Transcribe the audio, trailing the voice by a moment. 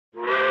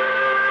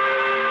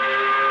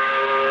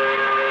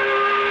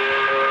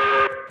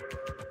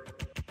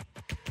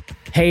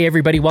Hey,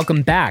 everybody,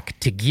 welcome back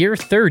to Gear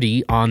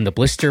 30 on the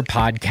Blister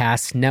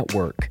Podcast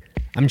Network.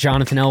 I'm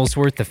Jonathan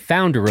Ellsworth, the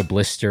founder of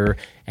Blister,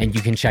 and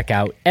you can check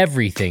out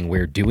everything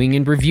we're doing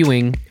and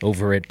reviewing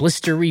over at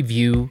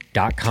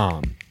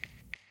blisterreview.com.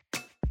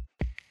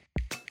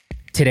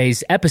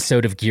 Today's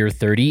episode of Gear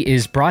 30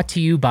 is brought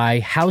to you by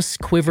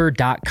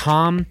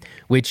housequiver.com,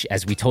 which,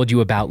 as we told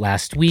you about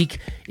last week,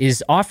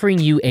 is offering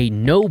you a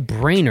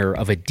no-brainer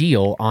of a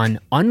deal on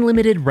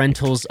unlimited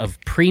rentals of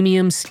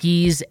premium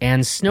skis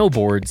and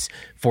snowboards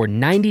for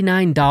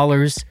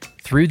 $99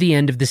 through the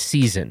end of the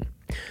season.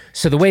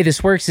 So the way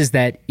this works is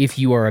that if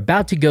you are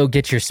about to go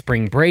get your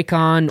spring break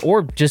on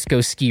or just go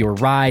ski or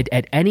ride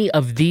at any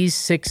of these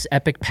 6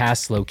 Epic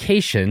Pass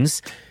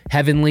locations,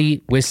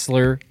 Heavenly,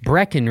 Whistler,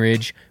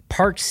 Breckenridge,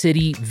 Park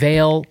City,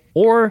 Vail,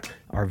 or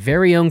our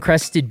very own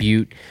Crested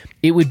Butte,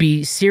 it would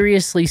be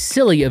seriously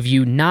silly of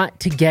you not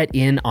to get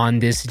in on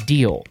this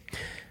deal.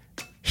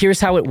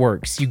 Here's how it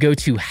works. You go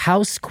to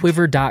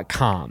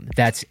housequiver.com,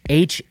 that's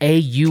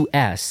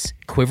H-A-U-S,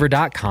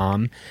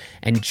 quiver.com,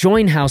 and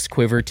join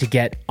HouseQuiver to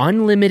get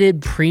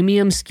unlimited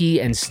premium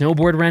ski and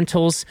snowboard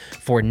rentals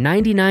for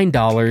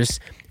 $99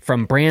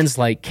 from brands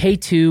like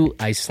K2,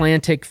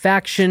 Icelantic,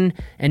 Faction,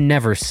 and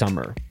Never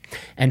Summer.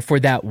 And for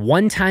that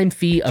one-time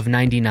fee of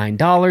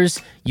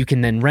 $99, you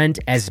can then rent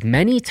as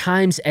many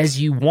times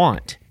as you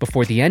want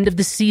before the end of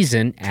the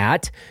season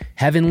at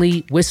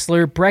Heavenly,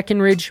 Whistler,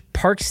 Breckenridge,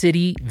 Park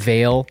City,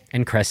 Vail,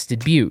 and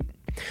Crested Butte.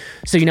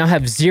 So you now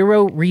have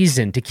zero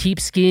reason to keep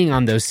skiing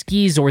on those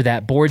skis or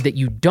that board that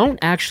you don't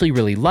actually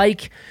really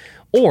like,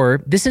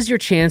 or this is your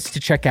chance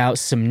to check out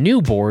some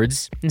new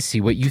boards and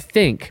see what you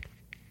think.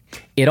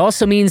 It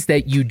also means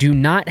that you do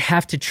not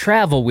have to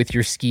travel with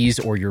your skis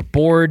or your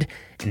board,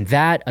 and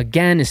that,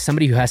 again, as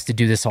somebody who has to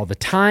do this all the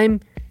time,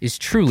 is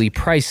truly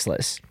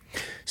priceless.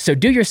 So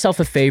do yourself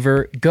a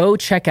favor, go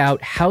check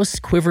out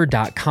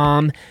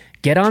housequiver.com,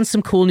 get on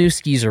some cool new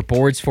skis or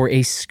boards for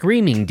a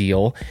screaming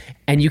deal,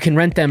 and you can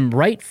rent them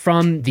right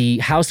from the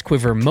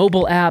HouseQuiver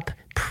mobile app,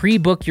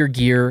 pre-book your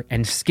gear,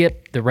 and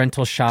skip the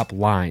rental shop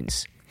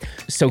lines.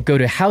 So go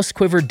to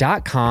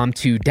housequiver.com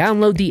to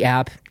download the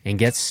app and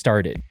get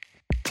started.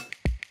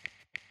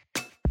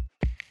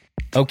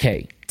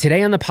 Okay,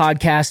 today on the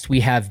podcast,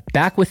 we have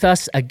back with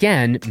us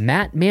again,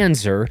 Matt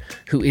Manzer,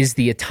 who is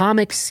the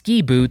Atomic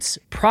Ski Boots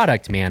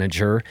product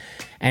manager.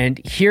 And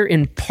here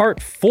in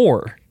part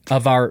 4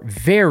 of our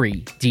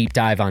very deep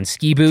dive on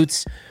ski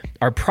boots,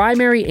 our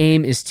primary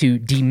aim is to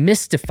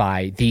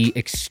demystify the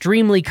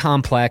extremely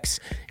complex,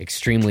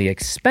 extremely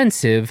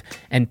expensive,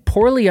 and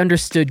poorly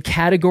understood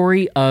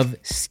category of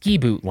ski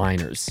boot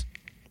liners.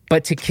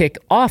 But to kick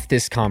off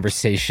this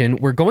conversation,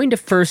 we're going to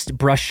first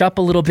brush up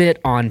a little bit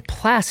on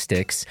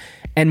plastics,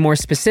 and more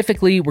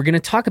specifically, we're going to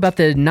talk about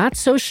the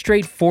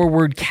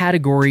not-so-straightforward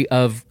category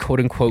of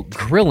quote-unquote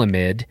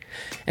Grilamid,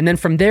 and then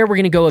from there, we're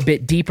going to go a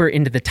bit deeper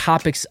into the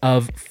topics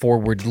of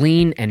forward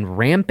lean and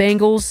ramp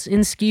angles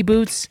in ski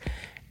boots,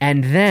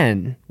 and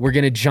then we're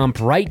going to jump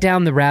right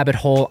down the rabbit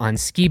hole on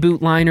ski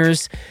boot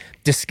liners,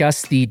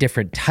 discuss the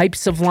different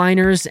types of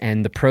liners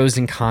and the pros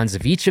and cons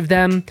of each of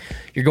them.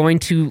 You're going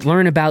to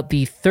learn about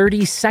the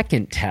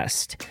 30-second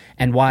test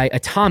and why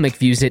Atomic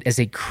views it as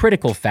a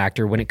critical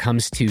factor when it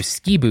comes to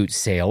ski boot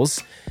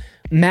sales.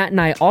 Matt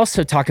and I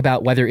also talk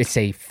about whether it's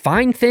a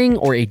fine thing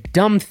or a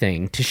dumb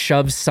thing to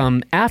shove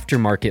some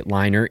aftermarket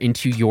liner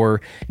into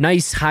your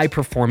nice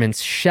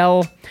high-performance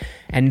shell.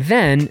 And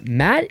then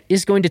Matt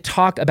is going to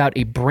talk about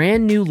a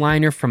brand new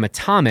liner from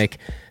Atomic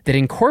that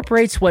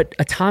incorporates what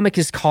Atomic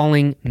is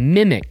calling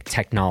Mimic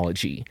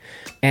technology.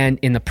 And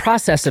in the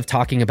process of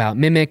talking about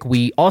Mimic,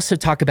 we also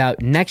talk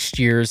about next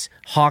year's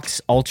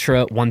Hawx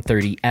Ultra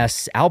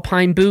 130S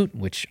Alpine boot,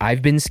 which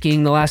I've been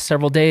skiing the last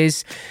several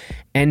days,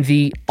 and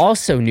the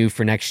also new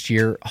for next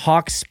year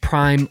Hawx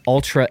Prime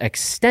Ultra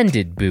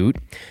Extended boot.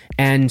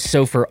 And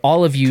so for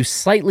all of you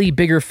slightly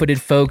bigger-footed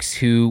folks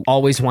who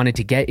always wanted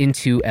to get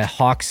into a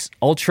Hawx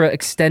Ultra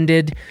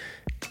Extended,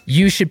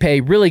 you should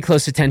pay really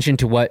close attention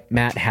to what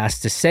Matt has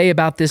to say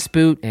about this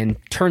boot and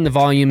turn the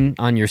volume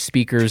on your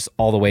speakers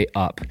all the way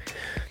up.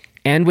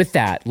 And with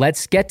that,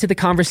 let's get to the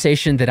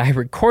conversation that I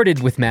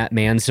recorded with Matt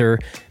Manzer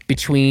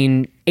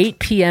between 8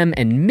 p.m.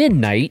 and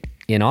midnight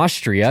in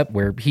Austria,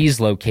 where he's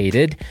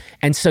located.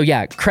 And so,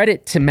 yeah,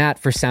 credit to Matt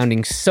for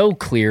sounding so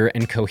clear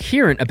and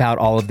coherent about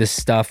all of this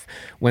stuff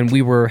when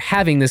we were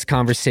having this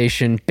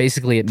conversation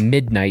basically at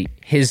midnight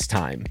his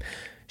time.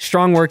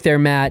 Strong work there,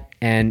 Matt.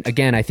 And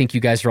again, I think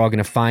you guys are all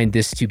going to find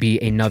this to be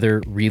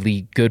another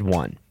really good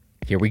one.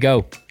 Here we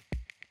go.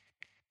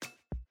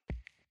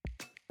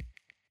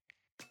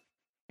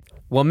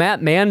 Well,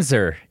 Matt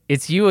Manzer,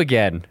 it's you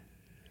again.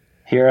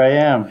 Here I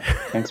am.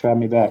 Thanks for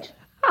having me back.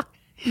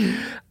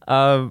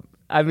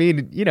 I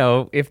mean, you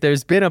know, if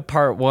there's been a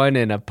part 1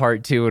 and a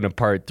part 2 and a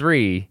part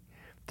 3,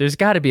 there's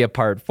got to be a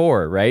part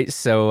 4, right?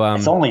 So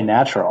it's only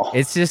natural.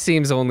 It just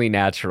seems only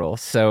natural.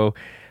 So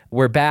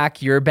we're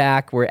back, you're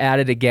back, we're at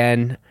it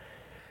again.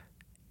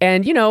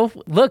 And, you know,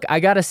 look, I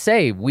got to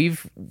say,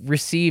 we've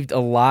received a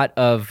lot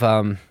of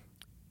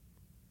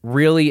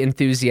really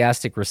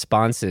enthusiastic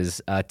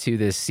responses to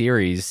this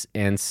series.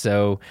 And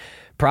so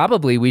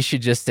probably we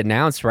should just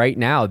announce right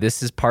now,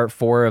 this is part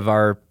 4 of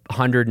our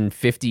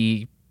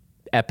 150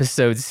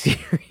 episode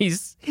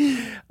series.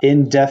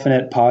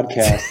 Indefinite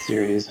podcast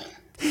series.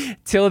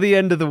 Till the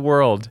end of the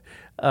world.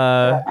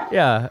 But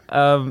I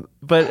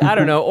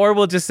don't know, or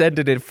we'll just end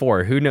it at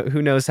 4. Who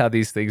knows how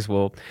these things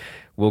will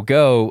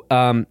go.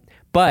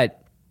 But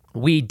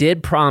we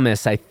did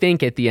promise, I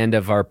think, at the end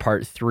of our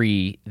part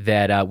 3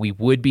 that we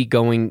would be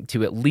going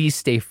to at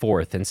least a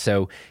 4th. And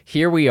so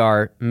here we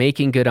are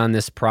making good on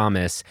this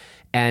promise.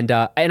 And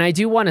I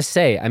do want to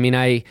say, I mean,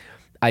 I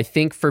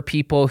think for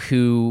people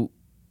who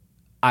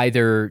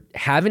either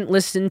haven't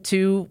listened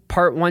to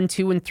part 1,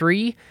 2, and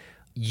 3,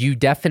 you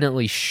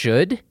definitely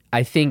should.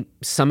 I think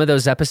some of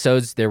those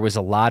episodes, there was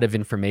a lot of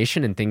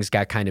information and things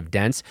got kind of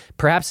dense,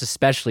 perhaps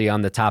especially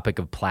on the topic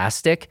of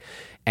plastic.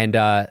 And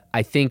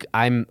I think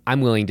I'm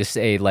willing to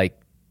say, like,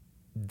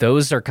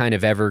 those are kind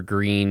of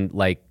evergreen,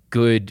 like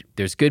good,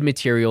 there's good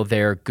material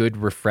there, good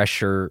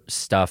refresher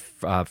stuff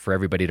for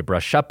everybody to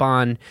brush up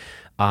on.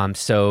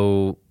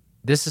 So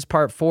this is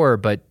part 4,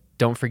 but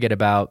don't forget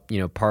about,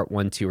 part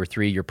 1, 2, or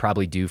 3. You're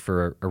probably due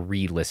for a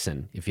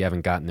re-listen if you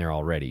haven't gotten there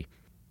already.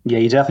 Yeah,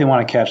 you definitely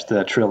want to catch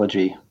the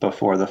trilogy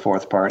before the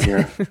 4th part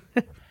here.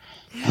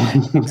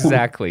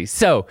 Exactly.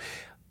 So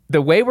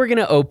the way we're going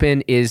to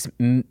open is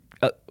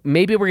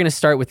maybe we're going to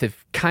start with a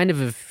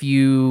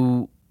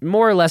few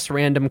more or less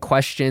random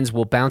questions.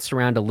 We'll bounce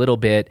around a little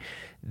bit.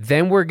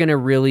 Then we're going to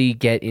really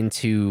get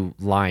into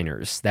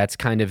liners. That's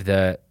kind of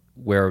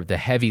where the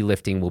heavy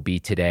lifting will be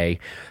today.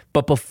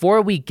 But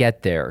before we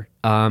get there,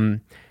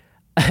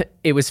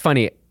 it was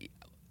funny.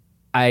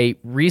 I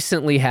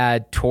recently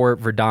had Tor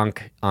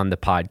Verdonk on the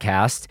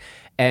podcast,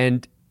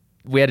 and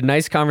we had a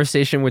nice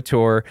conversation with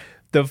Tor.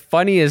 The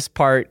funniest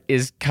part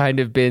is kind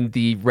of been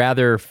the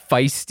rather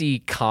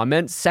feisty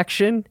comment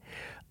section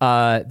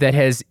that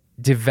has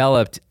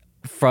developed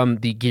from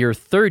the Gear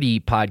 30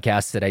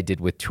 podcast that I did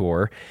with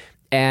Tor.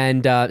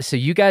 And so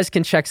you guys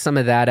can check some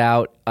of that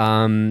out.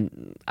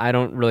 I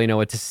don't really know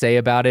what to say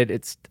about it.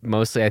 It's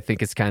mostly, I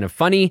think it's kind of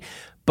funny,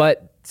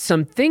 but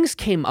some things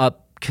came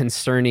up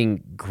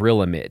concerning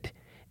Grilamid.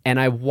 And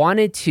I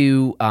wanted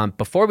to,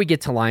 before we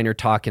get to liner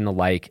talk and the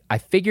like, I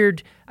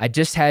figured I'd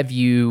just have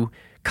you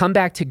come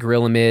back to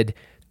Grilamid.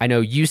 I know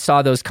you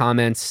saw those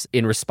comments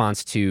in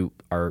response to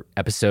our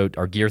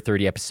Gear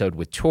 30 episode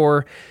with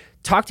Tor.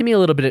 Talk to me a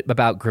little bit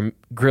about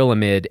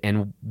Grilamid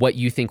and what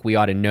you think we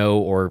ought to know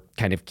or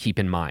kind of keep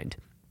in mind.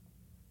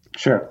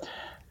 Sure.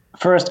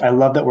 First, I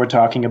love that we're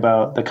talking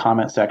about the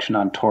comment section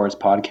on Tor's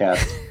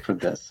podcast for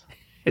this.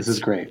 This is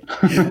great.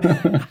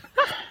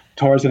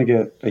 Tor's going to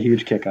get a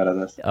huge kick out of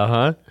this.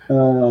 Uh-huh.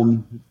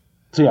 So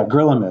yeah,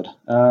 Grilamid.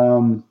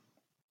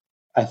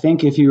 I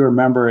think if you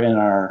remember in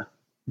our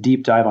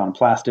deep dive on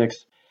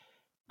plastics,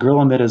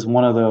 Grilamid is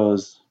one of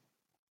those,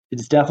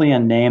 it's definitely a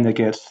name that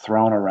gets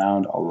thrown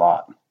around a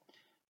lot.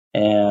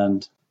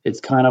 And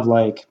it's kind of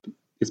like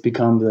it's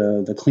become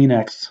the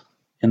Kleenex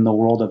in the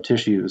world of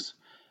tissues.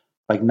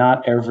 Like,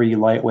 not every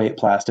lightweight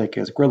plastic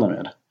is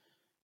Grilamid.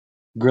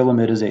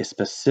 Grilamid is a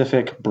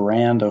specific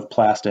brand of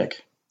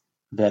plastic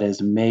that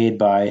is made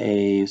by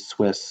a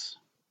Swiss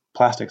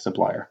plastic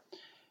supplier.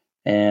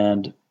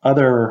 And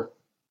other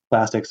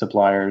plastic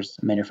suppliers,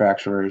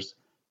 manufacturers,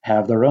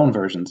 have their own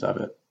versions of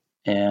it.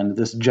 And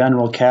this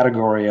general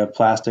category of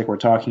plastic we're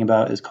talking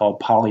about is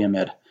called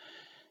polyamide,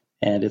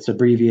 and it's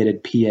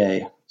abbreviated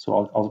PA.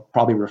 So I'll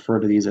probably refer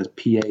to these as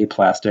PA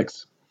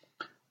plastics.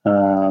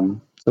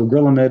 So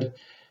Grilamid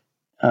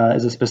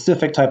is a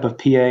specific type of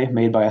PA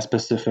made by a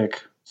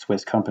specific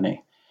Swiss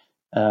company.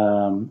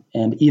 And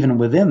even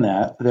within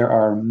that, there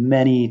are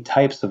many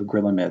types of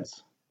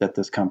Grilamids that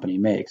this company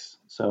makes.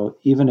 So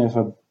even if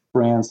a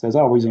brand says,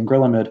 oh, we're using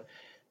Grilamid,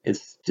 it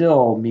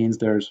still means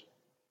there's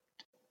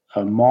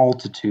a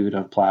multitude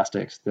of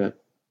plastics that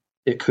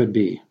it could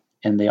be,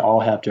 and they all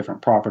have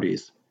different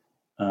properties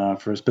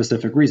for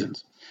specific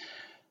reasons.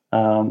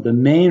 The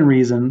main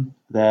reason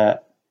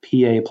that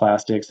PA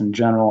plastics in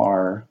general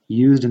are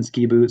used in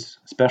ski boots,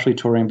 especially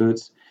touring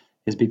boots,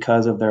 is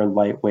because of their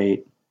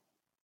lightweight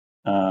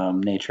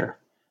nature.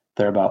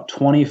 They're about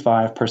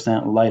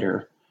 25%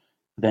 lighter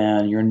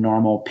than your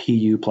normal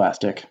PU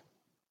plastic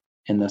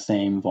in the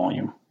same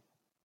volume.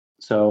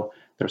 So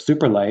they're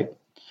super light.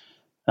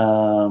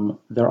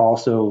 They're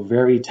also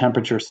very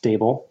temperature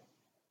stable.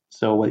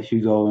 So if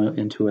you go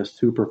into a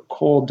super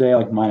cold day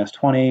like minus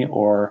 20,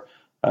 or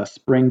a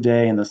spring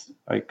day in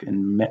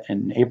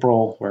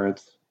April where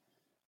it's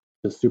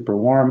just super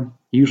warm,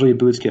 usually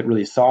boots get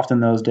really soft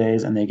in those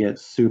days and they get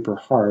super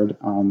hard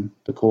on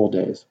the cold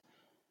days.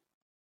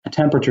 A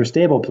temperature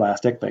stable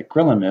plastic like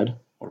Grilamid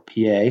or PA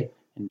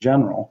in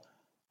general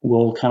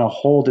will kind of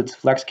hold its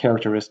flex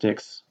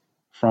characteristics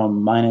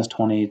from minus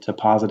 20 to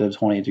positive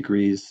 20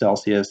 degrees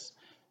Celsius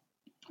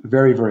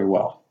very, very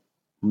well.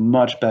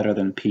 Much better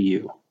than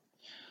PU.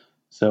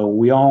 So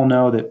we all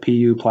know that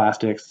PU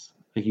plastics,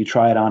 like, you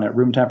try it on at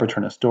room temperature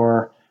in a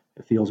store,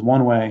 it feels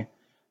one way,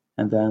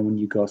 and then when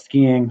you go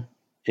skiing,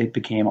 it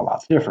became a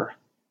lot stiffer.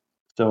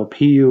 So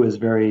PU is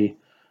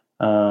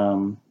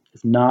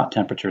it's not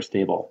temperature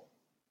stable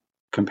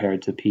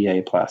compared to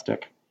PA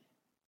plastic.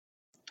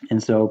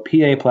 And so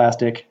PA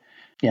plastic,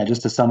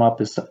 just to sum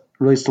up, is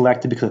really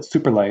selected because it's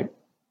super light.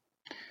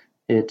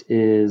 It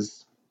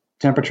is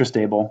temperature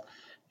stable.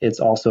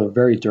 It's also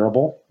very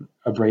durable,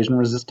 abrasion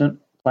resistant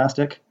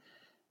plastic.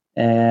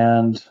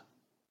 And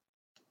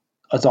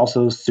it's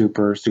also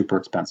super, super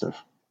expensive.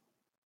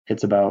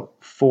 It's about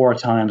 4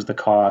 times the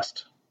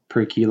cost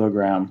per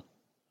kilogram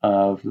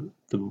of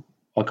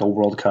a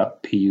World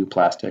Cup PU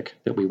plastic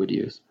that we would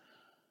use.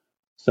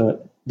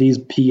 So these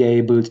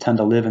PA boots tend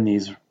to live in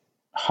these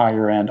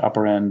higher end,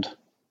 upper end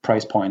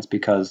price points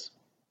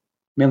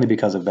mainly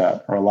because of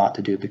that, or a lot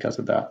to do because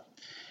of that.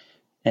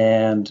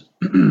 And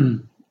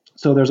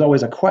so there's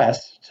always a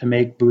quest to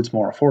make boots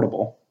more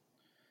affordable,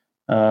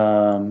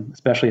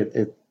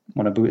 especially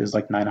when a boot is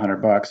like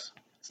 $900.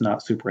 It's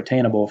not super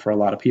attainable for a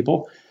lot of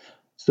people.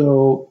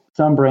 So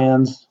some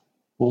brands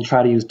will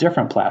try to use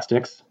different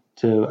plastics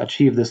to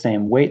achieve the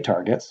same weight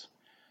targets,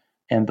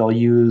 and they'll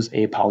use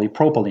a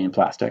polypropylene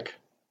plastic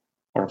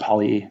or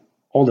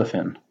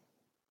polyolefin.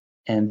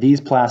 And these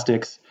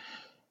plastics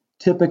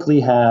typically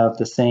have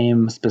the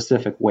same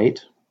specific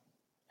weight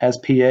as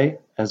PA,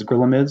 as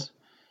acrylamides,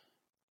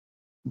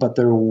 but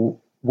they're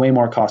way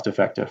more cost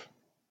effective.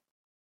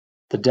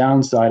 The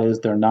downside is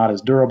they're not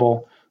as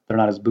durable, they're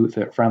not as boot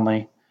fit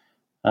friendly.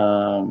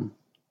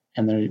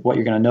 And what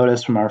you're going to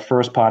notice from our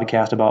first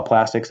podcast about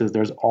plastics is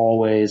there's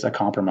always a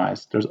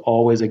compromise. There's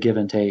always a give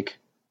and take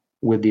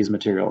with these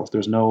materials.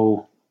 There's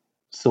no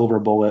silver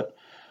bullet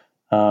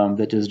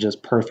that is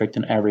just perfect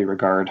in every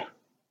regard.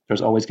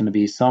 There's always going to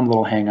be some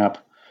little hang up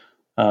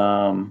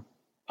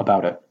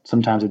about it.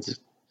 Sometimes it's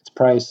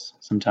price,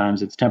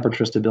 sometimes it's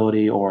temperature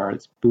stability, or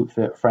it's boot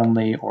fit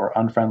friendly or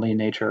unfriendly in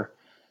nature.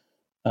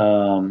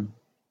 But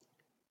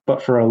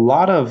for a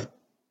lot of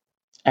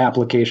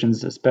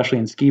applications, especially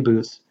in ski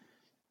boots,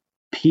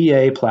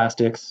 PA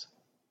plastics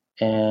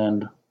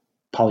and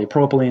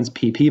polypropylenes,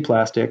 PP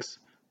plastics,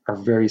 are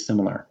very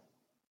similar.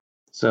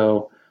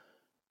 So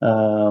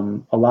a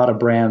lot of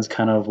brands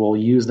kind of will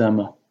use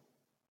them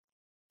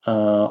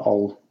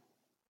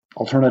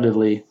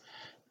alternatively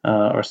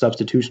or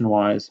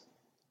substitution-wise,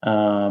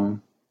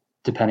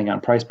 depending on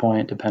price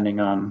point,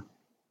 depending on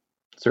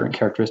certain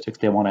characteristics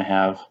they want to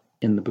have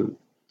in the boot.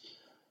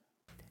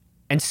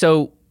 And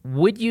so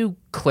would you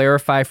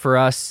clarify for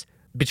us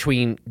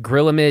between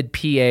Grilamid,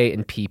 PA,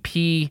 and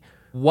PP,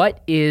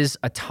 what is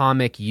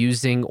Atomic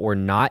using or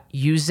not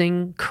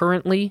using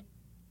currently?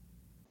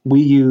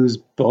 We use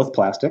both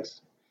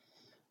plastics,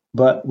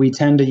 but we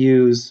tend to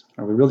use,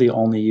 or we really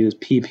only use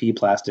PP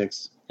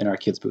plastics in our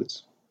kids'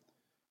 boots.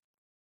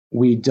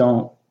 We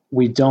don't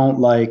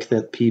like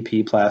that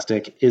PP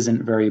plastic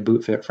isn't very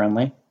boot fit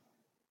friendly.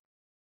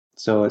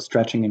 So its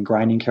stretching and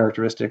grinding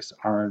characteristics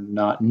are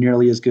not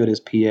nearly as good as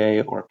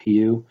PA or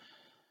PU.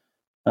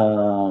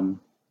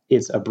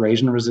 Its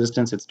abrasion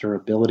resistance, its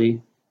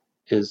durability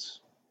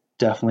is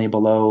definitely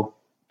below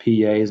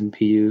PAs and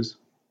PUs.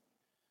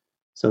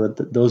 So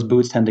that those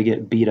boots tend to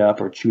get beat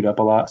up or chewed up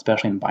a lot,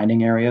 especially in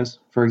binding areas,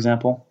 for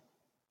example.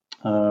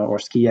 Or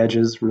ski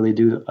edges really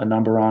do a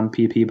number on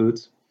PP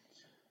boots.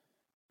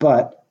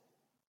 But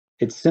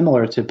it's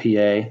similar to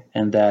PA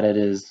in that it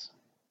is,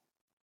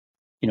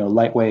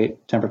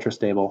 lightweight, temperature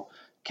stable,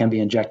 can be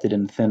injected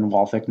in thin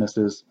wall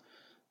thicknesses.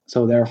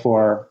 So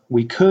therefore,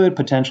 we could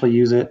potentially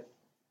use it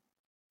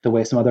the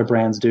way some other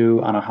brands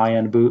do on a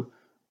high-end boot.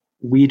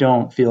 We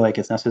don't feel like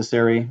it's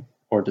necessary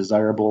or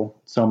desirable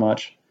so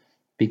much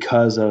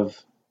because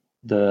of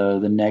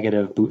the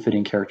negative boot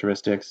fitting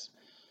characteristics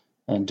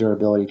and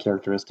durability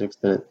characteristics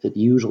that it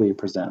usually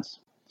presents.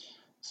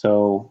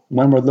 So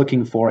when we're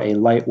looking for a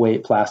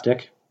lightweight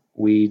plastic,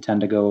 we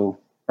tend to go,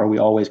 or we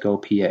always go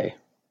PA.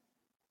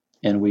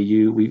 And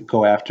we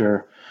go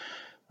after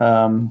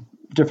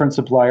different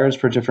suppliers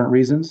for different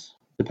reasons,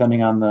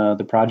 depending on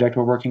the project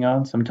we're working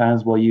on.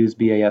 Sometimes we'll use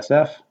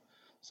BASF.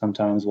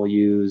 Sometimes we'll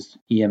use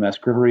EMS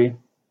Grivery,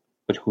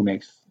 who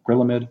makes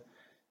Grilamid.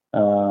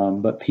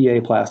 But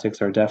PA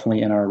plastics are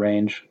definitely in our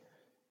range.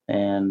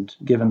 And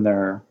given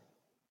their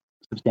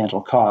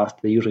substantial cost,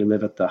 they usually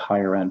live at the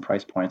higher end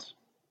price points.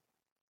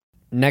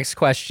 Next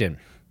question.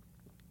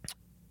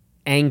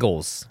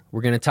 Angles.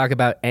 We're going to talk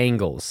about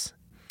angles.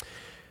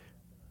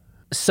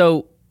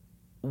 So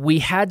we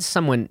had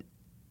someone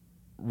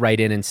write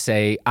in and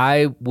say,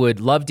 I would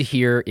love to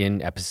hear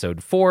in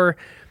episode 4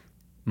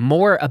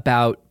 more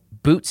about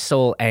boot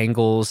sole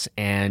angles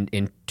and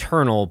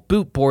internal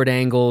boot board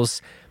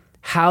angles,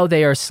 how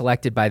they are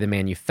selected by the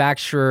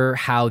manufacturer,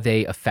 how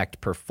they affect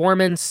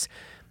performance,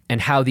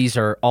 and how these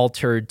are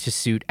altered to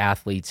suit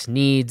athletes'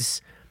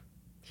 needs.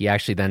 He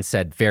actually then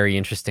said, very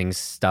interesting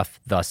stuff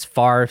thus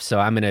far. So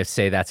I'm going to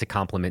say that's a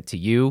compliment to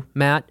you,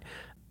 Matt.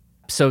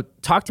 So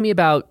talk to me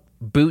about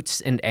boots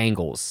and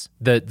angles,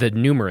 the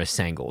numerous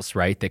angles,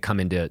 right, that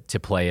come into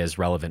play as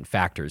relevant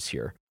factors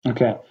here.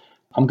 Okay.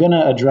 I'm going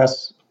to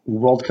address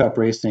World Cup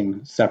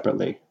racing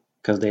separately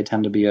because they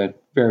tend to be a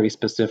very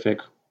specific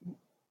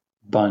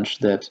bunch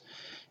that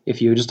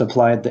if you just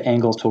applied the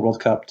Angles to World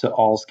Cup to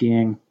all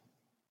skiing,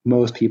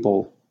 most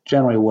people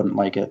generally wouldn't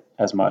like it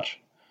as much.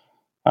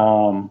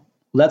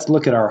 Let's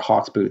look at our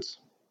Hawx boots,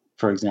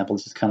 for example.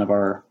 This is kind of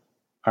our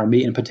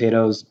meat and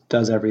potatoes,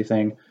 does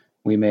everything.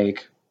 We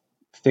make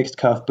fixed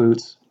cuff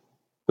boots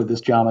with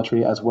this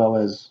geometry, as well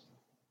as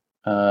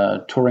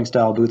touring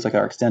style boots like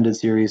our extended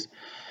series.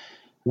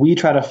 We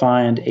try to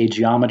find a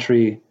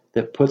geometry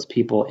that puts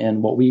people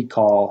in what we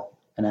call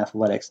an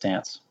athletic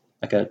stance,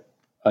 like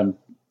an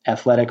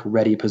athletic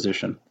ready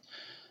position.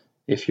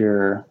 If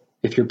you're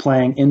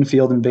playing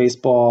infield in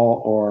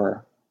baseball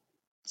or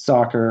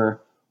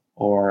soccer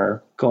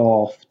or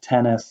golf,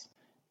 tennis,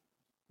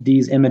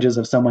 these images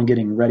of someone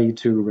getting ready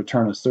to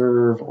return a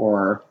serve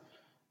or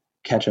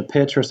catch a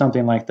pitch or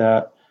something like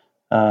that,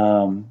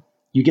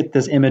 you get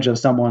this image of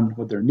someone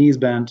with their knees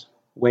bent,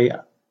 way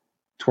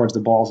towards the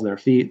balls of their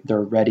feet.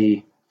 They're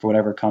ready for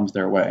whatever comes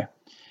their way.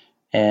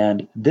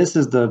 And this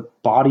is the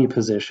body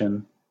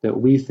position that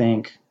we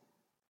think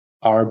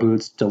our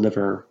boots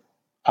deliver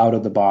out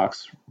of the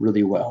box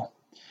really well.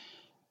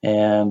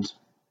 And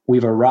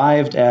we've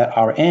arrived at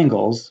our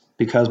Angles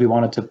because we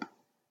wanted to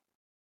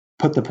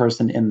put the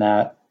person in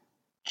that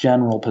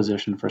general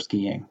position for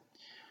skiing.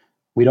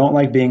 We don't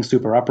like being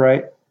super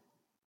upright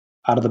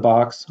out of the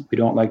box. We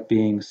don't like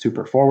being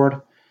super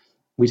forward.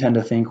 We tend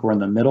to think we're in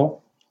the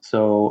middle.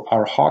 So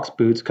our Hawx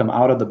boots come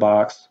out of the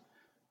box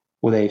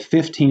with a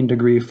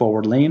 15-degree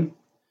forward lean,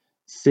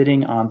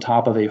 sitting on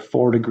top of a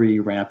 4-degree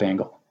ramp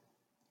angle.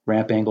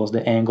 Ramp angle is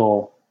the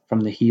angle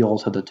from the heel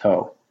to the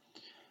toe.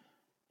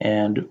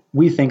 And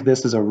we think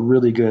this is a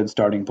really good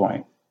starting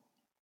point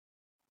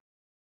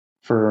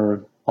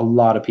for a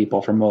lot of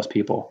people, for most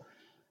people.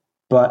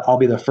 But I'll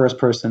be the first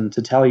person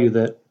to tell you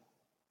that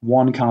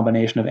one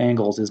combination of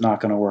angles is not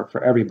going to work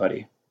for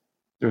everybody.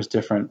 There's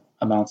different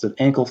amounts of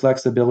ankle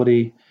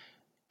flexibility.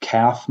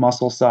 Calf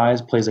muscle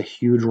size plays a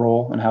huge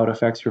role in how it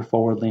affects your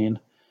forward lean.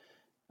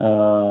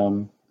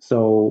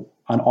 So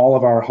on all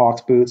of our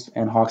Hawx boots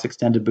and Hawx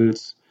extended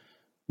boots,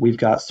 we've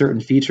got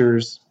certain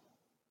features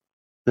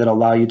that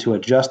allow you to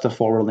adjust the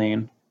forward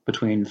lean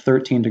between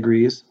 13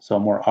 degrees, so a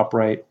more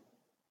upright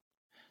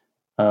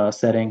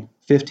setting,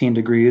 15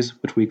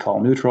 degrees, which we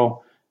call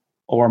neutral,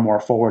 or more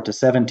forward to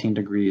 17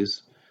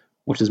 degrees,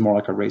 which is more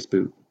like a race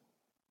boot,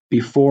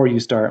 before you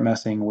start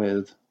messing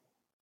with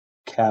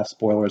calf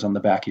spoilers on the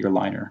back of your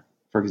liner,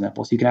 for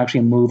example. So you can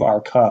actually move our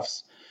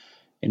cuffs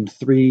in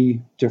 3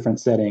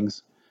 different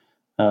settings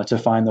to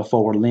find the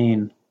forward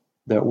lean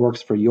that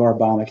works for your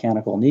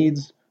biomechanical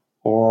needs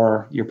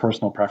or your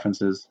personal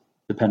preferences,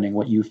 depending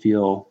what you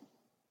feel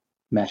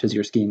matches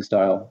your skiing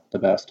style the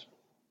best.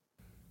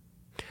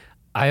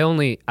 I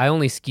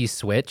only ski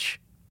switch.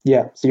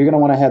 Yeah, so you're going to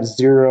want to have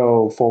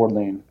 0 forward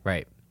lean.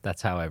 Right.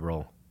 That's how I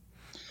roll.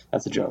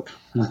 That's a joke.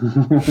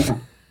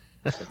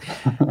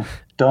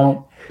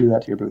 Don't do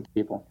that to your boot,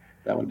 people.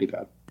 That would be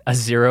bad. A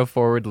 0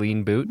 forward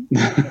lean boot?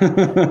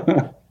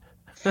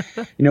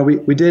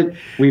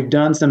 We've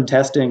done some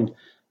testing,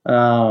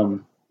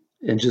 and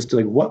just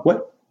like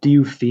what do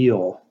you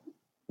feel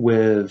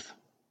with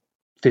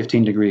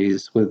 15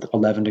 degrees, with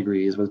 11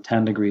 degrees, with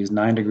 10 degrees,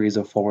 9 degrees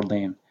of forward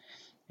lean?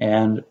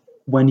 And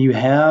when you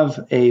have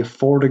a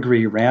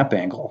 4-degree ramp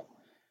angle,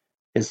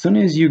 as soon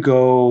as you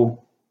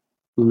go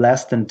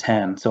less than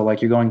 10, so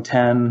like you're going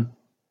 10,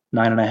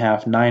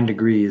 9.5, 9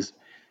 degrees,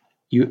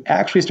 you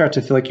actually start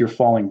to feel like you're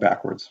falling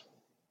backwards.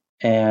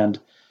 And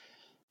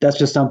that's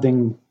just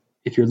something,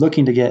 if you're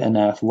looking to get an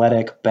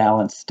athletic,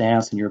 balanced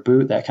stance in your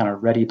boot, that kind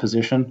of ready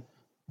position,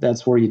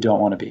 that's where you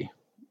don't want to be.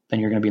 Then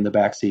you're going to be in the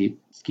back seat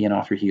skiing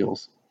off your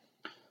heels.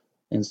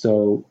 And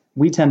so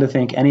we tend to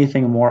think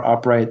anything more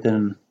upright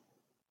than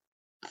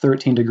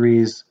 13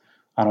 degrees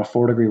on a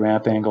 4-degree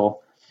ramp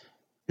angle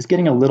is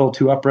getting a little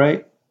too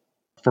upright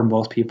for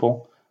most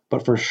people,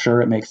 but for sure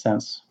it makes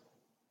sense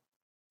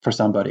for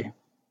somebody,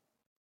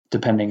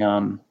 depending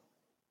on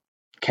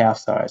calf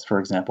size, for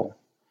example.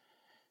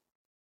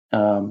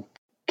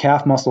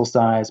 Calf muscle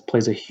size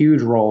plays a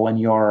huge role in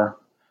your,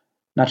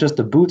 not just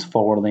the boot's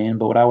forward lean,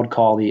 but what I would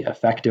call the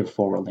effective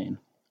forward lean,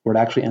 where it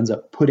actually ends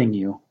up putting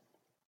you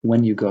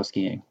when you go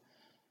skiing.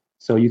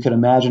 So you could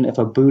imagine if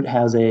a boot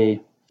has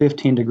a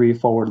 15-degree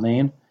forward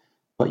lean,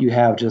 but you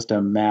have just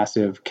a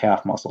massive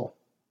calf muscle.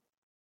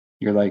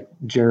 You're like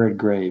Jared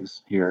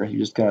Graves here. You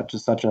just got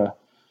just such a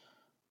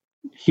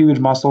huge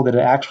muscle that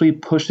it actually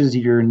pushes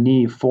your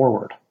knee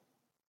forward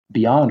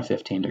beyond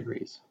 15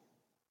 degrees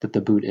that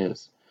the boot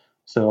is.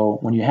 So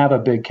when you have a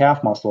big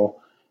calf muscle,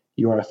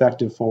 your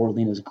effective forward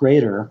lean is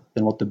greater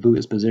than what the boot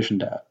is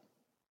positioned at.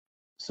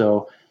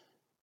 So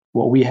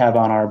what we have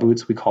on our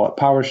boots, we call it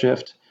power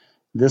shift.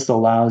 This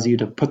allows you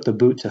to put the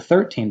boot to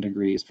 13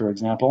 degrees, for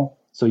example.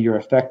 So your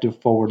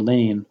effective forward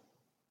lean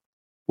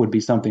would be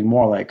something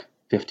more like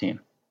 15.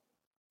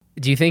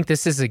 Do you think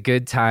this is a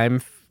good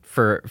time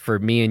for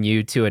me and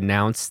you to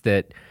announce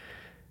that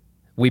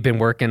we've been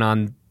working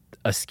on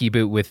a ski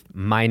boot with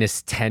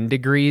minus 10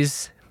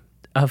 degrees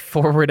of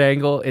forward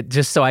angle,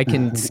 just so I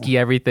can ski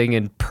everything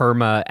in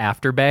perma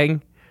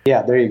afterbang?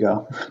 Yeah, there you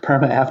go.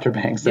 Perma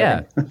afterbang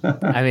Yeah. setting.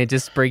 I mean,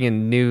 just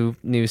bringing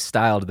new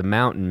style to the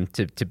mountain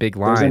to big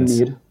There's a lines.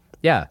 need.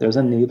 Yeah. There's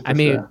a need I for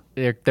mean,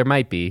 sure. there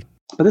might be.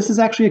 But this is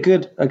actually a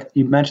good, like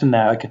you mentioned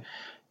that, like,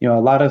 a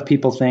lot of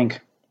people think,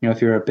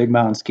 if you're a big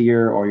mountain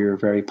skier or you're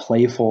very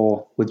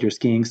playful with your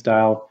skiing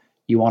style,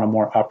 you want a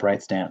more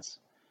upright stance.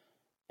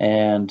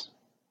 And,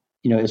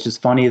 it's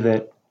just funny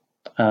that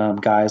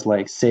guys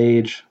like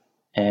Sage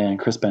and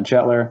Chris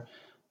Benchetler,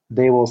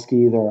 they will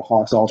ski their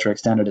Hawks Ultra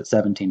extended at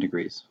 17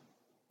 degrees.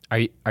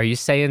 Are you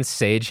saying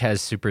Sage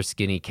has super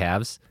skinny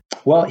calves?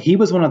 Well, he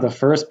was one of the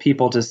first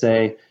people to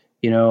say,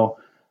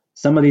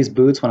 some of these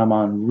boots, when I'm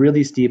on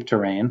really steep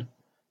terrain,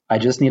 I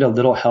just need a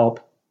little help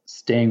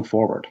staying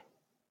forward.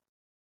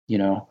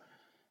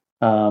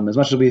 As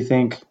much as we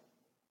think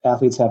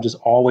athletes have just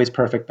always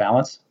perfect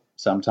balance,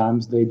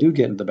 sometimes they do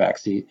get in the back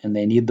seat and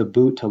they need the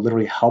boot to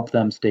literally help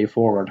them stay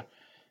forward.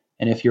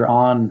 And if you're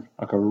on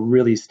like a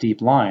really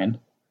steep line,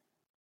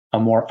 a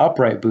more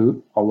upright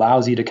boot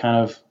allows you to kind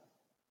of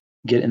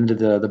get into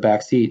the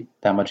back seat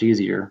that much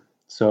easier.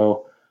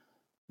 So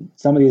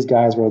some of these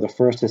guys were the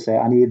first to say,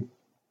 I need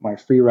my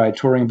free ride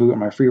touring boot or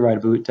my free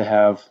ride boot to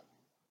have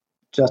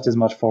just as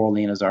much forward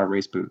lean as our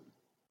race boot,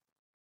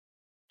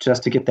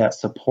 just to get that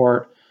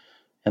support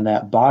and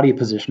that body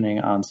positioning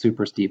on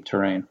super steep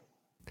terrain.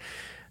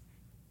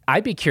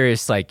 I'd be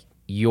curious, like,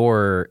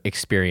 your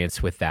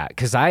experience with that,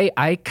 because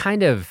I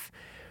kind of,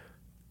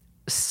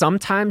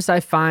 sometimes I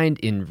find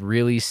in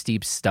really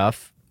steep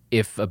stuff,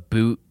 if a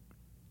boot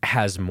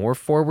has more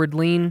forward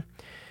lean,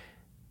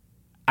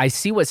 I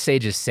see what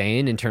Sage is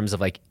saying in terms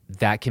of like,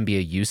 that can be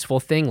a useful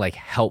thing, like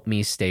help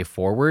me stay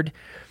forward.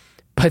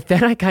 But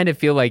then I kind of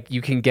feel like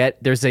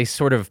there's a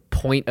sort of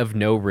point of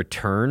no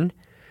return.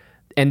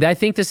 And I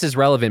think this is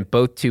relevant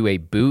both to a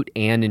boot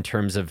and in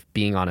terms of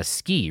being on a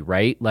ski,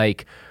 right?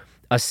 Like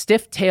a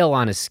stiff tail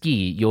on a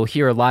ski, you'll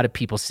hear a lot of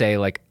people say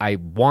like, I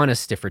want a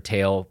stiffer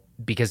tail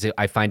because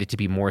I find it to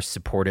be more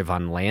supportive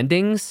on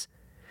landings.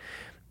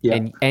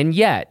 Yeah. And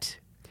yet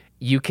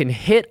you can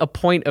hit a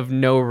point of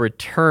no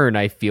return,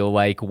 I feel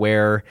like,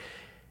 where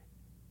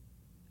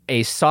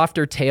a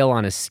softer tail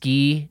on a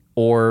ski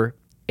or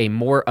a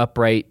more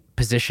upright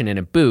position in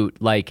a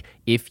boot, like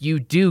if you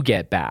do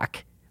get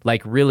back,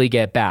 like really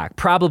get back,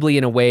 probably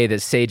in a way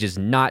that Sage is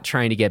not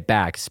trying to get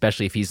back,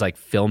 especially if he's like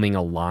filming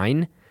a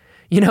line,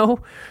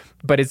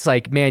 but it's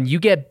like, man, you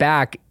get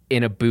back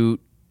in a boot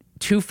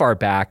too far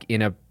back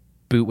in a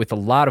boot with a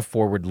lot of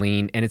forward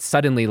lean, and it's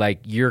suddenly like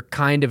you're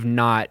kind of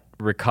not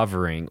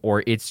recovering,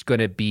 or it's going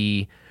to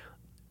be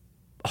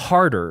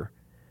harder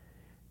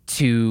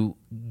to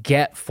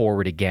get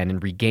forward again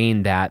and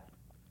regain that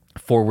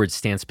forward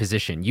stance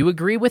position. You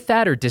agree with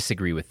that or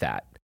disagree with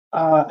that?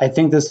 I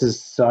think this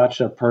is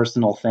such a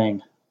personal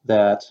thing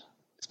that,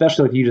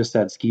 especially like you just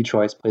said, ski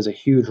choice plays a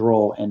huge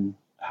role in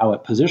how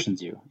it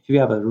positions you. If you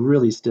have a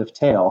really stiff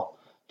tail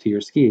to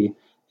your ski,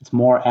 it's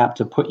more apt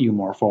to put you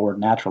more forward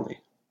naturally.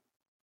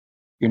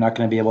 You're not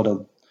going to be able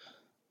to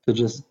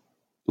just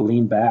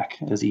lean back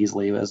as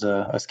easily as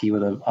a ski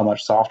with a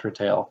much softer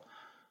tail.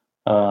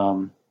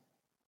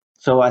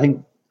 So I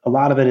think a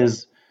lot of it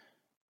is,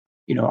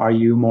 are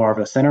you more of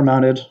a center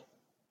mounted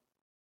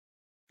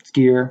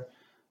skier?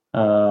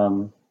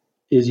 Do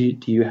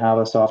you have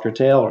a softer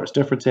tail or a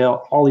stiffer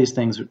tail? All these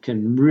things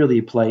can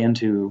really play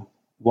into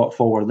what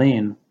forward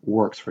lean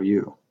works for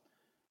you.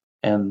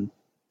 And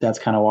that's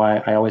kind of why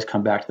I always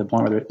come back to the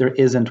point where there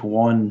isn't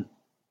one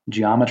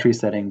geometry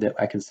setting that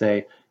I can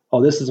say,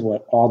 oh, this is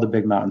what all the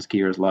big mountain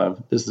skiers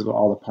love. This is what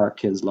all the park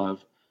kids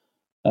love.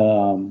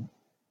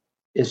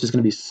 It's just going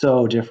to be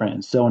so different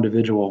and so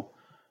individual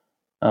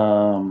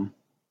that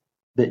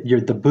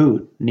the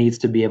boot needs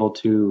to be able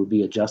to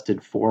be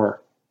adjusted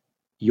for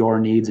your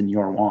needs and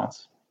your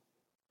wants,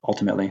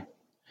 ultimately.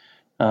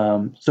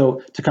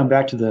 So to come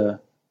back to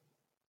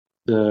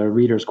the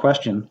reader's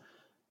question,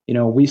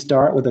 we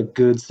start with a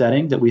good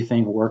setting that we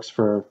think works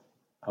for,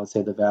 I would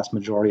say, the vast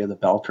majority of the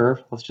bell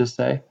curve, let's just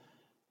say,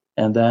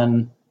 and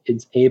then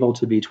it's able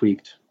to be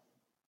tweaked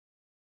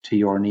to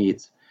your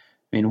needs.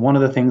 I mean, one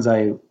of the things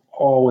I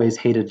always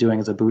hated doing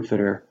as a boot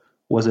fitter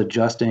was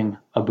adjusting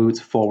a boot's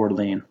forward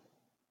lean.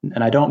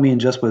 And I don't mean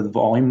just with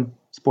volume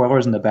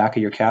spoilers in the back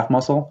of your calf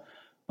muscle,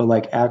 but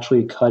like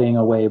actually cutting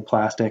away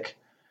plastic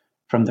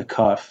from the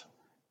cuff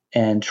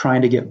and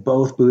trying to get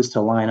both boots to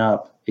line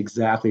up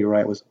exactly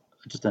right was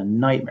just a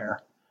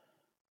nightmare.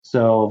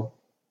 So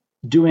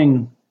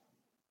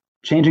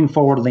changing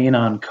forward lean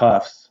on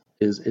cuffs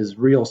is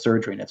real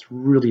surgery, and it's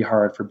really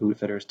hard for boot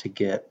fitters to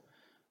get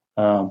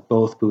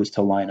both boots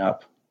to line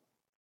up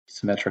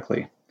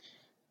symmetrically.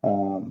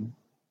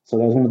 So that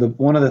was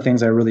one of the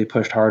things I really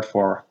pushed hard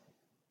for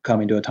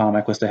coming to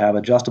Atomic, was to have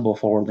adjustable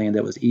forward lean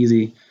that was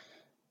easy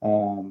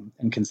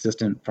and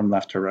consistent from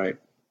left to right.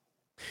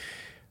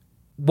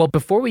 Well,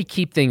 before we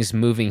keep things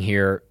moving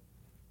here,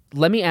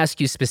 let me ask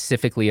you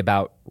specifically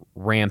about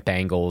ramp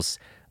angles.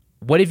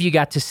 What have you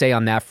got to say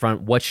on that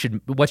front? What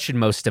should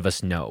most of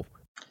us know?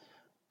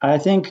 I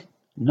think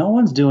no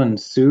one's doing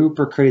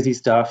super crazy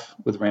stuff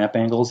with ramp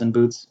angles in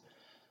boots.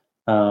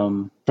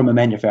 From a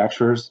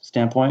manufacturer's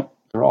standpoint,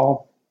 they're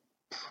all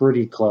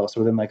pretty close,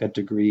 within like a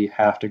degree,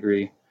 half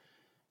degree.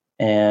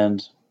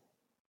 And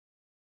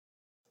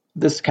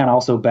this kind of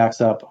also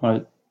backs up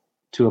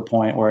to a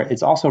point where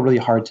it's also really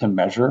hard to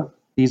measure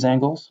these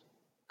angles,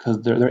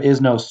 because there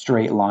is no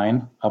straight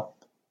line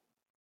up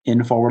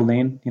in forward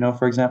lean,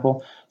 for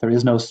example. There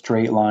is no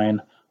straight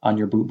line on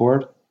your boot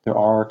board. There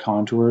are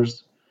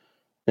contours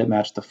that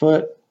match the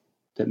foot,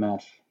 that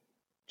match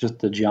just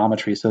the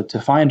geometry. So to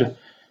find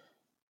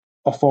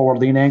a forward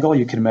lean angle,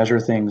 you can measure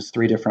things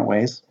 3 different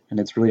ways, and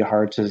it's really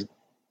hard to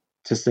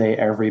say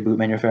every boot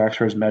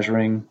manufacturer is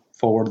measuring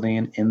forward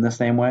lean in the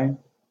same way.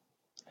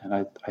 And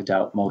I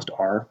doubt most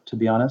are, to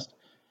be honest.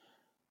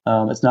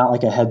 It's not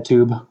like a head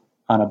tube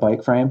on a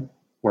bike frame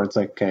where it's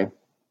like, okay,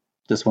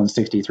 this one's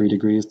 63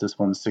 degrees, this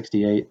one's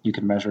 68. You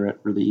can measure it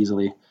really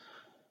easily.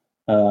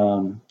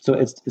 So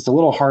it's a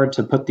little hard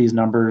to put these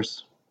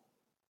numbers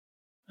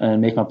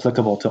and make them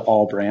applicable to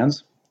all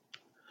brands.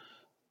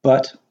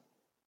 But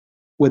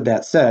with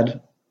that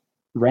said,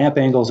 ramp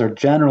angles are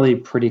generally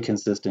pretty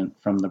consistent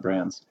from the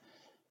brands.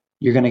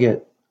 You're going to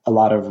get a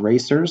lot of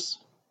racers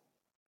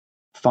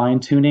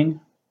fine-tuning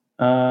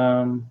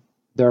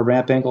their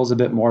ramp angles a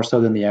bit more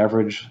so than the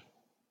average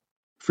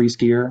free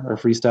skier or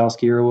freestyle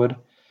skier would,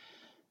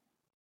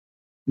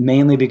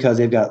 mainly because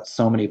they've got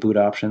so many boot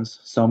options,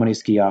 so many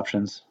ski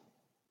options.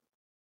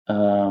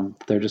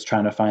 They're just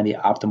trying to find the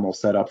optimal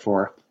setup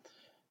for.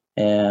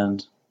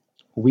 And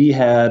we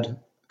had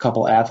a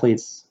couple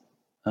athletes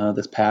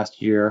this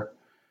past year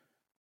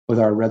with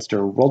our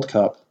Redster World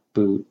Cup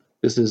boot.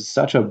 This is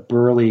such a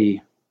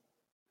burly,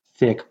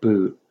 thick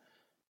boot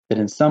that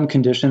in some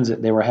conditions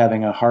they were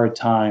having a hard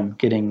time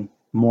getting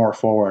more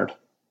forward.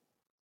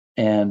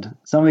 And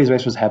some of these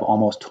racers have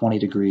almost 20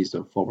 degrees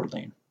of forward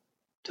lean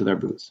to their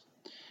boots.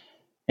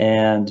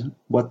 And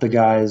what the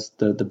guys,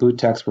 the boot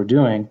techs were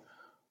doing,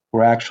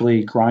 were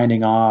actually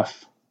grinding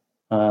off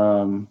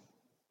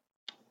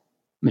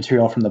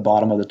material from the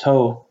bottom of the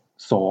toe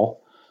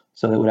sole,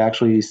 so that it would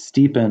actually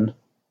steepen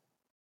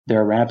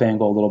their ramp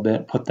angle a little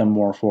bit, put them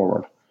more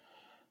forward.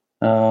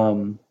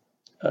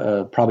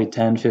 Probably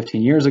 10,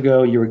 15 years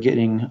ago, you were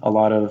getting a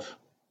lot of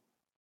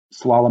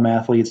slalom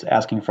athletes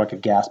asking for like a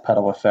gas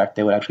pedal effect.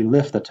 They would actually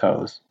lift the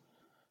toes.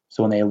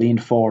 So when they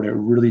leaned forward, it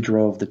really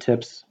drove the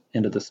tips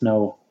into the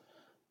snow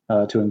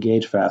to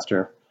engage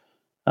faster.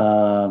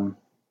 You're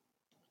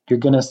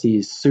going to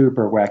see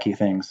super wacky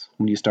things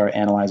when you start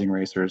analyzing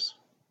racers.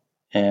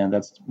 And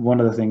that's one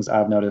of the things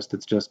I've noticed.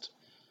 It's just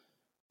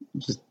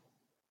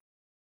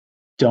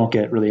don't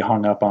get really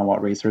hung up on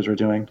what racers are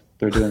doing.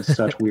 They're doing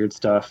such weird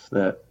stuff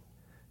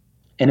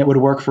and it would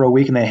work for a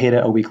week and they hate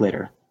it a week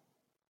later.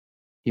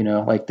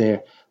 Like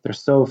they're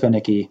so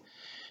finicky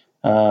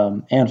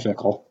and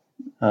fickle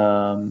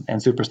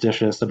and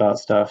superstitious about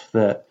stuff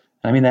that,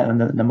 I mean that in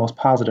the most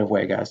positive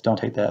way, guys. Don't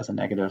take that as a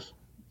negative.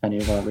 Any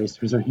of our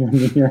racers are hearing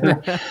me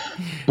here.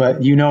 But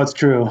it's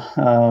true.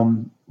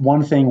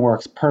 One thing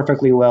works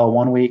perfectly well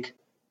 1 week,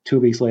 2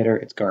 weeks later,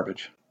 it's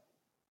garbage.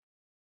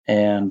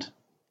 And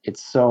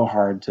it's so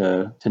hard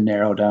to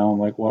narrow down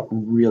like what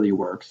really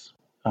works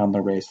on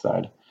the race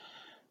side.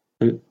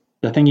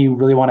 The thing you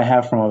really want to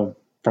have from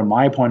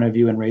my point of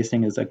view in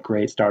racing is a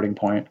great starting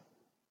point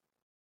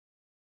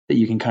that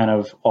you can kind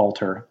of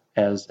alter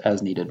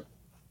as needed.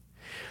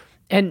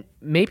 And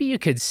maybe you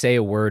could say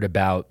a word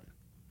about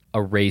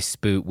a race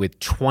boot with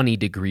 20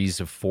 degrees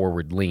of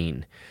forward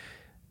lean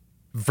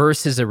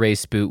versus a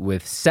race boot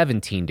with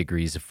 17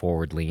 degrees of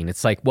forward lean.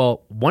 It's like,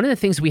 well, one of the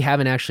things we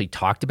haven't actually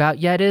talked about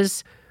yet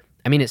is,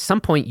 at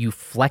some point you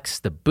flex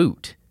the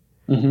boot.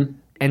 Mm-hmm.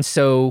 And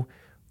so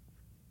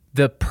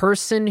the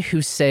person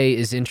who, say,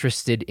 is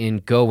interested in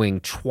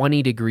going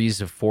 20 degrees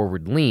of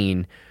forward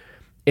lean,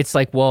 it's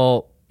like,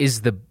 well,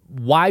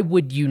 why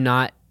would you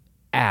not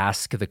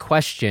ask the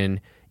question,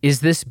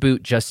 is this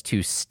boot just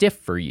too stiff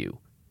for you?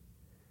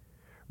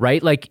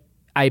 Right? Like,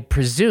 I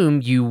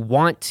presume you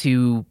want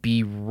to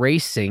be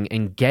racing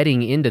and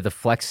getting into the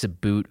Flex-A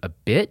boot a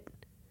bit.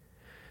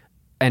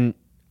 And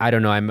I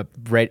don't know,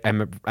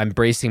 I'm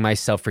bracing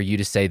myself for you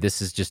to say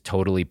this is just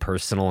totally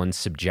personal and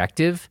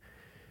subjective.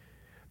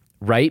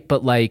 Right?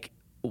 But like,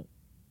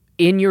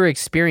 in your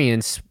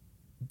experience,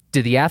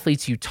 do the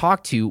athletes you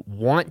talk to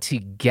want to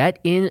get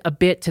in a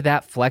bit to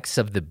that flex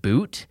of the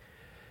boot?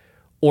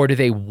 Or do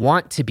they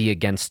want to be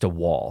against a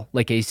wall?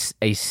 Like a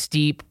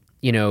steep,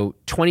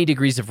 20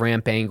 degrees of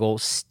ramp angle,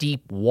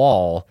 steep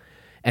wall,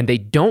 and they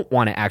don't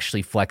want to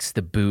actually flex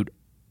the boot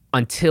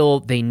until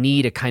they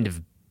need a kind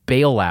of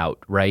bailout,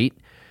 right?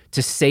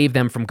 To save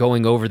them from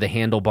going over the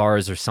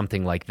handlebars or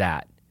something like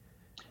that.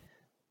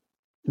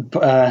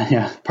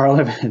 Part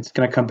of it's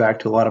going to come back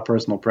to a lot of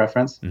personal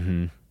preference.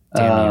 Mm-hmm.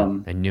 Damn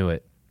you. I knew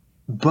it.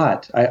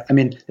 But I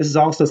mean, this is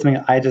also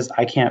something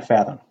I can't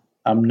fathom.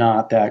 I'm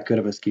not that good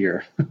of a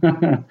skier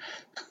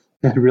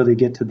that really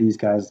get to these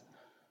guys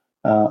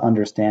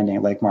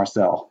understanding, like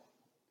Marcel.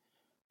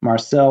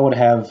 Marcel would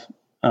have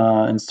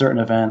in certain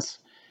events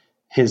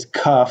his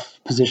cuff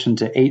positioned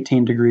to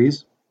 18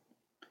 degrees,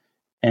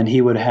 And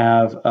he would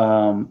have,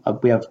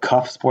 we have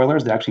cuff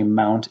spoilers that actually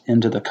mount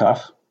into the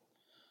cuff.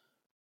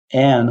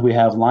 And we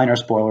have liner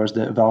spoilers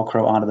that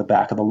Velcro onto the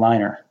back of the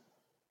liner.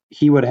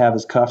 He would have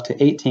his cuff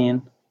to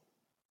 18.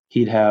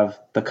 He'd have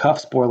the cuff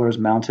spoilers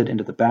mounted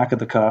into the back of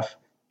the cuff,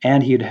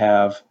 and he'd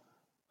have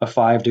a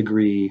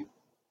 5-degree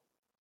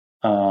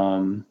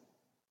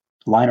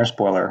liner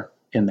spoiler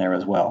in there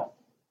as well.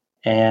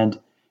 And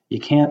you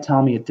can't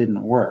tell me it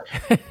didn't work.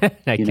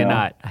 I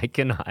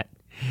cannot.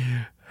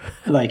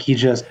 Like, he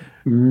just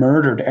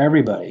murdered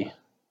everybody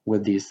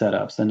with these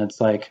setups. And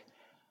it's like,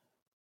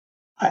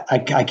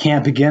 I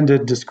can't begin to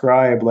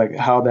describe like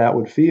how that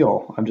would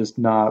feel. I'm just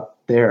not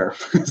there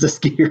as a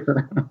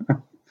skier.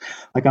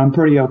 Like, I'm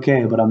pretty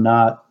okay, but I'm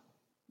not.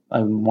 I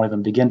won't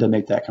even begin to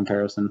make that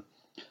comparison.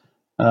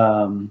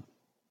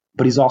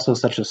 But he's also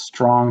such a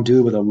strong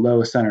dude with a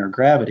low center of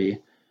gravity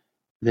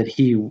that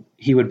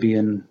he would be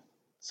in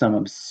some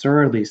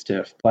absurdly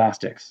stiff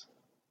plastics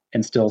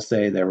and still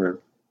say they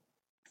were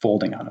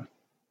folding on him.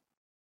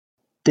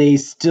 They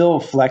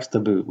still flex the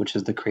boot, which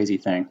is the crazy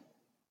thing.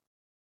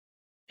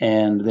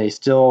 And they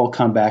still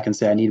come back and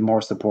say, I need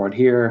more support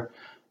here,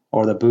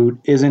 or the boot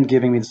isn't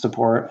giving me the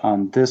support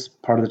on this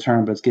part of the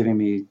turn, but it's giving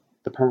me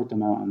the perfect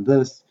amount on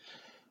this.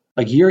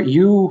 Like,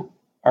 you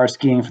are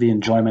skiing for the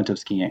enjoyment of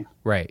skiing.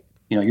 Right.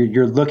 You know,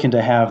 you're looking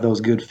to have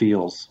those good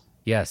feels.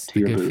 Yes,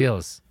 the good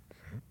feels.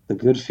 The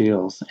good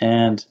feels.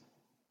 And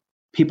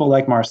people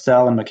like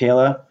Marcel and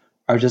Michaela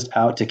are just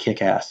out to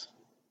kick ass.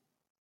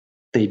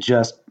 They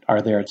just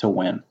are there to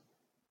win.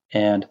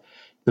 And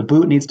the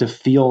boot needs to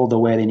feel the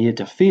way they need it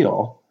to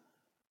feel,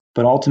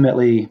 but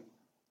ultimately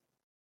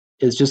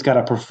it's just got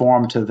to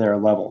perform to their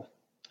level.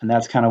 And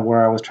that's kind of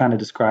where I was trying to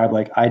describe,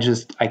 like, I'm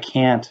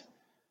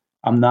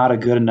not a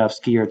good enough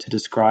skier to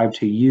describe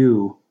to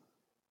you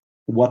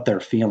what they're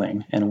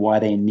feeling and why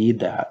they need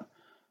that.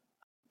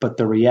 But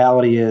the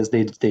reality is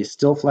they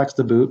still flex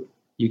the boot.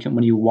 You can,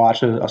 when you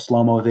watch a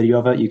slow-mo video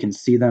of it, you can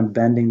see them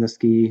bending the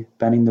ski,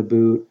 bending the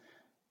boot.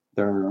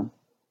 They're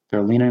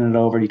leaning it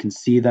over. You can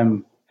see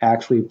them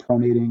actually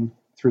pronating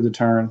through the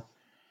turn.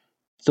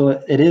 So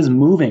it is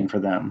moving for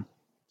them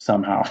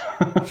somehow.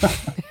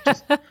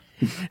 Just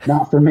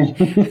not for me.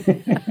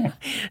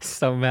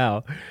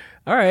 Somehow.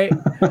 All right.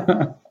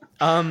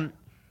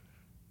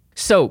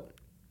 So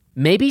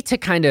maybe to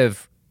kind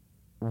of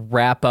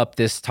wrap up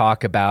this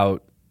talk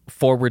about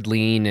forward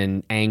lean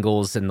and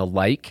angles and the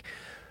like,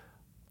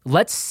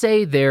 let's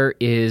say there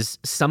is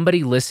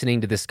somebody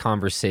listening to this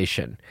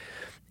conversation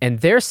and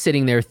they're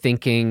sitting there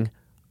thinking,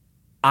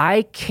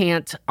 I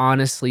can't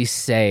honestly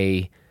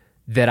say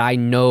that I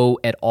know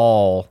at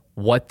all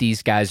what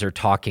these guys are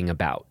talking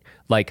about.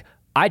 Like,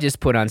 I just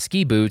put on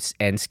ski boots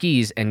and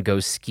skis and go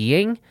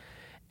skiing.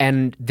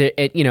 And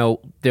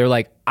they're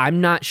like,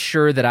 I'm not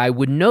sure that I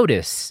would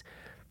notice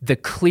the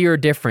clear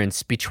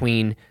difference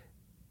between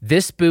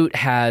this boot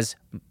has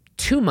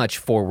too much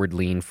forward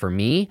lean for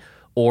me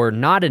or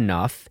not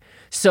enough.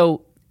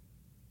 So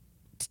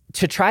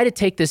to try to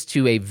take this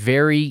to a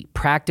very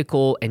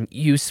practical and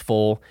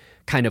useful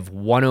kind of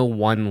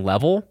 101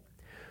 level,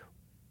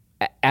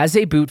 as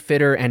a boot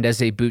fitter and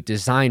as a boot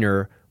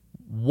designer,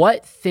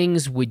 what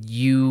things would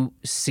you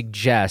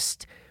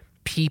suggest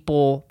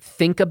people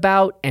think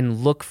about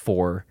and look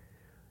for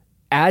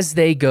as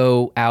they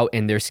go out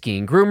in their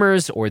skiing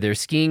groomers or they're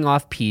skiing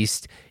off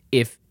piste?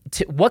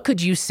 What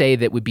could you say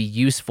that would be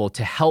useful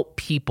to help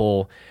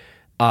people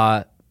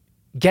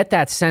get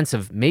that sense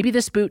of maybe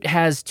this boot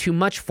has too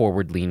much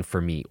forward lean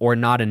for me or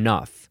not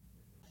enough?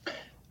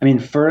 I mean,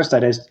 first I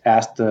just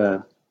asked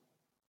the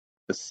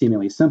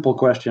seemingly simple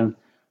question,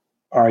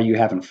 are you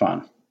having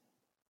fun?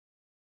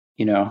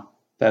 You know,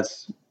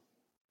 that's,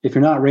 if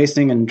you're not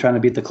racing and trying to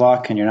beat the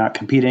clock and you're not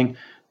competing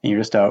and you're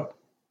just out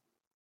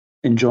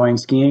enjoying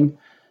skiing,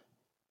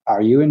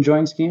 are you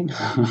enjoying skiing?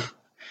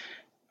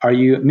 Are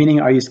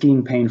you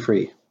skiing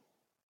pain-free?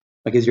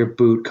 Like, is your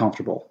boot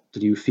comfortable?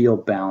 Do you feel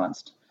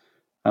balanced?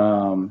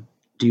 Do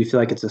you feel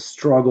like it's a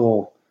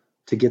struggle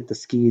to get the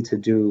ski to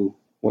do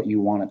what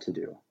you want it to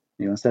do?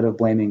 You know, instead of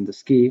blaming the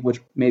ski,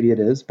 which maybe it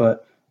is,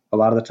 but a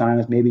lot of the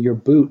times maybe your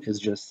boot is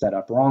just set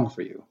up wrong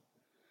for you.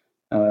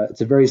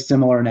 It's a very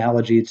similar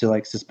analogy to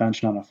like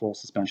suspension on a full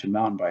suspension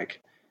mountain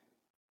bike.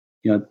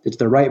 You know, it's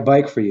the right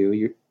bike for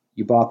you.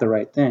 You bought the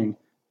right thing.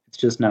 It's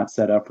just not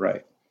set up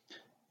right.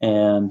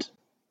 And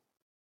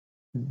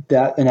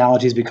that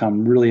analogy has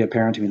become really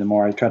apparent to me the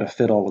more I try to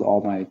fiddle with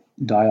all my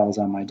dials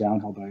on my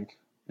downhill bike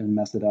and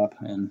mess it up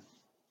and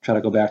try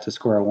to go back to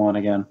square one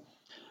again.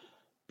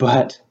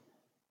 But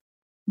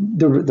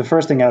the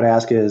first thing I would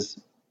ask is,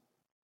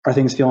 are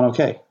things feeling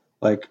okay?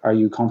 Like, are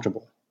you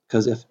comfortable?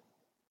 Because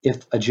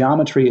if a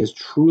geometry is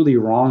truly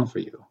wrong for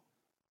you,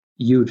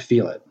 you'd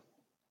feel it.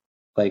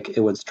 Like,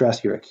 it would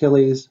stress your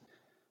Achilles.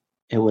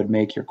 It would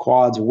make your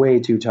quads way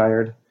too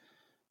tired.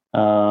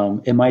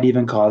 It might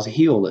even cause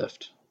heel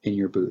lift in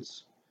your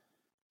boots.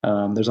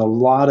 There's a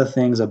lot of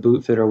things a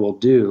boot fitter will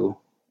do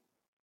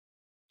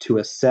to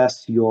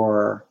assess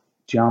your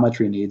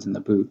geometry needs in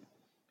the boot.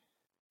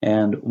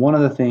 And one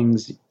of the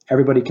things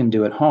everybody can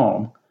do at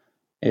home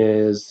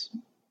is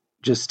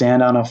just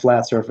stand on a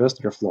flat surface,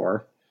 your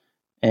floor,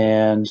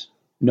 and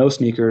no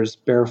sneakers,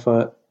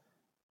 barefoot,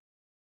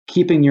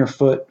 keeping your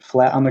foot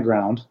flat on the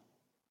ground.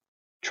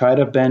 Try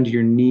to bend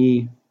your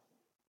knee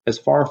as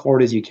far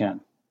forward as you can.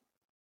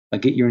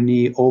 Like get your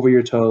knee over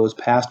your toes,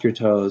 past your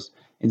toes,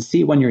 and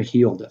see when your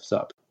heel lifts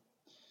up.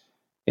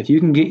 If you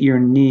can get your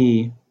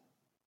knee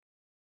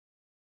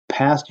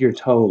past your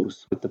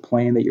toes with the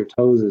plane that your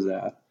toes is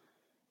at,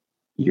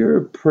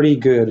 you're pretty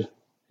good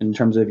in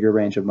terms of your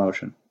range of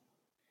motion.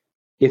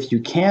 If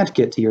you can't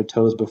get to your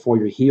toes before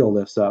your heel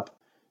lifts up,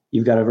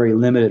 you've got a very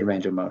limited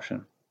range of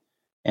motion.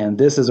 And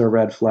this is a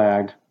red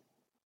flag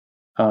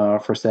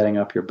for setting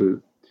up your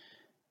boot.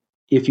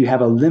 If you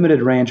have a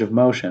limited range of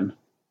motion,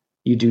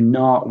 you do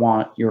not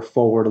want your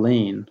forward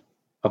lean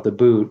of the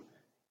boot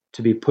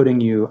to be putting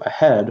you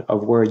ahead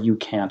of where you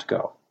can't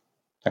go,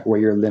 like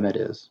where your limit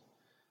is.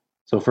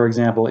 So for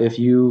example, if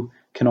you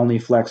can only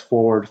flex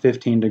forward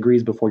 15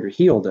 degrees before your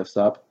heel lifts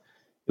up,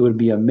 it would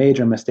be a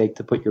major mistake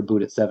to put your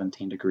boot at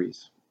 17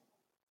 degrees.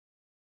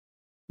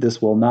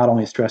 This will not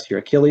only stress your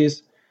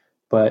Achilles,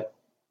 but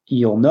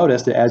you'll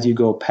notice that as you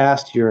go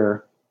past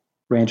your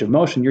range of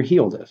motion, your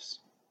heel lifts.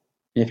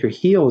 And if your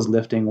heel is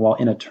lifting while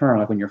in a turn,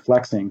 like when you're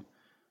flexing,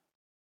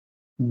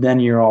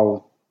 then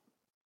it's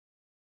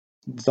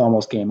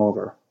almost game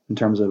over in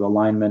terms of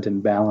alignment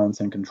and balance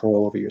and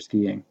control over your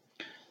skiing.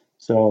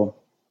 So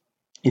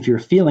if you're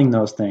feeling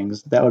those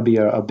things, that would be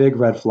a big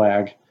red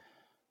flag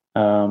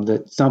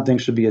that something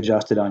should be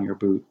adjusted on your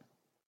boot.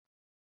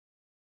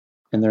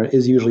 And there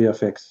is usually a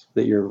fix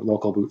that your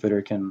local boot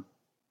fitter can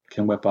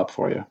whip up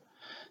for you.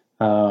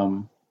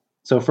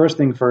 So first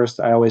thing first,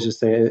 I always just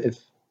say,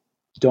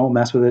 don't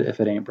mess with it if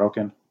it ain't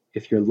broken.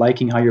 If you're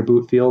liking how your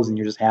boot feels and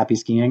you're just happy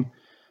skiing,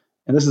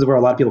 and this is where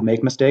a lot of people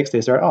make mistakes.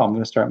 They start, I'm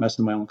going to start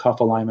messing with my own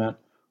cuff alignment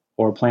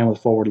or playing with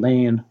forward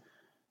lean.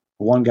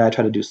 One guy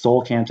tried to do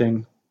sole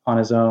canting on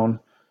his own.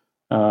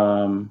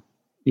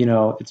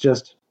 It's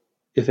just,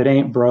 if it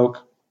ain't broke,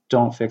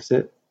 don't fix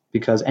it,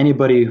 because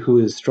anybody who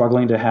is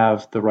struggling to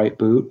have the right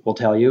boot will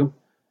tell you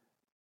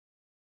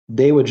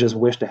they would just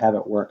wish to have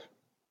it work.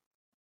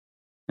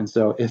 And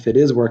so if it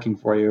is working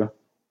for you,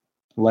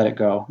 let it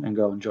go and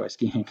go enjoy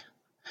skiing.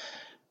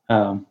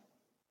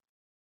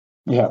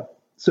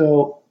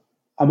 So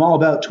I'm all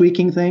about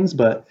tweaking things,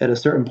 but at a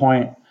certain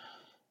point,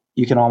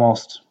 you can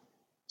almost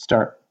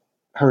start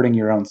hurting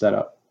your own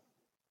setup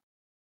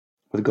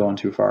with going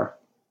too far.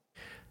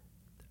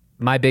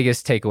 My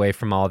biggest takeaway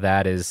from all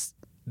that is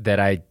that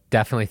I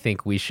definitely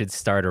think we should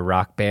start a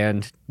rock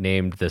band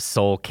named the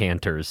Soul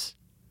Cantors.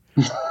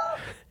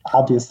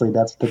 Obviously,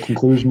 that's the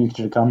conclusion you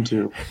should come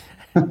to.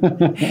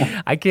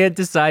 I can't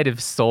decide if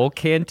soul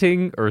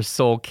canting or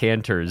soul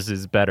cantors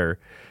is better,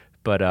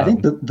 but I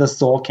think the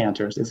Soul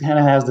Cantors, it kind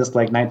of has this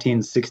like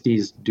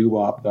 1960s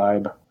doo-wop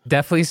vibe.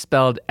 Definitely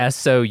spelled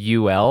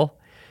SOUL,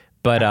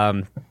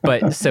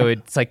 but so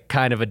it's like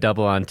kind of a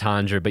double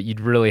entendre, but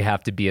you'd really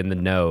have to be in the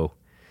know.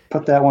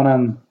 Put that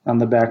one on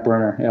the back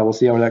burner. Yeah, we'll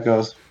see how that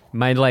goes.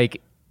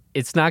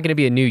 It's not going to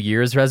be a New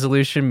Year's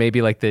resolution,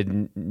 maybe like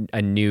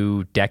a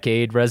new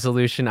decade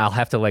resolution. I'll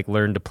have to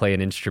learn to play an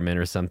instrument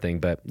or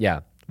something, but yeah,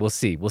 we'll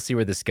see. We'll see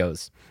where this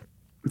goes.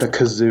 The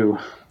kazoo.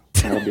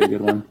 That'll be a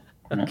good one.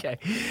 Okay.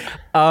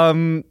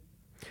 All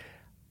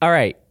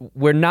right.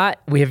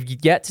 We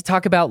have yet to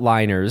talk about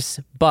liners,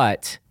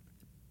 but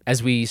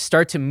as we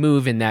start to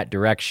move in that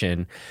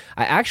direction,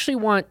 I actually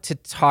want to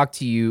talk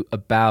to you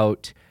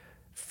about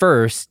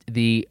first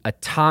the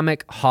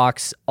Atomic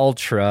Hawx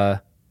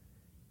Ultra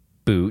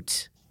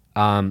boot.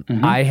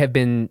 I have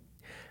been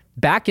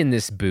back in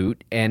this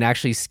boot and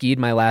actually skied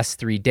my last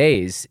 3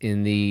 days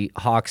in the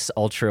Hawx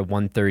Ultra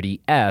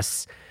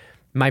 130S.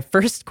 My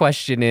first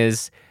question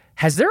is,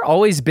 has there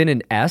always been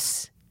an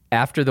S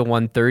after the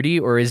 130,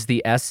 or is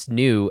the S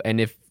new?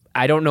 And if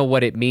I don't know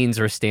what it means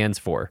or stands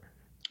for.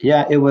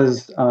 Yeah, it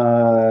was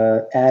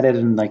added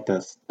in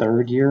the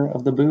third year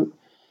of the boot.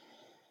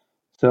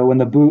 So when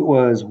the boot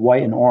was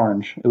white and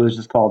orange, it was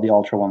just called the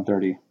Ultra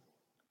 130.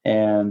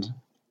 And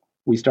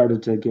we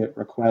started to get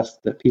requests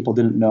that people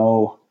didn't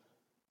know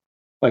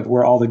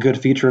where all the good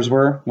features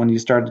were when you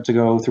started to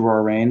go through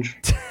our range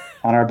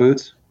on our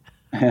boots.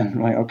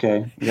 And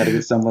okay, we got to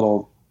get some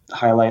little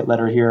highlight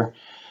letter here.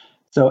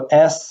 So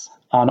S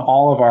on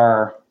all of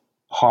our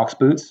Hawx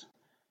boots,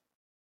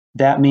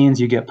 that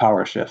means you get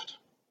power shift.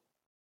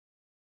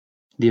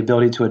 The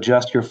ability to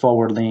adjust your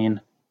forward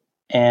lean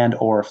and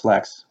or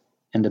flex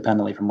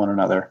independently from one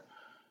another.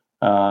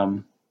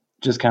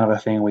 Just kind of a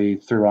thing we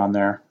threw on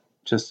there.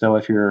 Just so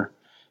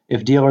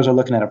if dealers are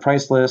looking at a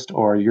price list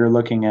or you're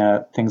looking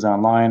at things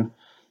online,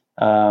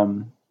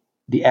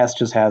 the S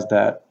just has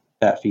that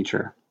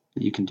feature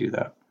that you can do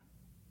that.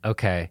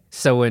 Okay.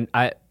 So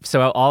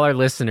all our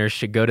listeners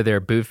should go to their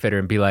boot fitter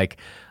and be like,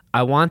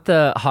 I want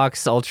the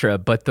Hawx Ultra,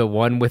 but the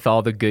one with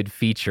all the good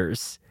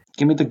features.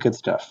 Give me the good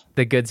stuff.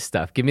 The good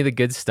stuff. Give me the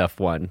good stuff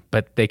one,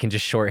 but they can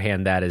just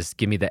shorthand that as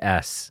give me the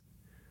S.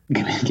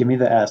 Give me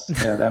the S.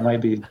 Yeah, that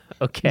might be.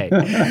 Okay.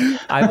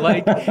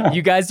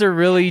 You guys are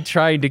really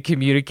trying to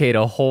communicate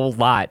a whole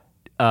lot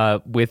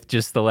with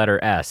just the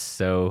letter S.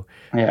 So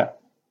Yeah.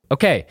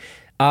 okay.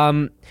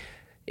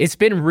 It's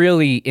been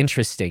really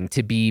interesting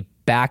to be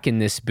back in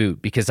this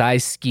boot because I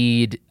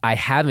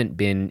haven't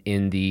been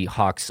in the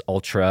Hawx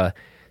Ultra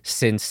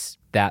since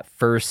that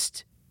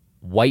first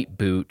white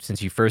boot,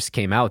 since you first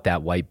came out with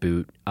that white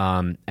boot.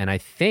 And I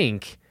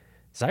think,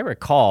 as I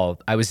recall,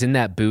 I was in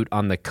that boot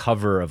on the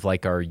cover of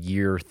like our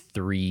year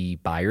 3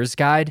 buyer's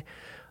guide.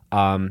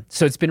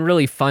 So it's been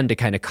really fun to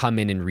kind of come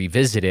in and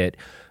revisit it.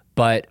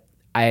 But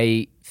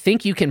I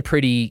think you can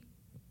pretty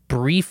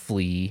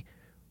briefly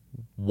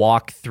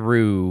walk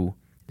through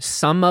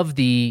some of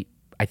the,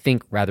 I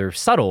think, rather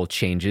subtle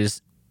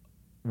changes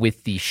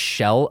with the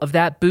shell of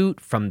that boot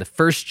from the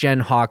first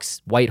gen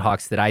Hawx, White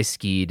Hawx that I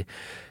skied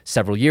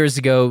several years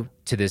ago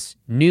to this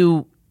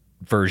new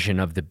version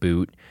of the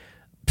boot.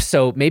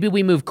 So maybe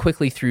we move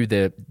quickly through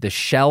the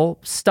shell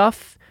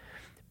stuff,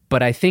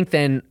 but I think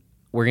then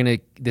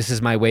this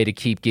is my way to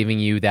keep giving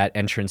you that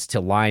entrance to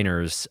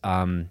liners.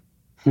 I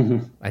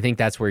think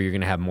that's where you're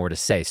going to have more to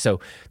say. So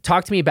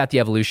talk to me about the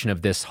evolution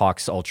of this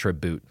Hawx Ultra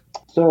boot.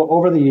 So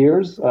over the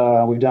years,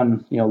 we've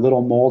done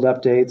little mold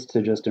updates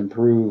to just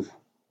improve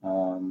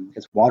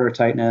its water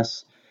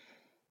tightness,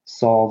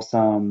 solve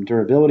some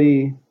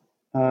durability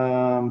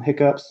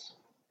hiccups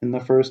in the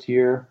first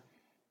year.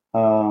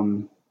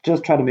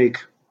 Just try to make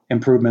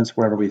improvements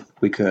wherever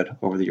we could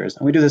over the years,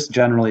 and we do this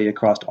generally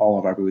across all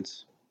of our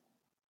boots.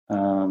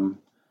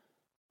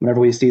 Whenever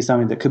we see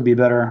something that could be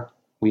better,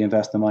 we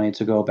invest the money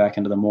to go back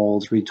into the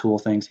molds,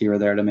 retool things here or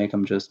there to make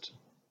them just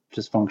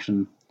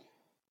function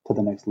to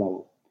the next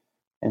level.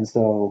 And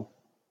so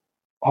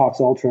Hawx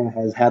Ultra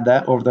has had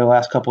that over the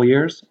last couple of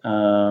years,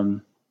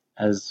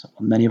 as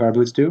many of our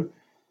boots do.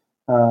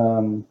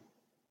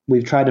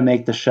 We've tried to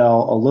make the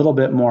shell a little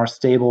bit more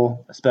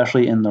stable,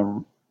 especially in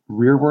the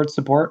rearward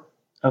support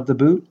of the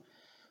boot.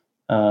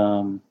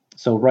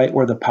 So right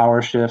where the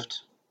power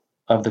shift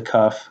of the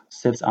cuff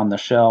sits on the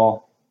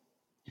shell,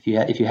 if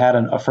you had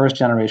a first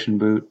generation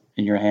boot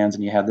in your hands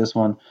and you had this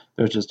one,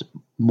 there's just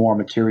more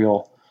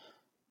material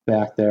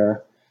back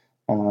there.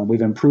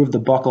 We've improved the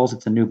buckles.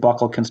 It's a new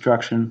buckle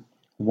construction,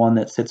 one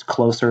that sits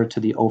closer to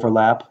the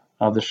overlap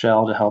of the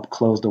shell to help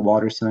close the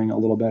water sealing a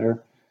little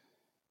better.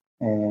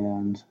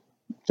 And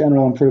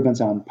general improvements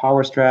on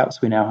power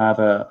straps. We now have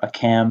a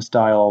cam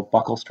style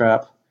buckle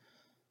strap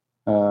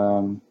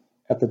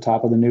at the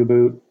top of the new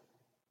boot.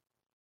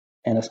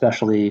 And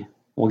especially,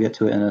 we'll get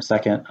to it in a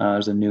second,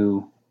 there's a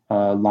new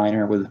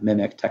liner with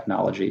Mimic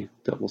technology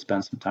that we'll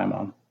spend some time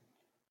on.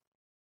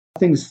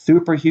 Nothing's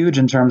super huge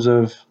in terms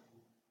of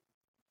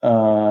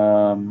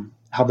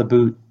how the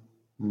boot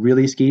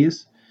really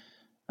skis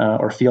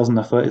or feels in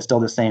the foot. It's still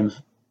the same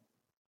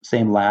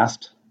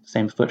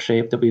foot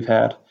shape that we've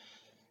had.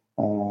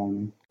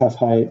 Cuff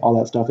height, all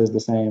that stuff is the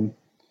same.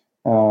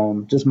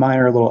 Just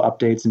minor little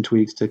updates and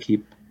tweaks to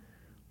keep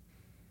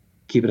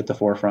it at the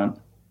forefront.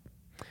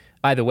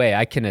 By the way,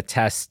 I can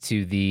attest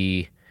to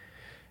the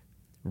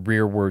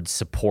rearward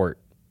support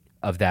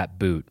of that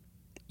boot.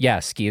 Yeah,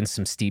 skiing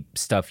some steep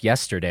stuff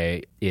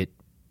yesterday, it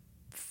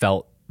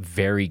felt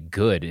very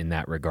good in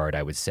that regard,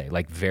 I would say,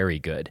 like very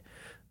good.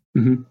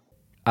 Mm-hmm.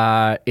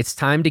 It's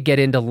time to get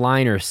into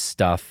liner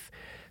stuff.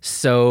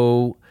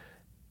 So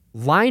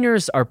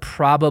liners are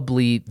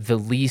probably the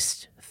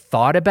least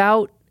thought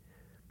about,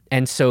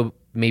 and so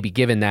maybe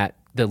given that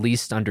the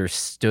least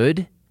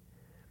understood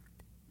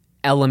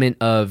element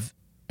of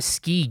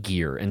ski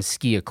gear and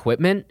ski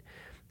equipment.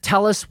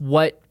 Tell us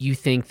what you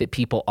think that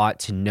people ought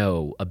to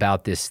know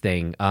about this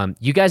thing.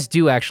 You guys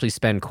do actually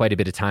spend quite a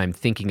bit of time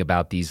thinking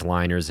about these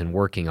liners and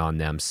working on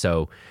them,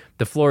 so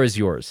the floor is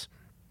yours.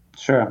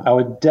 Sure. I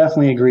would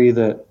definitely agree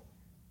that,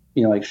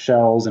 like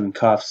shells and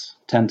cuffs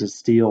tend to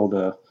steal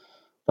the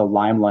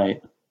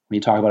limelight. When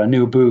you talk about a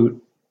new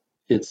boot,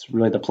 it's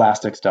really the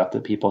plastic stuff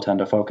that people tend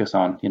to focus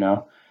on,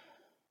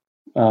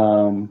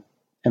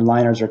 and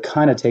liners are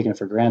kind of taken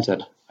for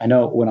granted. I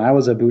know when I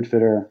was a boot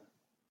fitter,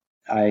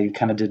 I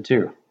kind of did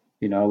too.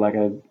 You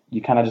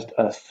kind of just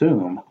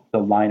assume the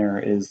liner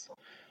is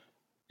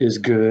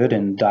good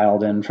and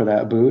dialed in for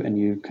that boot, and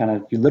you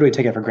literally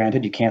take it for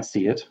granted. You can't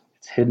see it;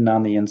 it's hidden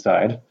on the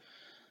inside,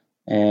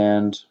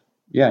 and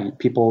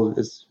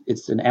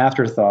it's an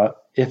afterthought,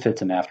 if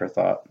it's an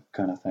afterthought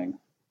kind of thing,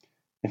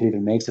 if it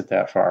even makes it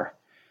that far.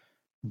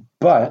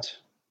 But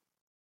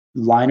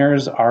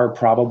liners are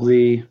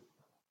probably,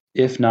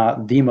 if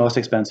not the most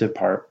expensive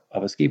part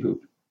of a ski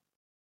boot.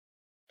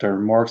 They're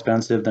more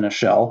expensive than a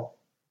shell.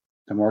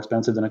 They're more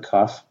expensive than a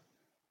cuff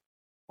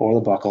or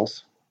the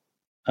buckles.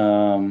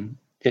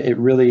 It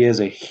really is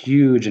a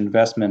huge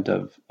investment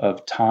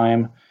of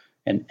time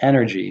and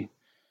energy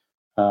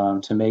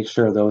to make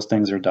sure those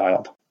things are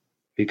dialed.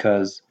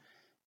 Because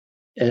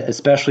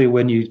especially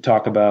when you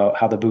talk about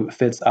how the boot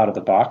fits out of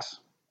the box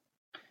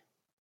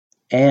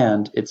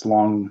and its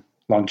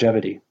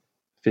longevity,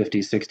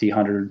 50, 60,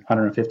 100,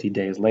 150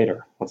 days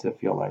later, what's it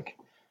feel like?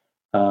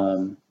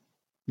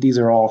 These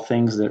are all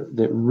things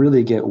that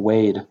really get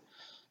weighed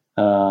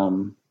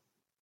in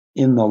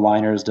the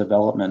liner's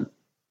development,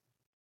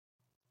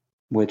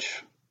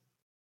 which,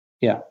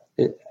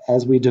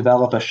 as we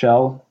develop a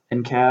shell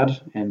in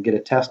CAD and get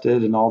it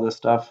tested and all this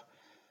stuff.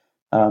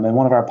 In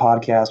one of our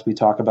podcasts, we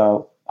talk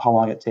about how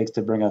long it takes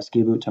to bring a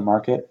ski boot to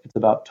market. It's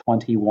about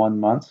 21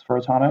 months for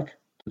Atomic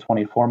to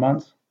 24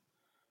 months.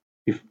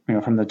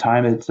 From the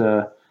time it's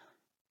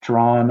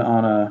drawn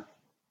on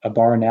a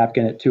bar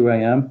napkin at 2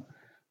 a.m.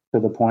 to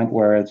the point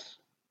where it's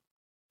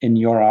in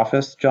your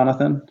office,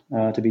 Jonathan,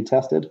 to be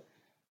tested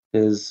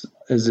is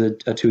a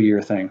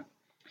 2-year thing.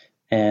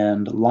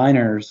 And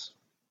liners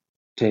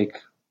take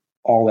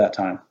all that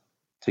time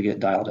to get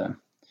dialed in.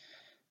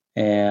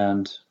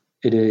 And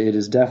it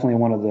is definitely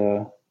one of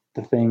the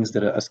things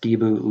that a ski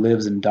boot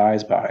lives and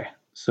dies by.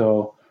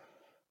 So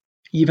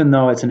even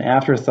though it's an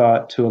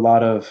afterthought to a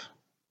lot of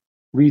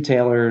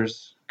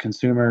retailers,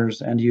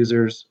 consumers, end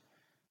users,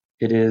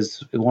 it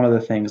is one of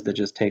the things that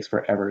just takes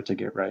forever to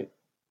get right.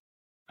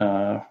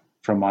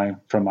 From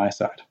my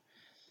side,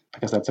 I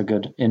guess that's a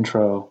good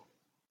intro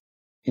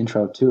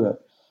to it.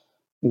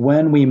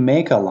 When we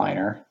make a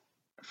liner,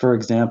 for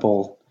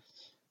example,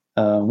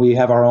 we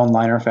have our own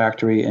liner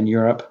factory in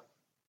Europe,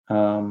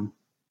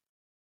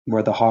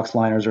 where the Hawks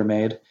liners are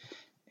made,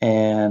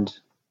 and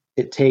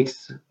it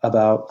takes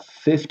about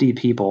 50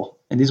 people,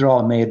 and these are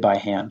all made by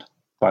hand,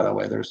 by the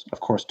way. There's, of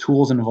course,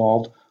 tools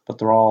involved, but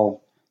they're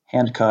all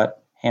hand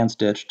cut, hand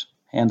stitched,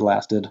 hand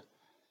lasted,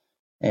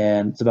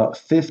 and it's about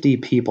 50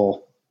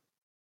 people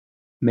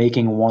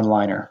making one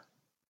liner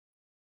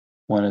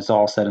when it's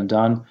all said and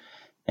done.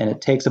 And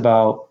it takes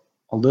about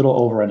a little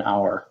over an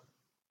hour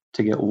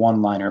to get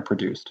one liner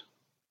produced.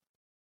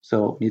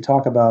 So you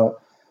talk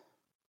about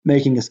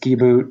making a ski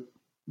boot,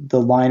 the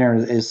liner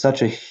is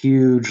such a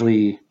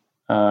hugely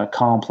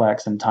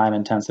complex and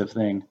time-intensive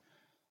thing.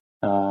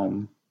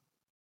 And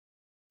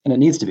it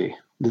needs to be.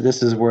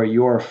 This is where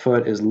your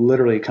foot is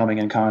literally coming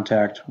in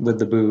contact with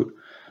the boot,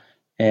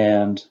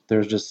 and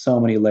there's just so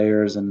many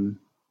layers and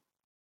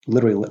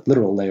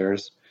literal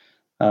layers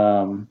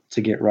to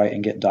get right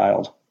and get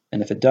dialed.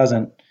 And if it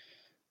doesn't,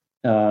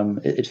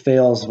 it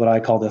fails what I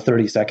call the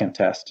 30-second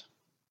test.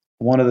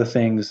 One of the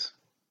things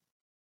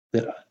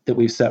that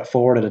we've set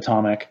forward at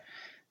Atomic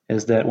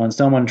is that when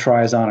someone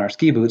tries on our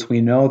ski boots, we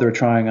know they're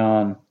trying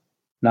on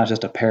not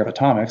just a pair of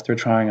Atomics, they're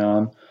trying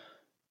on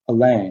a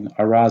Lang,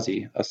 a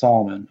Rossi, a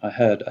Salomon, a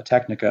Head, a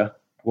Technica,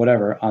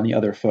 whatever, on the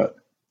other foot.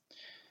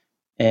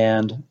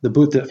 And the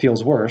boot that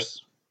feels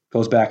worse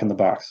goes back in the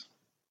box.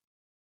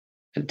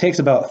 It takes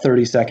about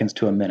 30 seconds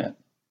to a minute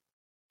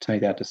to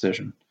make that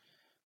decision.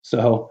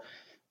 So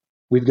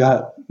we've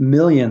got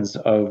millions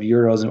of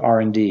euros of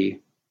R&D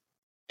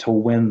to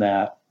win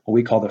that, what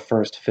we call the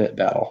first fit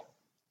battle.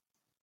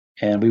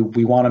 And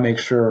we want to make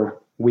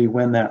sure we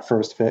win that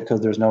first fit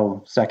because there's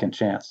no second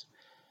chance.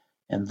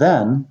 And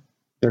then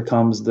there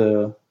comes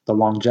the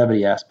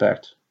longevity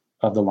aspect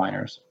of the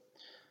liners.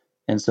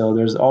 And so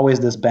there's always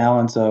this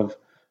balance of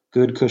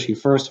good, cushy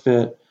first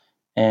fit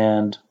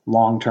and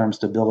long-term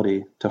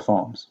stability to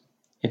foams.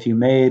 If you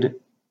made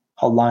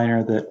a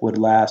liner that would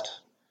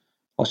last,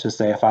 let's just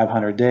say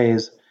 500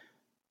 days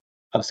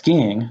of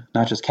skiing,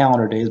 not just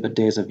calendar days, but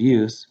days of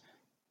use,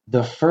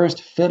 the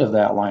first fit of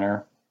that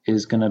liner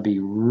is going to be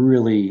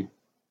really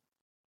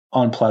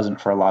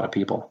unpleasant for a lot of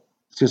people.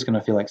 It's just going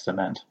to feel like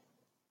cement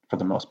for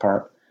the most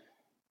part.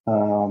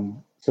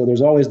 So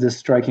there's always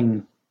this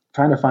trying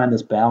to find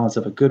this balance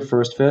of a good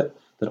first fit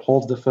that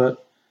holds the foot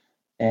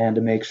and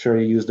to make sure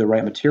you use the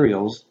right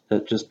materials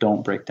that just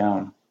don't break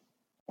down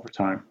over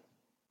time.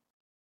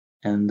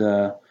 And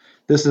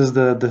this is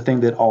the thing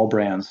that all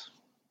brands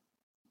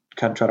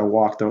kind of try to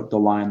walk the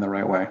line the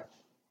right way.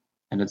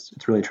 And it's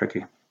really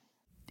tricky.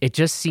 It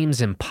just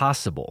seems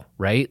impossible,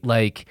 right?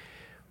 Like,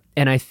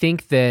 and I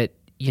think that,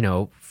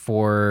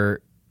 for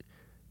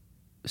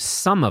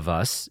some of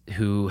us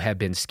who have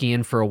been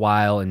skiing for a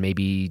while and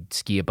maybe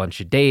ski a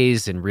bunch of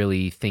days and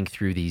really think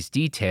through these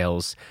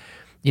details,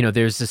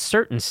 there's a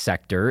certain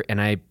sector, and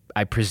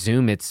I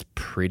presume it's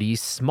pretty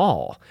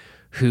small,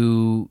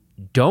 who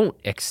don't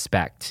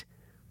expect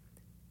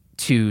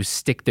to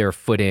stick their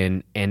foot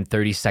in and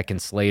 30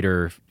 seconds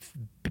later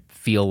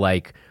feel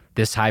like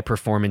this high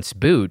performance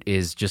boot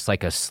is just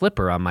like a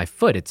slipper on my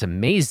foot. It's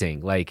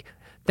amazing. Like,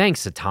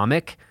 thanks,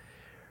 Atomic.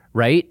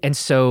 Right? And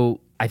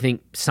so I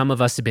think some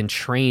of us have been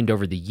trained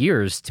over the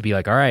years to be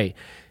like, all right,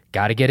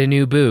 got to get a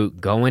new boot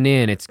going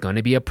in. It's going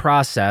to be a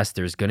process.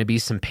 There's going to be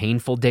some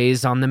painful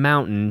days on the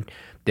mountain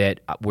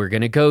that we're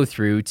going to go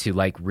through to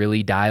like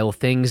really dial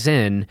things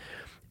in.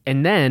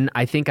 And then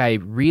I think I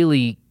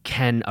really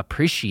can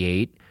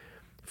appreciate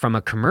from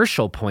a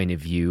commercial point of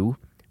view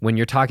when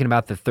you're talking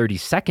about the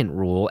 30-second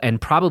rule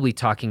and probably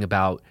talking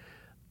about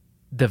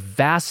the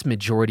vast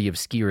majority of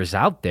skiers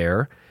out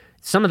there.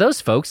 Some of those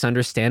folks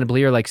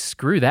understandably are like,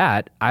 screw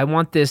that. I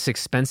want this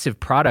expensive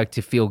product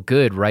to feel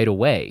good right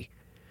away.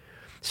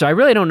 So I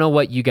really don't know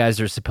what you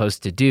guys are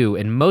supposed to do.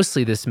 And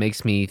mostly this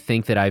makes me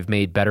think that I've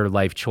made better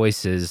life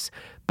choices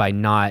by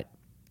not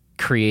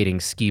creating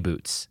ski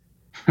boots.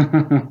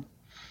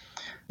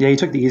 Yeah, you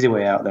took the easy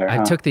way out there.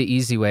 I took the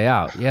easy way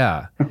out,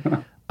 yeah.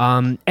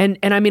 And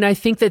I mean, I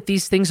think that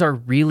these things are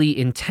really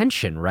in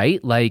tension,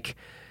 right? Like,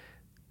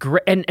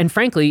 great. And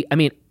frankly, I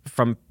mean,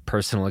 from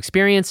personal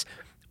experience,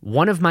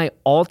 one of my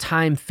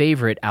all-time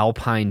favorite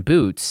Alpine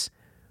boots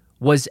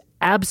was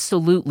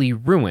absolutely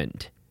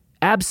ruined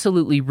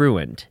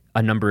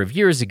a number of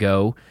years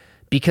ago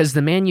because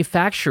the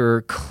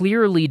manufacturer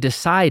clearly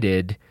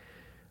decided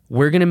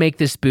we're going to make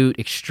this boot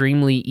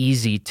extremely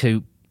easy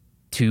to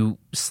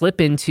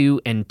slip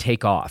into and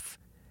take off.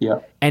 Yeah.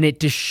 And it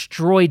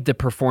destroyed the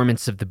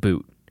performance of the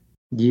boot.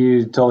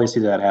 You totally see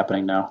that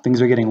happening now.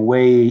 Things are getting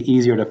way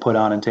easier to put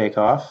on and take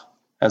off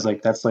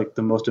that's like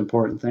the most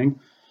important thing.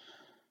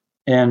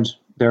 And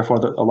therefore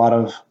a lot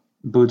of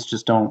boots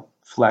just don't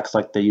flex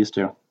like they used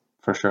to,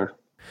 for sure.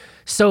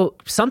 So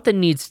something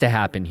needs to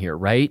happen here,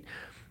 right?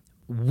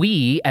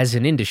 We as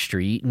an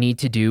industry need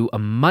to do a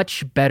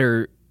much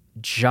better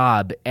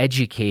job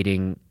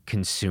educating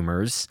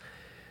consumers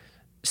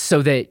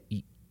so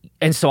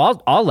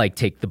I'll like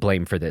take the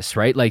blame for this,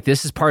 right? Like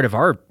this is part of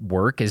our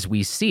work as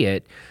we see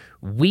it.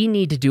 We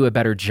need to do a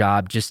better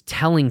job just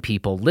telling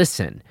people,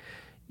 listen,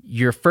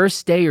 your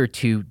first day or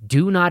two,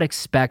 do not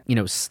expect,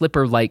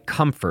 slipper-like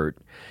comfort.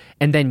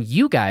 And then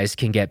you guys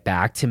can get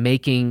back to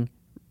making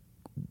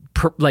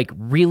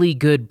really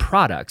good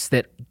products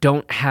that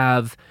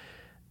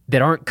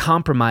aren't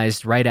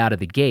compromised right out of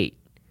the gate,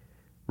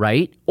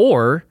 right?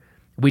 Or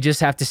we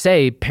just have to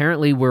say,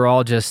 apparently we're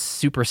all just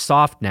super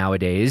soft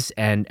nowadays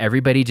and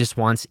everybody just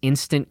wants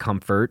instant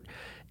comfort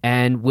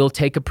and we'll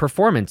take a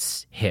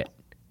performance hit.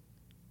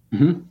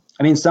 Mm-hmm.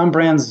 I mean, some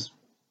brands,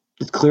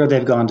 it's clear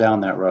they've gone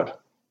down that road.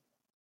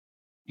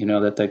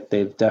 That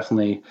they've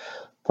definitely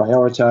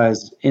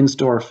prioritized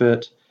in-store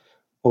fit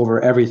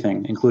over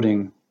everything,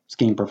 including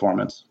skiing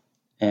performance.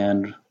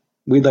 And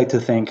we'd like to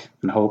think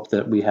and hope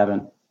that we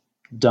haven't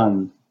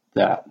done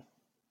that.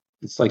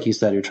 It's like you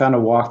said, you're trying to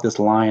walk this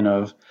line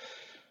of,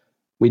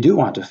 we do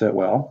want to fit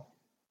well,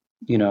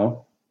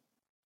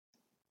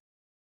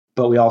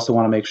 but we also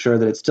want to make sure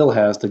that it still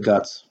has the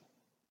guts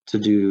to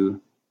do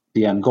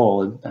the end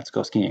goal, and that's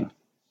go skiing,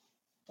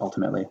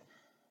 ultimately.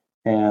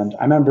 And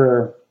I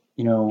remember,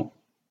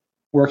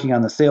 working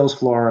on the sales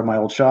floor of my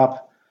old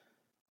shop,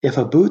 if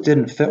a boot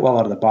didn't fit well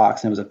out of the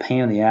box and it was a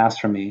pain in the ass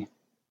for me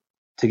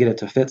to get it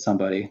to fit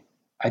somebody,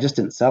 I just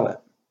didn't sell it.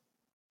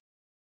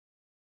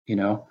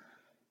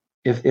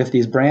 If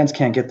these brands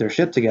can't get their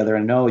shit together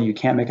and know you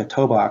can't make a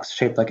toe box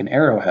shaped like an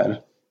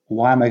arrowhead,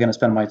 why am I going to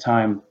spend my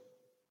time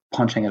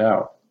punching it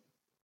out?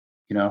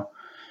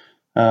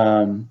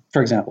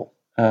 For example.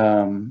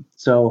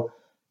 So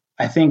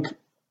I think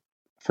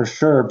for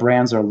sure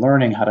brands are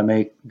learning how to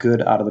make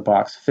good out of the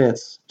box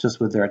fits just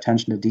with their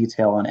attention to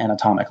detail on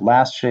anatomic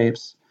last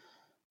shapes,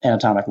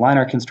 anatomic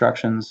liner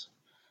constructions,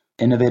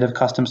 innovative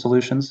custom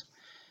solutions,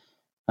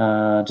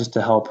 just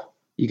to help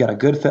you got a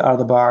good fit out of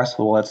the box.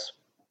 Well, let's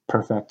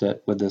perfect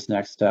it with this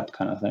next step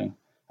kind of thing.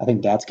 I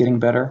think that's getting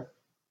better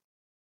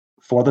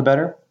for the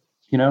better,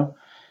 you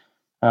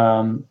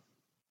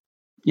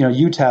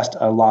test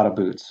a lot of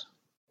boots,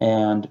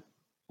 and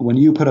when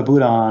you put a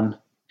boot on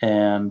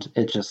and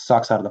it just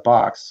sucks out of the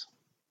box,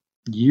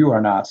 you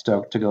are not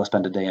stoked to go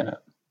spend a day in it.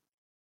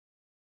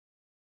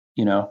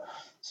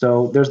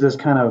 So there's this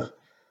kind of,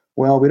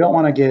 well, we don't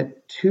want to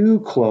get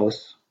too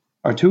close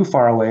or too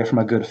far away from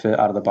a good fit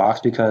out of the box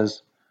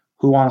because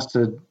no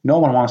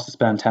one wants to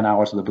spend 10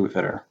 hours with a boot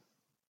fitter,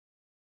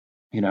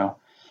 but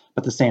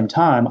at the same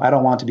time, I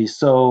don't want to be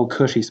so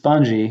cushy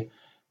spongy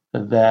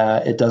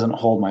that it doesn't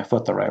hold my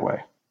foot the right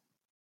way.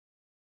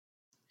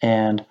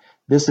 And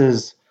this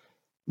is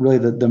really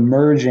the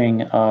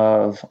merging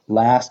of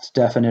last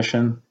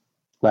definition,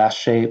 last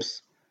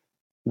shapes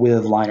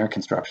with liner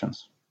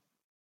constructions,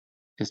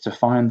 is to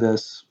find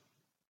this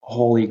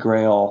holy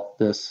grail,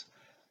 this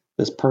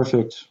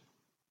perfect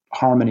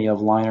harmony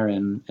of liner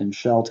and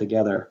shell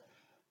together.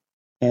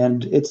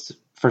 And it's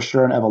for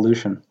sure an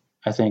evolution.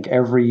 I think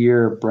every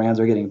year brands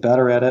are getting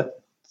better at it.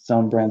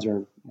 Some brands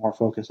are more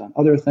focused on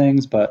other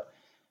things, but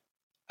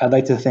I'd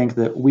like to think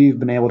that we've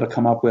been able to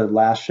come up with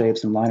last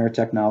shapes and liner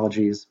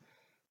technologies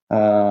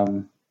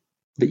that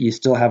you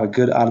still have a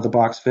good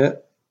out-of-the-box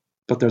fit,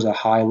 but there's a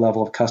high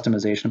level of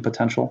customization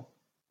potential,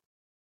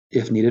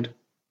 if needed,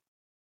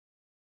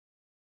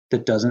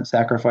 that doesn't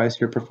sacrifice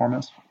your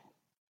performance.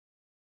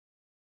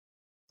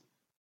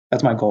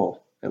 That's my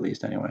goal, at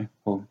least, anyway.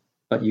 We'll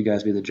let you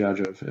guys be the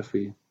judge of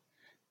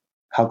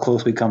how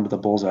close we come to the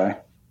bullseye.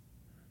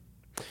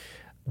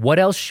 What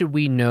else should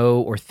we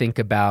know or think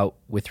about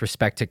with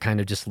respect to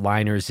kind of just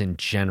liners in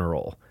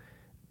general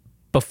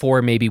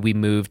before maybe we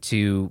move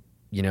to,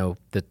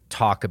 the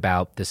talk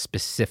about the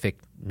specific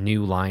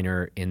new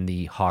liner in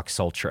the Hawx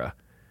Ultra?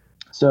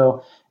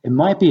 So it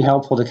might be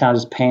helpful to kind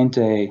of just paint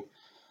a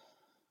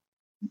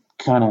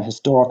kind of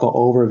historical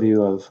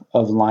overview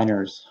of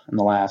liners in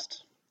the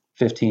last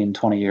 15,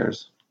 20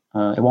 years.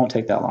 It won't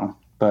take that long,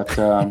 but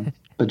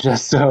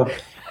just so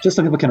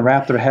people can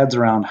wrap their heads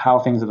around how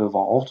things have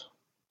evolved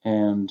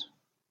and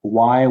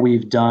why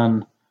we've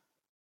done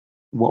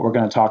what we're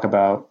going to talk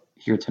about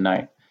here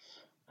tonight.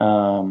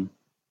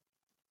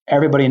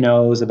 Everybody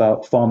knows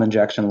about foam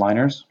injection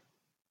liners.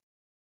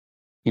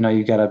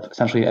 You got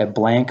essentially a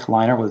blank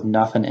liner with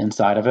nothing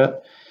inside of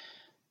it.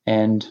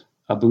 and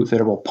a boot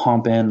fitter will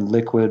pump in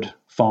liquid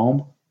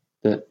foam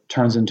that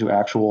turns into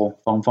actual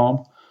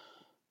foam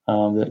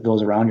that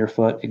goes around your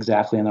foot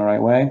exactly in the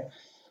right way.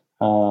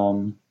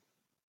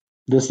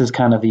 This is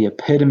kind of the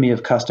epitome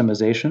of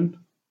customization,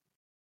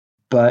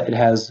 but it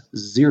has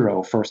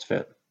zero first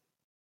fit.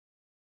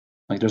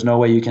 Like there's no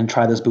way you can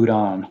try this boot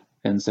on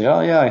and say,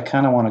 oh yeah, I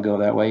kind of want to go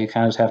that way. You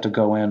kind of just have to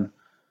go in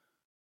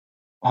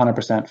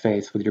 100%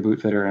 faith with your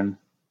boot fitter and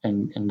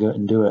go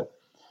and do it.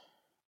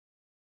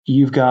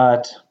 You've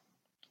got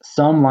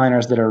some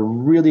liners that are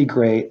really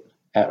great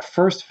at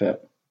first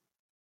fit,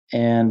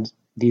 and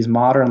these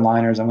modern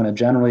liners, I'm going to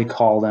generally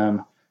call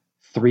them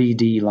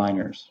 3D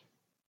liners.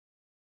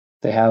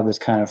 They have this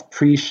kind of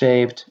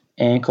pre-shaped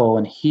ankle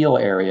and heel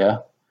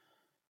area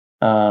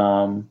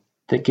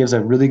that gives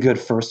a really good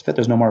first fit.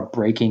 There's no more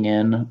breaking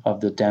in of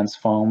the dense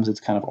foams.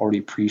 It's kind of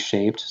already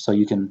pre-shaped, so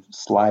you can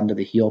slide into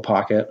the heel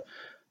pocket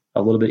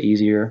a little bit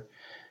easier.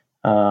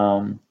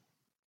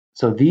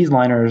 So these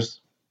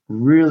liners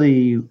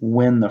really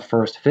win the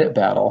first fit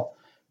battle,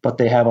 but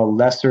they have a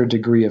lesser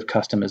degree of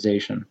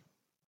customization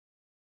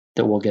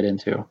that we'll get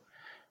into.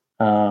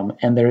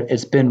 And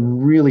it's been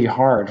really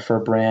hard for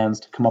brands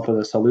to come up with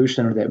a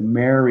solution that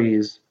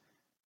marries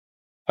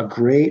a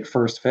great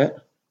first fit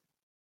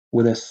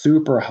with a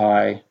super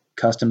high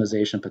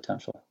customization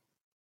potential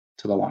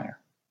to the liner.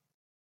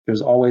 In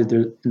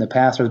the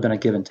past, there's been a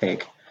give and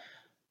take,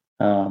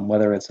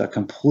 whether it's a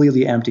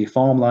completely empty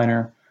foam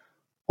liner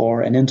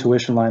or an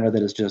intuition liner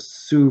that is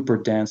just super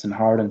dense and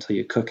hard until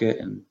you cook it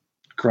and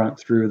grunt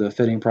through the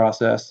fitting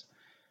process,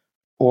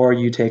 or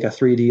you take a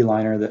 3D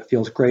liner that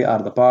feels great out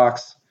of the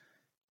box,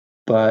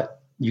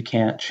 but you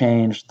can't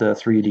change the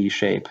 3D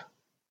shape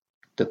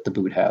that the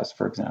boot has,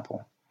 for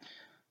example.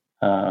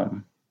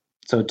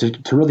 So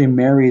to really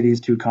marry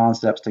these two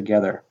concepts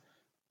together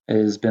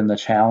has been the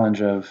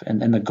challenge of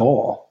and the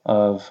goal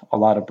of a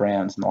lot of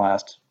brands in the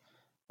last,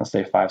 let's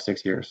say,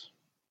 5-6 years.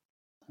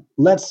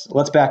 Let's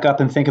back up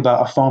and think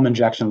about a foam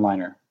injection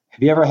liner.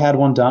 Have you ever had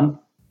one done?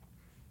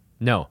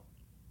 No.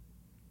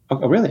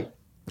 Oh, really?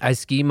 I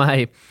ski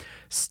my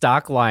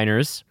stock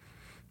liners,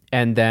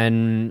 and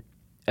then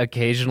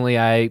occasionally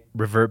I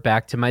revert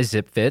back to my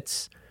zip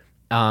fits.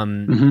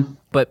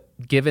 But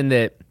given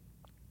that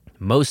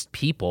most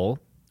people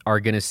are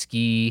going to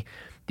ski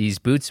these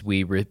boots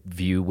we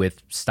review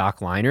with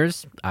stock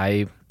liners,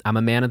 I'm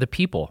a man of the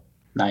people.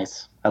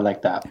 Nice. I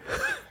like that.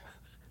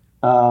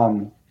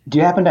 Do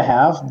you happen to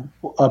have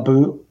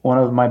one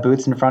of my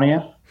boots in front of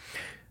you?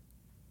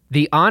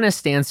 The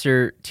honest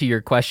answer to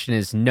your question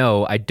is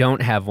no, I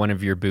don't have one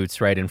of your boots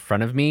right in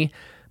front of me.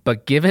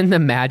 But given the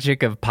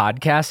magic of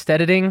podcast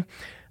editing,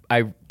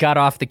 I got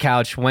off the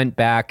couch, went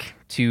back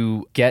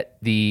to get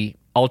the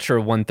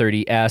Ultra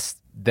 130S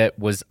that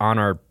was on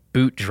our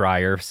boot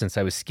dryer since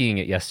I was skiing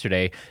it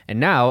yesterday. And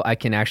now I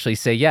can actually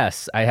say,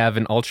 yes, I have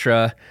an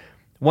Ultra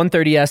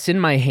 130S in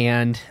my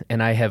hand,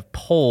 and I have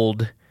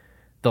pulled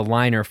the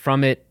liner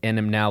from it and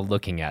am now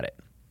looking at it.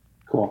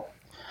 Cool.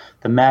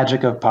 The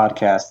magic of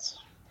podcasts.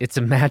 It's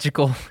a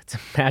magical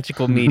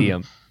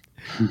medium.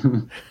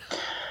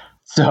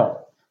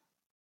 So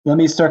let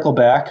me circle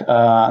back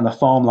on the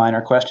foam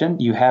liner question.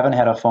 You haven't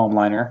had a foam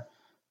liner,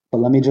 but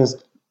let me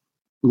just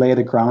lay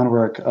the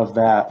groundwork of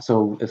that.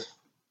 So if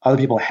other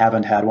people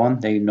haven't had one,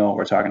 they know what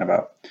we're talking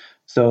about.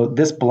 So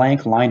this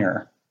blank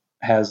liner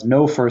has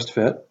no first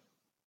fit,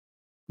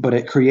 but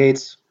it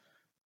creates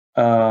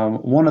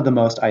one of the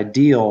most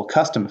ideal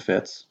custom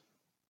fits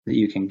that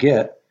you can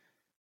get.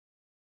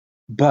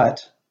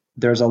 But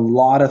there's a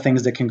lot of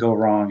things that can go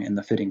wrong in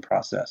the fitting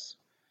process.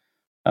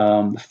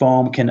 The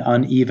foam can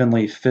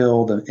unevenly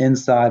fill the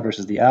inside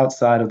versus the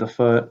outside of the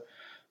foot.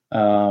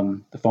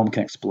 The foam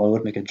can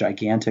explode, make a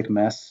gigantic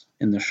mess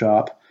in the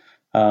shop.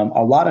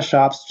 A lot of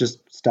shops just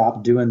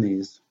stopped doing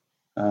these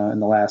in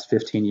the last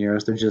 15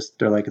 years.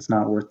 They're like, it's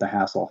not worth the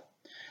hassle.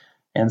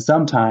 And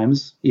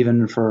sometimes,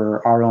 even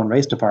for our own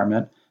race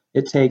department,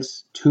 it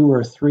takes 2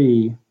 or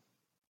 3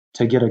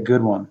 to get a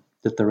good one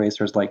that the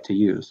racers like to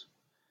use.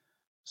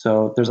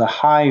 So there's a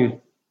high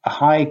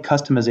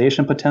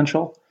customization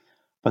potential,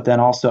 but then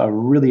also a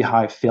really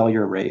high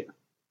failure rate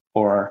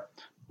or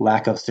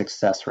lack of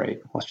success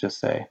rate, let's just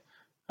say,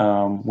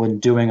 when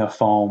doing a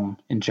foam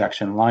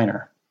injection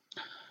liner.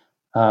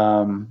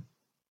 And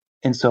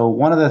so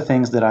one of the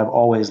things that I've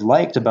always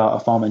liked about a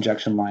foam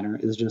injection liner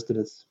is just that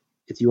it's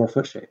your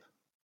foot shape.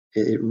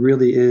 It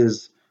really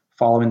is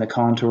following the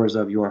contours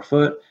of your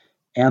foot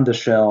and the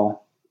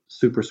shell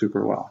super,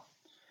 super well.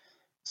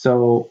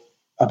 So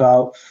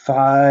about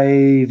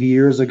 5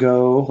 years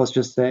ago, let's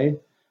just say,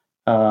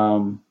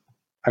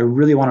 I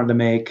really wanted to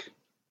make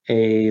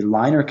a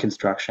liner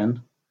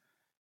construction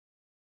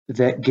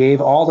that gave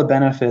all the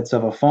benefits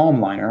of a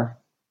foam liner,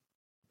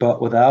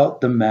 but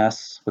without the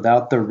mess,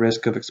 without the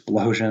risk of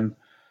explosion.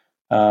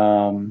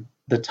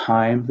 The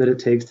time that it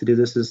takes to do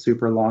this is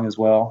super long as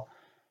well.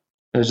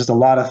 There's just a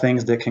lot of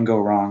things that can go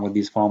wrong with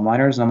these foam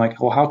liners. And I'm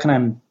like, well, how can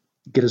I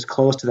get as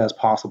close to that as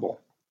possible?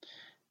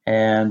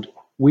 And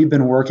we've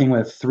been working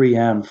with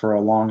 3M for a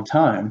long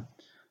time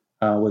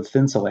with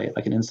Thinsulate,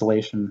 like an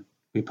insulation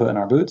we put in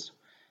our boots.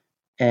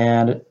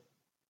 And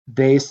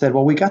they said,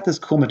 well, we got this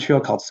cool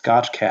material called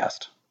Scotch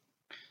Cast.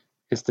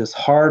 It's this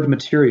hard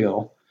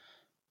material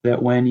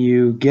that when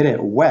you get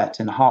it wet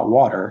in hot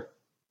water,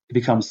 it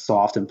becomes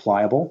soft and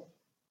pliable.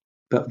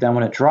 But then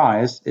when it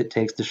dries, it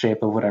takes the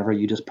shape of whatever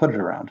you just put it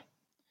around.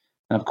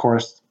 And of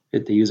course,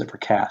 they use it for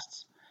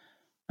casts.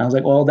 And I was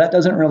like, well, that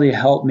doesn't really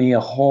help me a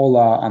whole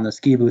lot on the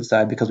ski boot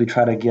side because we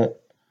try to get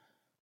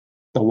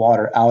the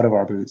water out of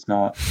our boots,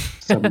 not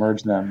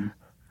submerge them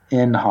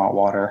in hot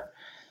water.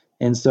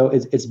 And so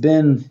it's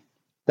been,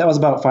 that was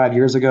about 5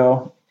 years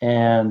ago.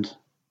 And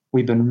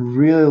we've been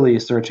really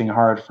searching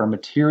hard for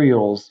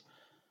materials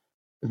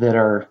that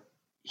are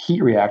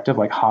heat reactive,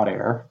 like hot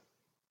air,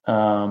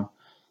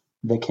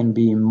 that can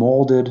be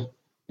molded,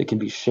 that can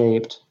be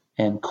shaped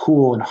and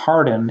cool and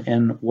harden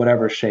in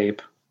whatever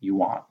shape you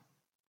want,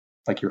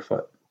 like your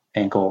foot,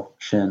 ankle,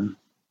 shin,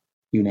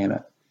 you name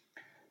it.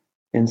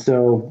 And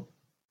so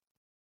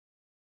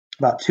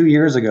about 2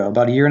 years ago,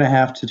 about a year and a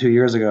half to 2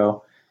 years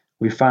ago,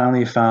 we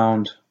finally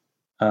found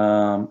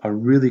a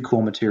really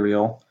cool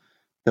material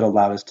that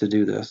allowed us to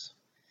do this.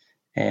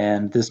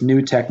 And this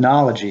new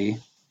technology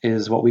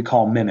is what we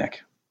call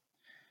Mimic.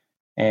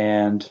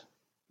 And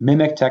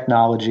Mimic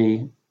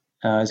technology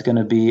is going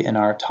to be in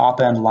our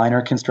top end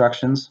liner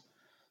constructions.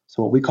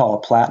 So what we call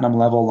a platinum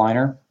level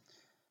liner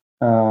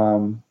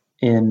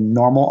in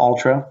normal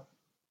ultra,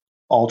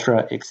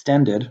 ultra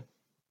extended,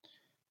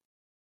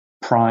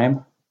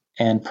 prime,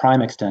 and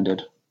prime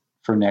extended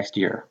for next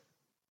year.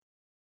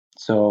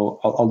 So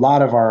a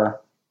lot of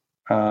our,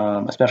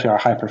 especially our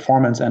high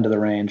performance end of the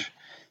range,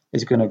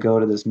 is going to go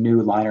to this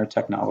new liner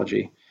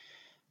technology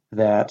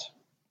that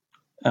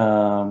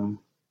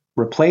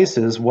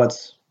replaces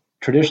what's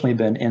traditionally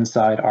been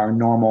inside our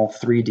normal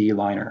 3D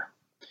liner.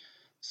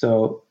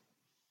 So,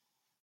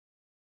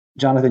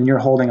 Jonathan, you're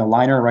holding a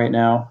liner right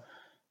now.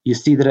 You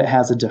see that it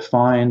has a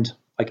defined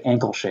like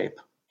ankle shape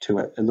to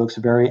it. It looks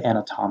very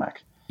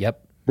anatomic.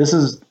 Yep. This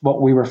is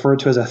what we refer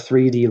to as a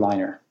 3D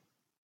liner.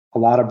 A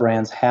lot of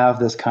brands have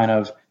this kind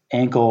of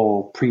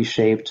ankle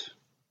pre-shaped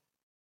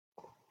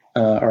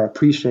or a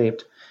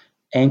pre-shaped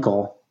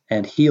ankle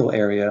and heel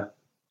area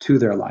to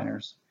their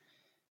liners.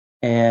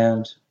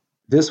 And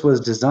this was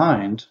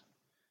designed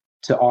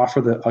to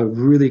offer a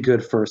really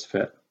good first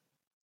fit.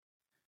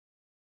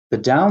 The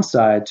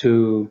downside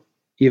to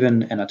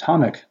even an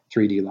atomic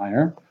 3D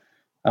liner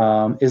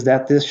is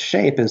that this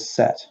shape is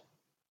set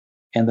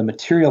and the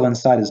material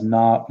inside is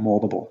not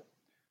moldable.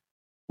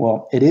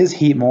 Well, it is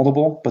heat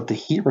moldable, but the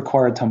heat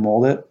required to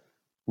mold it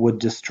would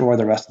destroy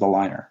the rest of the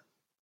liner.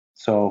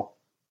 So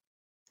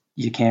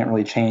you can't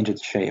really change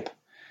its shape.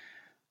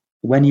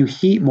 When you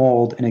heat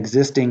mold an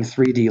existing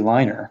 3D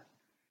liner,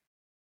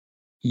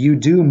 you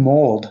do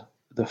mold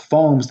the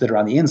foams that are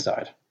on the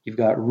inside. You've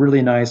got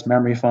really nice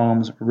memory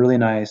foams, really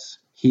nice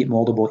heat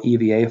moldable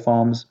EVA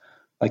foams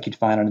like you'd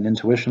find on an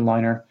Intuition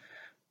liner.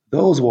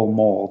 Those will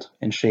mold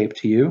and shape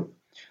to you,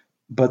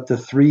 but the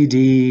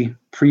 3D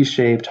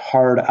pre-shaped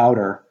hard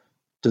outer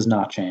does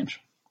not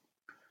change.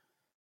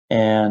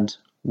 And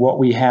what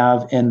we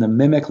have in the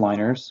Mimic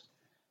liners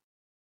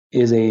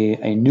is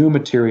a new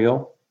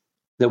material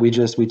that we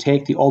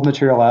take the old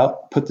material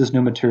out, put this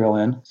new material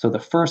in, so the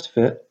first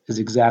fit is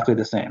exactly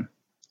the same.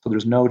 So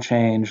there's no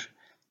change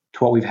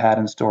to what we've had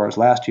in stores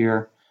last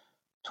year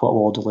to what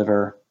we'll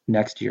deliver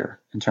next year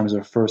in terms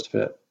of first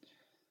fit.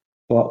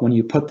 But when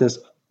you put this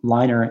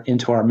liner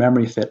into our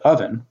memory fit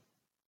oven,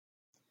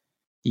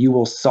 you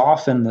will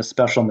soften the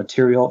special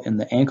material in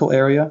the ankle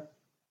area,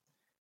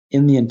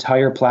 in the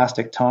entire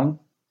plastic tongue,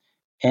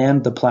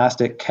 and the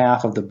plastic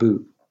calf of the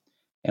boot.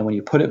 And when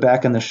you put it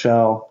back in the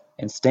shell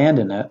and stand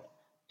in it,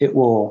 it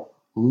will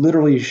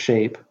literally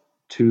shape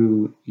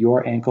to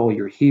your ankle,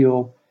 your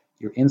heel,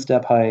 your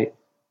instep height,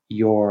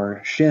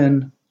 your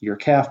shin, your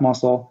calf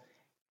muscle,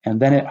 and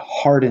then it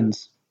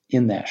hardens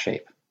in that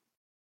shape.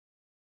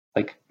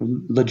 Like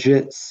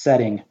legit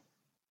setting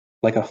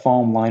like a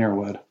foam liner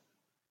would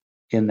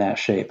in that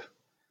shape.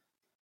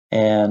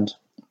 And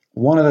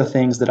one of the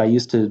things that I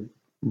used to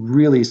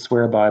really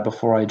swear by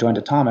before I joined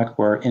Atomic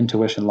were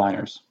Intuition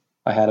liners.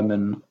 I had them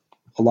in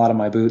a lot of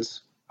my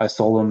boots. I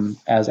sold them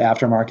as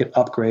aftermarket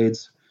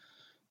upgrades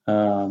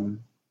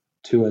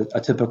to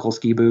a typical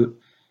ski boot,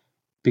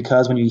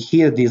 because when you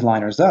heat these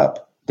liners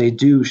up, they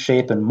do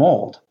shape and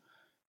mold,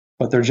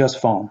 but they're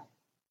just foam.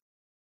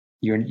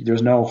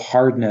 There's no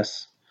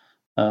hardness,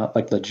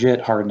 like legit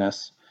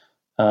hardness,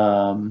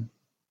 the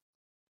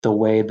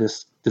way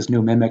this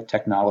new Mimic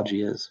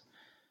technology is.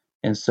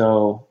 And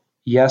so,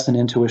 yes, an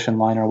Intuition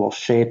liner will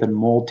shape and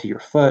mold to your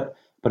foot,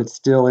 but it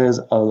still is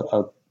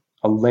a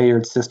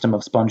layered system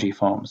of spongy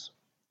foams.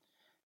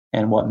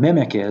 And what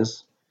Mimic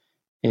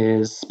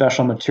is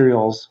special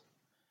materials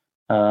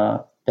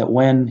that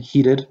when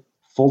heated,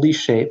 fully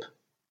shape,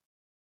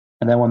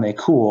 and then when they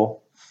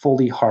cool,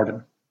 fully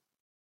harden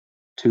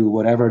to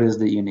whatever it is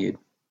that you need.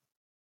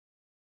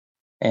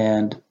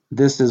 And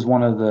this is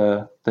one of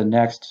the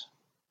next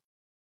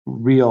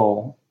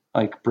real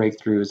like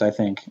breakthroughs, I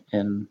think,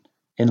 in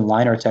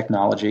liner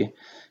technology,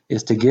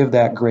 is to give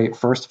that great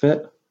first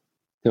fit,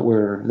 that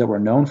we're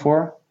known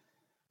for,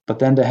 but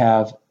then to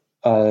have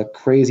a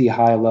crazy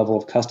high level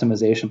of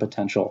customization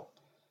potential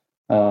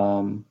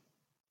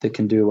that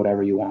can do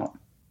whatever you want.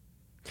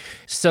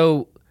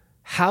 So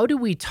how do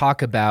we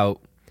talk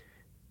about,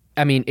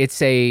 I mean,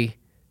 it's a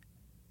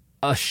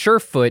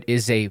Surefoot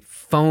is a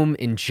foam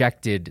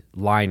injected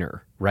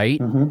liner, right?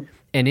 Mm-hmm.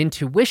 And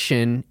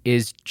Intuition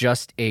is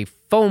just a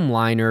foam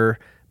liner,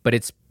 but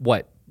it's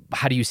what?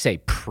 How do you say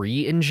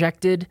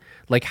pre-injected?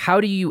 Like, how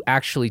do you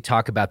actually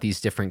talk about these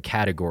different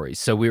categories?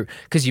 So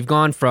because you've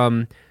gone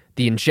from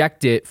the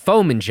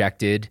foam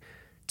injected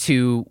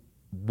to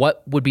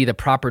what would be the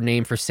proper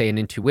name for, say, an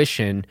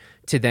Intuition,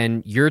 to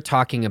then you're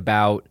talking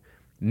about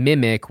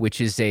Mimic,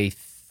 which is a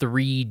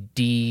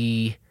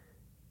 3D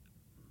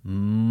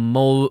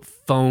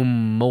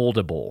foam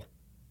moldable.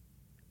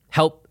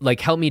 Help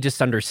me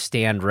just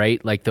understand,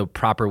 right? Like the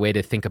proper way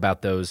to think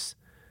about those.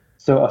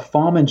 So a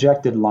foam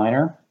injected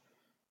liner,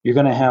 you're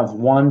going to have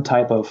one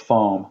type of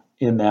foam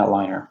in that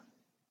liner.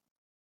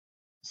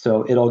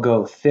 So it'll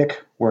go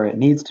thick where it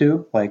needs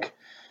to. Like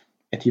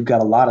if you've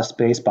got a lot of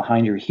space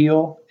behind your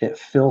heel, it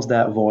fills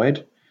that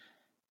void.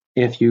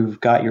 If you've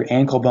got your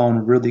ankle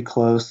bone really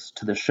close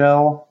to the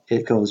shell,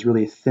 it goes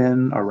really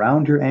thin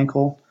around your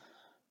ankle.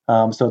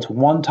 So it's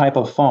one type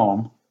of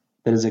foam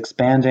that is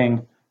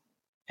expanding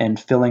and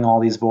filling all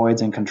these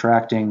voids and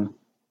contracting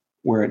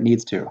where it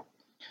needs to.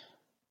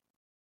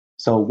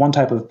 So one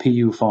type of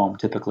PU foam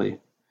typically.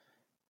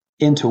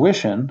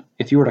 Intuition,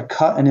 if you were to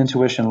cut an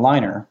Intuition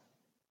liner,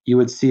 you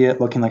would see it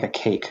looking like a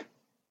cake.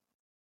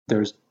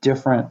 There's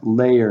different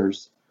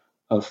layers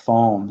of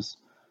foams.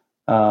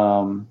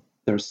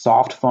 There's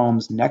soft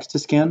foams next to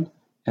skin,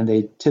 and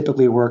they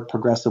typically work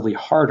progressively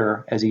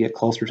harder as you get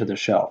closer to the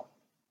shell.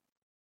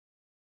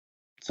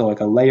 So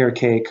like a layer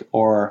cake,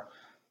 or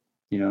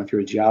if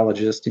you're a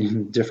geologist,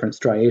 in different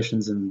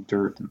striations and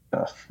dirt and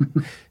stuff.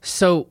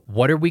 So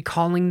what are we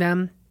calling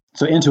them?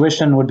 So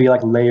Intuition would be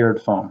like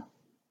layered foam,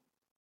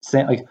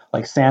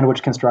 like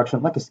sandwich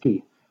construction, like a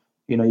ski.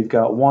 You've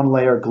got one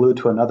layer glued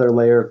to another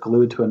layer,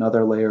 glued to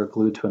another layer,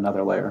 glued to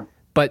another layer.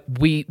 But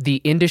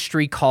the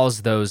industry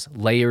calls those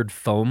layered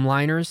foam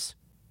liners.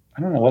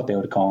 I don't know what they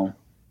would call them.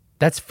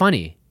 That's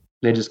funny.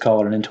 They just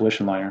call it an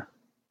Intuition liner.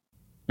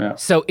 Yeah.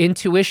 So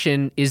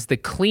Intuition is the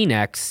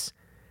Kleenex.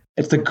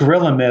 It's the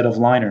Grillamid of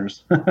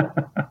liners.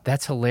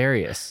 That's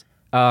hilarious.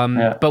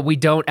 But we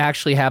don't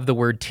actually have the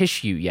word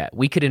tissue yet.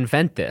 We could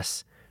invent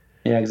this.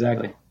 Yeah,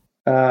 exactly.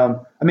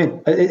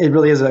 It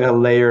really is like a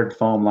layered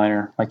foam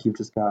liner. Like you've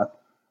just got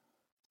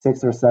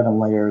 6 or 7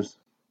 layers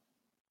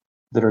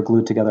that are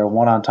glued together,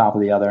 one on top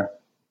of the other.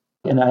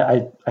 And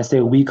I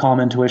say we call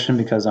them Intuition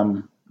because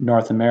I'm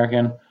North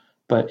American,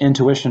 but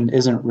Intuition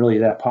isn't really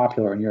that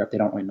popular in Europe. They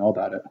don't really know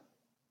about it.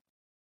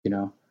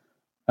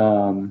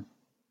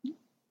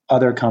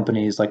 Other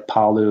companies like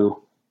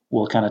Palu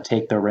will kind of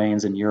take the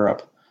reins in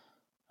Europe,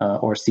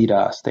 or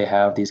CDOS. They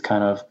have these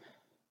kind of,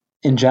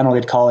 in general,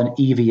 they'd call it an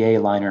EVA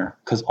liner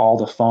because all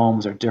the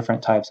foams are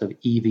different types of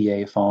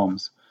EVA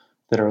foams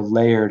that are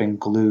layered and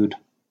glued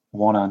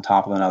one on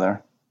top of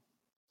another.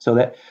 So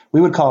that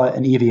we would call it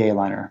an EVA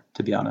liner,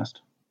 to be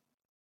honest,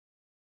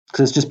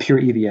 because it's just pure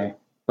EVA.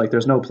 Like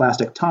there's no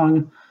plastic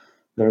tongue,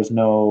 there's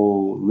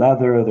no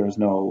leather, there's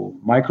no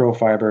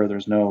microfiber,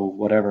 there's no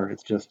whatever.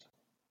 It's just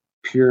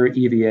pure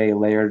EVA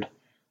layered,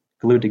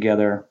 glued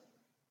together,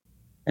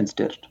 and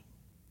stitched.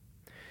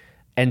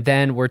 And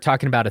then we're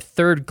talking about a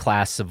third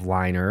class of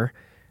liner,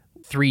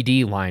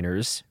 3D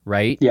liners,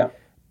 right? Yeah.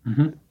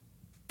 Mm-hmm.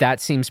 That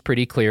seems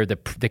pretty clear, the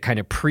kind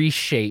of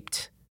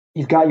pre-shaped.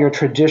 You've got your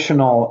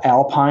traditional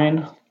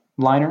alpine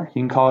liner,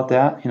 you can call it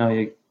that.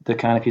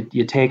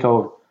 You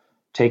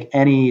take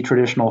any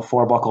traditional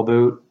 4-buckle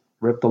boot,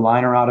 rip the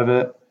liner out of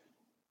it,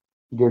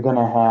 you're going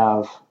to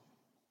have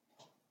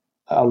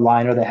a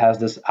liner that has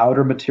this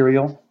outer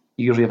material.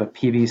 You usually have a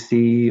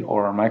PVC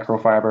or a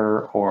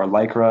microfiber or a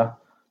Lycra.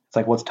 It's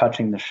like what's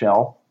touching the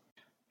shell.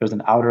 There's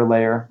an outer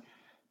layer.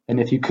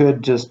 And if you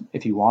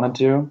wanted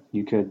to,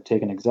 you could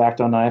take an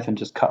X-Acto knife and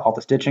just cut all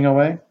the stitching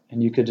away,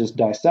 and you could just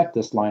dissect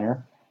this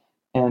liner.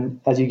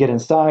 And as you get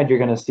inside, you're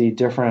going to see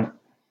different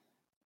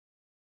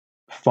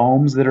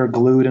foams that are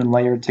glued and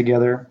layered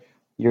together.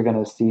 You're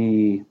going to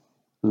see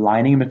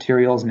lining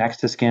materials next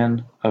to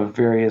skin of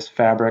various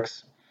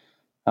fabrics,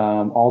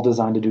 all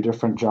designed to do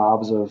different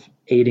jobs of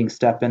aiding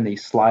step in. They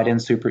slide in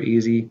super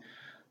easy,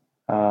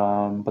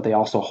 but they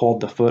also hold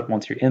the foot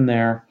once you're in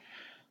there.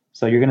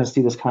 So you're going to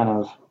see this kind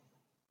of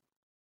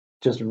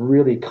just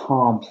really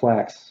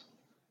complex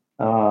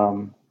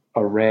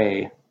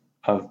array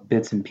of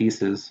bits and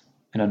pieces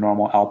in a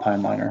normal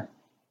alpine liner.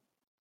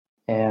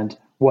 And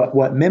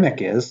what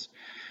Mimic is,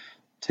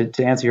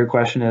 to answer your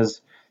question,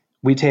 is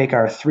we take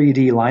our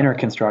 3D liner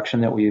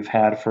construction that we've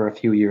had for a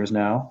few years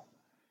now,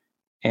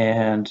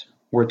 and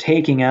we're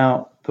taking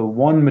out the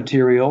one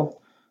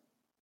material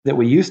that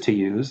we used to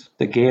use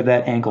that gave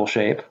that ankle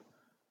shape.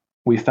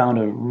 We found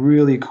a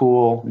really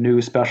cool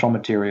new special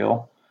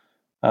material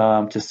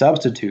to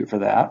substitute for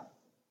that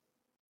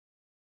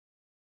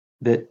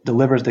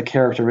delivers the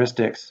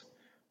characteristics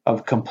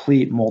of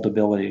complete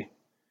moldability.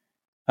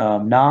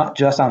 not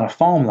just on a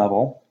foam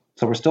level.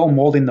 So we're still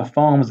molding the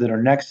foams that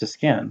are next to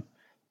skin,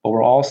 but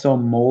we're also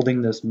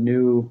molding this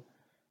new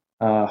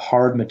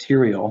hard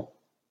material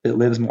that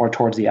lives more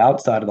towards the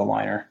outside of the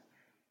liner,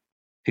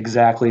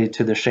 exactly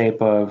to the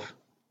shape of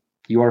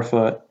your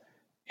foot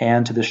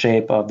and to the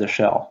shape of the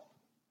shell.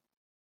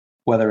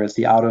 Whether it's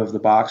the out of the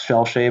box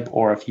shell shape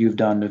or if you've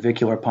done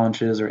navicular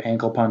punches or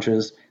ankle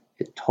punches,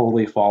 it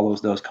totally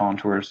follows those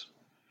contours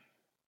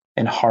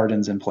and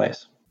hardens in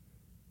place.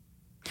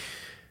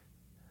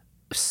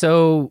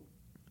 So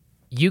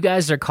you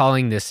guys are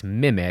calling this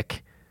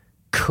Mimic.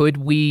 Could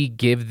we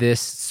give this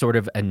sort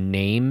of a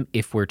name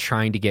if we're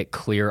trying to get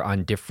clear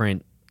on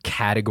different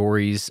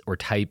categories or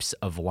types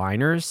of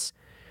liners?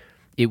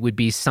 It would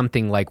be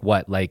something like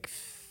what? Like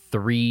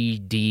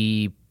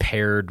 3D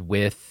paired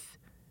with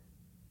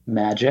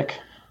Magic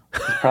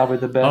is probably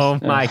the best. Oh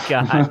my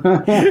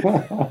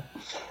God.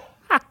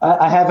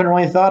 I haven't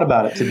really thought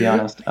about it, to be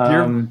honest.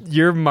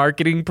 Your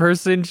marketing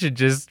person should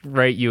just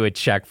write you a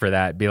check for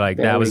that. Be like,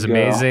 that was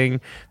amazing.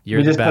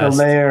 You're the best. Just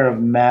put a layer of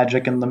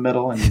magic in the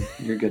middle and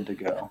you're good to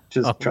go.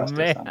 Just trust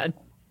us on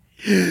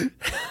it.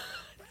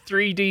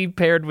 3D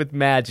paired with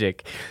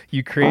magic.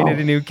 You created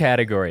a new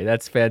category.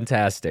 That's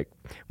fantastic.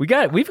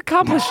 We've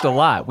accomplished a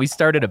lot. We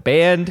started a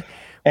band.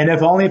 And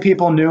if only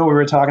people knew what we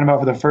were talking about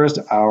for the first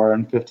hour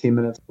and 15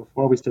 minutes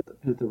before we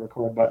hit the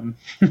record button.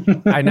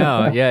 I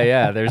know.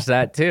 Yeah. There's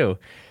that too.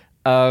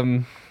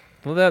 Well,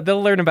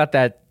 they'll learn about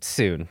that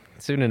soon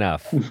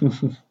enough.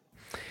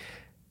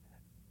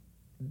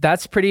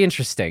 That's pretty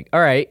interesting.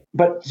 All right.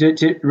 But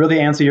to really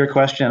answer your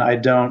question,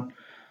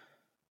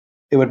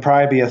 it would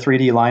probably be a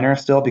 3D liner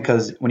still,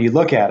 because when you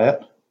look at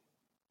it,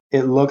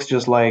 it looks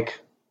just like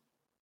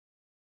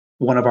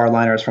one of our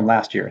liners from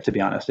last year, to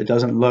be honest. It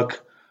doesn't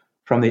look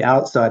from the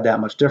outside that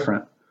much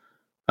different.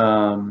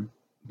 But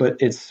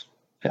it's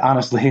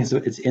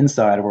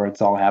inside where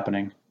it's all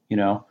happening,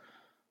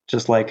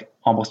 just like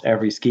almost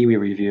every ski we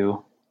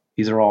review.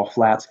 These are all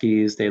flat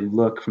skis. They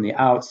look from the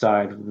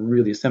outside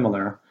really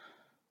similar,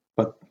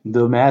 but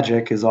the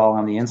magic is all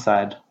on the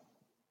inside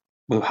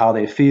with how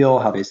they feel,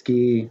 how they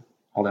ski,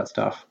 all that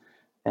stuff.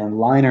 And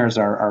liners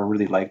are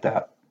really like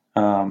that.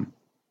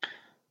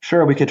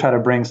 Sure, we could try to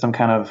bring some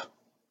kind of,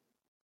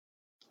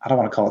 I don't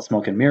want to call it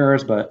smoke and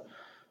mirrors, but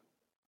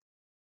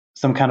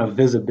some kind of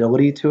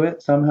visibility to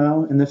it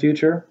somehow in the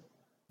future.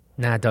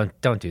 Nah,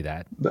 don't do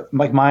that. But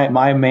like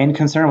my main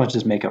concern was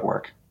just make it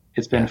work.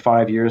 It's been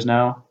 5 years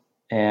now,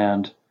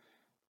 and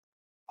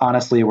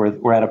honestly,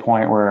 we're at a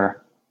point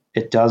where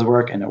it does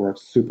work and it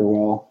works super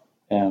well,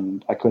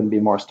 and I couldn't be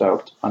more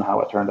stoked on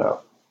how it turned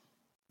out.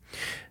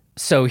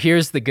 So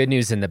here's the good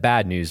news and the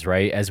bad news,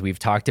 right? As we've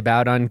talked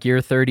about on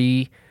Gear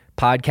 30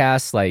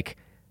 podcasts, like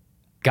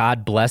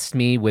God blessed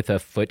me with a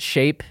foot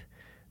shape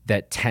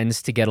that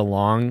tends to get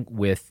along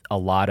with a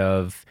lot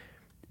of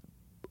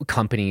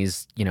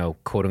companies,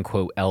 quote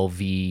unquote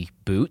LV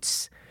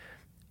boots.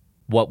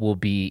 What will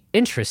be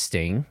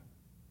interesting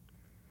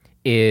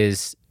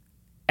is,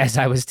 as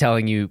I was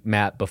telling you,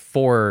 Matt,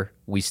 before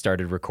we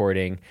started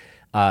recording,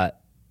 our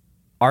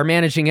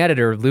managing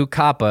editor, Luke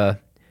Kappa,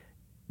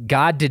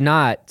 God did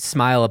not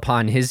smile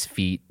upon his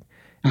feet.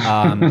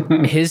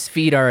 His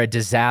feet are a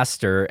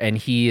disaster, and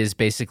he is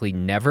basically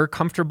never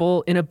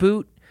comfortable in a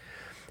boot.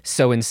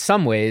 So in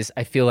some ways,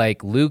 I feel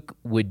like Luke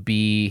it would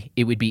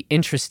be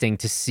interesting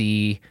to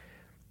see,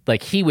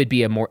 like he would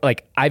be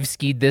I've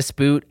skied this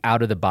boot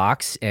out of the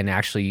box and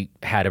actually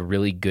had a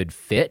really good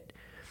fit.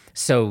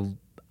 So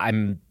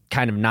I'm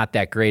kind of not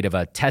that great of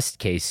a test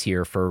case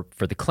here for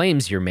the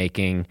claims you're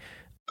making.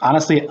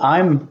 Honestly,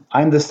 I'm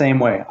the same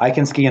way. I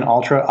can ski an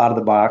Ultra out of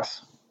the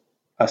box,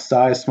 a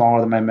size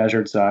smaller than my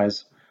measured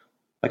size,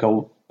 like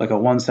a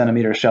 1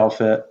 centimeter shell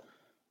fit.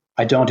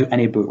 I don't do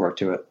any boot work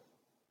to it.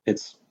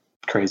 It's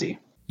crazy.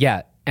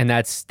 Yeah, and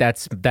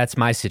that's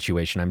my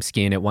situation. I'm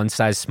skiing it one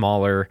size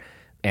smaller,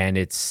 and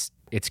it's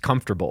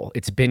comfortable.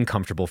 It's been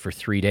comfortable for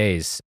 3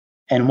 days.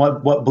 And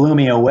what blew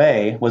me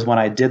away was when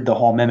I did the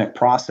whole Mimic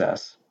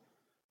process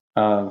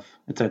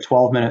it's a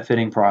 12-minute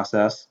fitting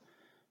process.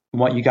 And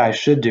what you guys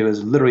should do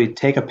is literally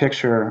take a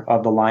picture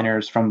of the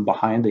liners from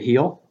behind the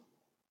heel,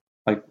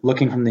 like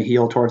looking from the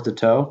heel towards the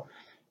toe.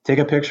 Take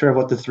a picture of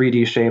what the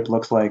 3D shape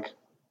looks like,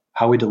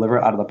 how we deliver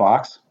it out of the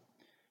box,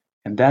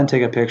 and then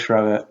take a picture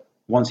of it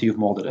once you've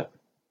molded it.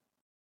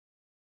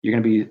 You're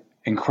going to be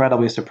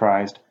incredibly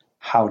surprised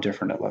how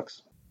different it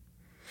looks.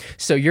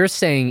 So you're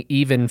saying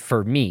even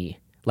for me,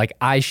 like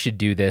I should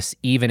do this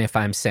even if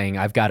I'm saying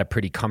I've got a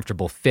pretty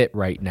comfortable fit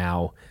right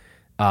now,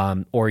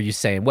 or are you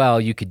saying, well,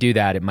 you could do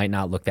that, it might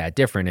not look that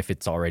different if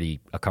it's already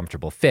a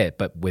comfortable fit,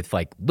 but with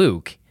like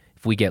Luke,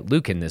 if we get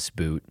Luke in this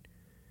boot,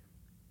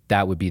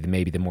 that would be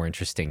maybe the more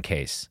interesting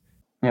case.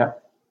 Yeah,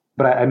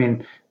 but I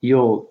mean,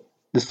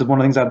 this is one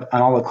of the things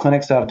on all the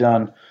clinics I've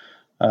done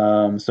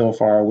so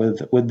far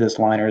with this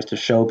liner is to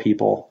show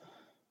people,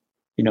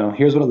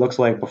 here's what it looks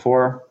like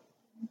before.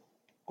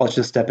 Let's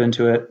just step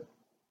into it,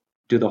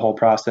 do the whole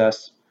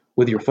process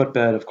with your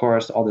footbed, of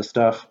course, all this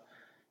stuff.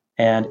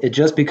 And it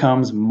just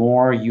becomes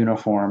more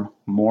uniform,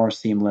 more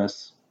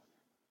seamless.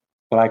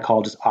 what I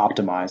call just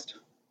optimized.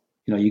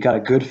 You got a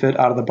good fit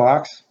out of the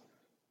box,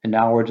 and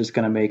now we're just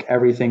going to make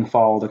everything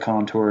follow the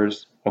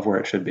contours of where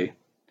it should be.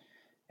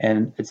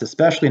 And it's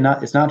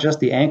not just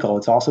the ankle,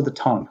 it's also the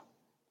tongue.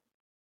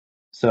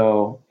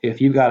 So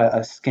if you've got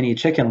a skinny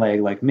chicken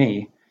leg like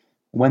me,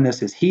 when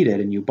this is heated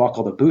and you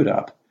buckle the boot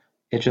up,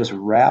 it just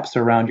wraps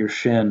around your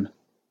shin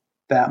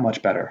that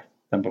much better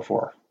than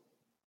before.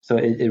 So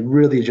it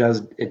really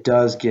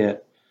does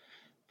get,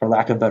 for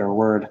lack of a better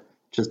word,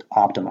 just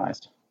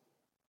optimized.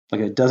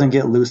 Like, it doesn't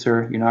get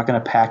looser. You're not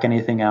going to pack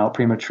anything out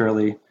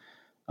prematurely.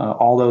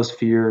 All those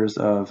fears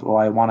of,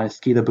 I want to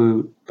ski the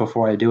boot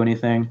before I do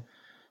anything.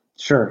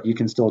 Sure, you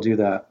can still do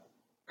that.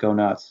 Go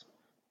nuts.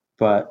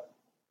 But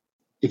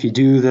if you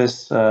do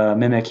this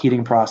mimic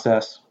heating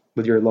process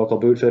with your local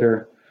boot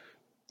fitter,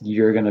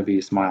 you're going to be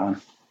smiling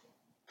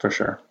for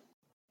sure.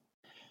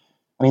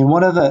 I mean,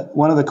 one of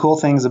the cool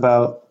things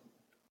about,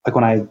 like,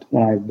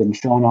 when I've been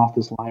showing off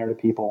this liner to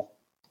people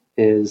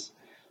is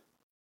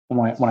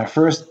when I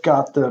first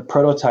got the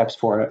prototypes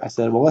for it, I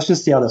said, well, let's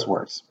just see how this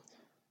works.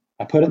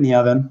 I put it in the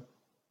oven,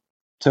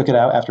 took it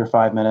out after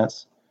 5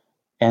 minutes,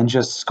 and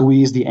just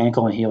squeezed the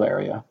ankle and heel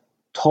area.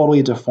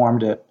 Totally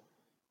deformed it,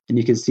 and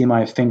you can see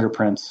my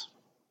fingerprints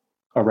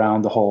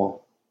around the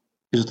hole.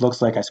 It just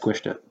looks like I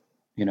squished it,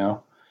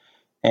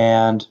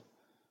 And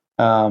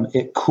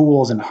it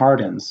cools and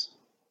hardens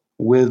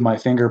with my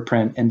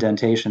fingerprint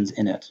indentations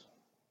in it,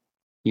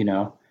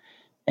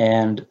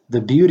 And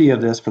the beauty of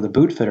this for the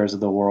boot fitters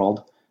of the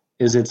world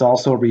is it's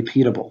also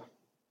repeatable.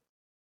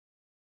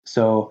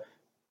 So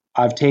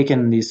I've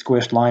taken these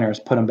squished liners,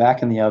 put them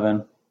back in the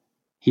oven,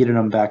 heated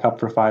them back up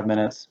for 5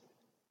 minutes,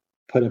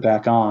 put it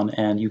back on,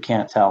 and you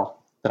can't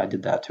tell that I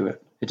did that to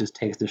it. It just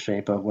takes the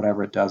shape of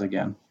whatever it does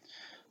again.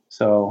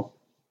 So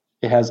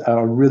it has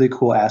a really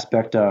cool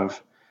aspect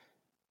of,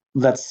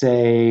 let's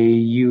say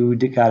you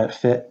got it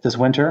fit this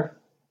winter,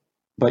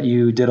 but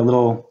you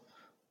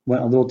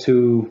went a little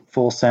too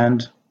full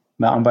send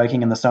mountain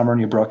biking in the summer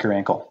and you broke your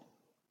ankle.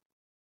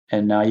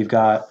 And now you've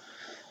got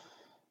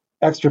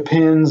extra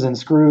pins and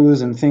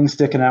screws and things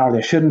sticking out where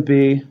they shouldn't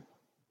be.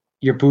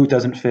 Your boot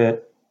doesn't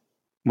fit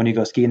when you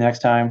go ski next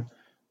time.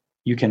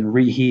 You can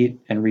reheat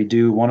and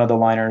redo one of the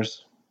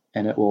liners,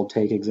 and it will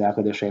take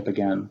exactly the shape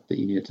again that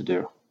you need it to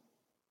do.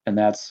 And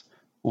that's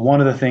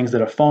one of the things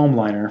that a foam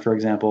liner, for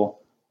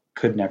example,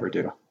 could never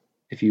do.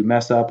 If you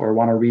mess up or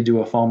want to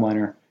redo a foam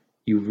liner,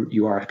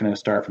 you are going to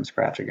start from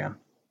scratch again.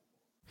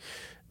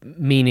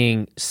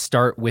 Meaning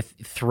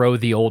throw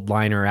the old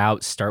liner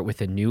out, start with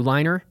a new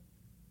liner?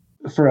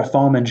 For a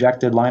foam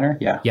injected liner,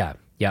 yeah. Yeah,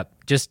 yep.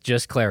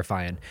 Just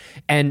clarifying.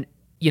 And,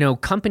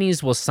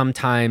 companies will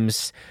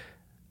sometimes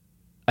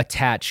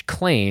attach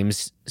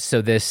claims.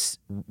 So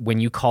when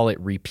you call it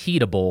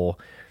repeatable,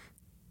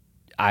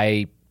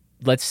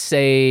 let's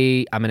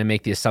say I'm going to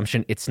make the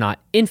assumption it's not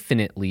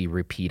infinitely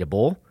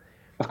repeatable.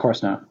 Of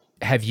course not.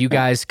 Have you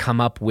guys come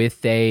up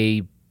with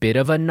a bit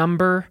of a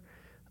number?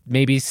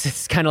 Maybe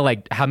it's kind of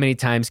like, how many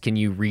times can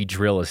you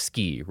re-drill a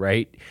ski,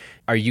 right?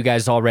 Are you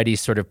guys already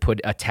sort of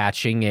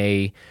attaching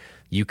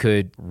you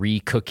could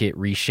recook it,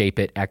 reshape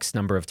it X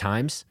number of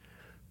times?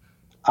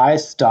 I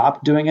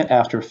stopped doing it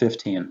after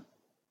 15.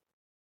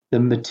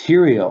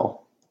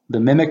 The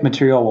mimic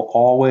material will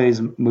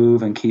always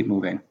move and keep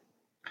moving.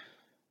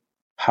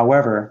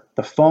 However,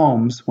 the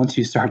foams, once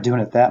you start doing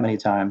it that many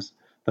times,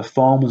 the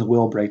foams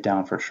will break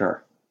down for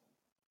sure.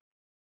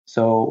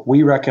 So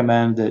we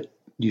recommend that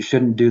you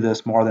shouldn't do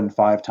this more than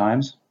 5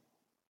 times.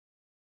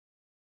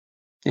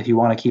 If you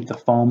want to keep the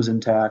foams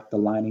intact, the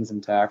linings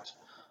intact,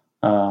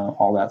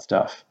 all that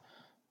stuff.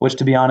 Which,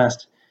 to be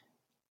honest,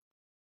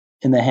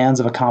 in the hands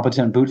of a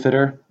competent boot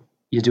fitter,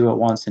 you do it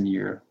once and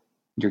you're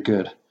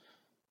good.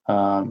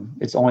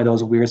 It's only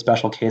those weird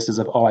special cases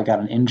of, I got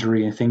an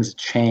injury and things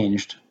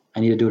changed. I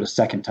need to do it a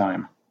second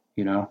time,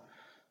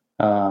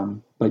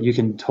 But you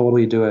can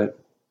totally do it.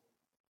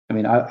 I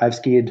mean, I've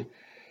skied,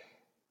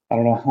 I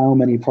don't know how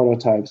many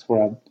prototypes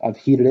where I've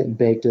heated it and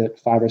baked it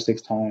 5 or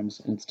 6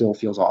 times, and it still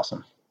feels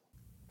awesome.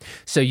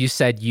 So you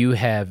said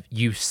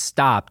you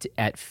stopped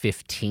at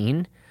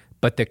 15,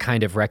 but the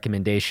kind of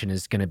recommendation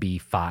is going to be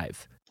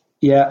 5.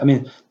 Yeah, I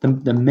mean,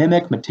 the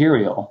mimic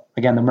material,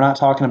 again, we're not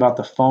talking about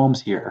the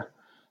foams here.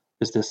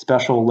 It's this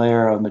special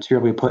layer of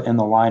material we put in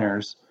the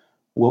liners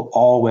will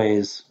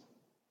always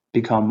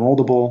become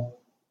moldable.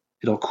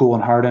 It'll cool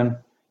and harden.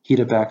 Heat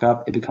it back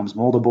up, it becomes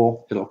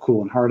moldable. It'll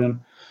cool and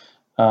harden.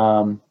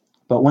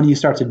 But when you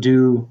start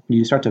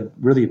to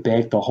really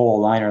bake the whole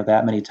liner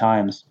that many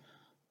times,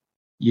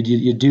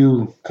 you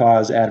do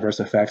cause adverse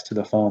effects to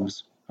the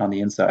foams on the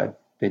inside.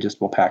 They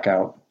just will pack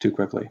out too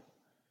quickly.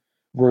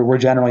 We're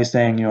generally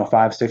saying,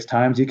 5, 6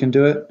 times you can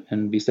do it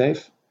and be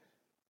safe.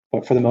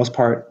 But for the most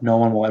part, no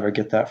one will ever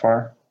get that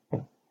far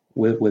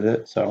with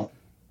it. So,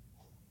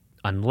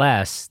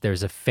 unless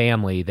there's a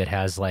family that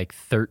has like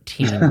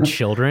 13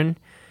 children,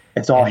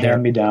 It's all And they're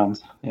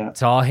hand-me-downs. Yeah.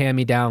 it's all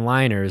hand-me-down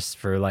liners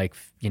for like,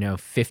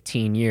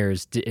 15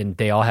 years, and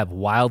they all have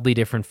wildly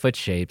different foot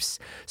shapes.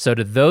 So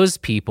to those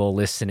people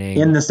listening,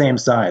 In the same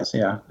size.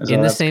 Yeah. in the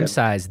That's same good.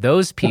 size,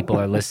 those people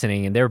are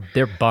listening, and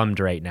they're bummed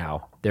right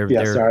now. Yeah.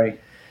 They're Sorry.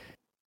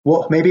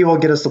 Well, maybe we'll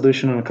get a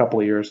solution in a couple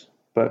of years,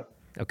 but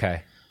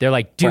okay. They're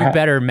like, do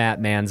better,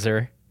 Matt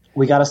Manzer.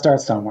 we got to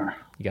start somewhere.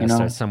 You got to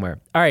start somewhere.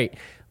 All right.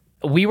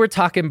 We were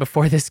talking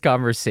before this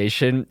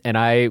conversation, and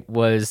I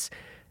was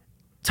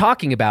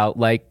talking about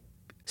like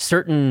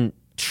certain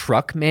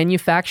truck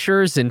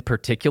manufacturers in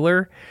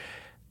particular.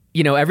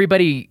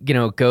 Everybody,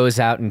 goes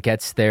out and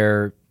gets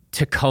their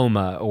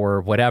Tacoma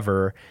or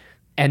whatever,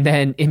 and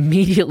then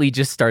immediately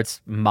just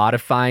starts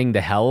modifying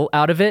the hell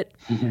out of it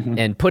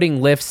and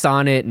putting lifts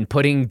on it and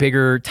putting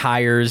bigger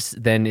tires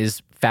than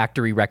is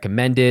factory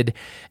recommended.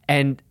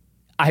 And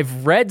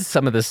I've read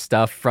some of the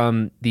stuff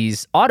from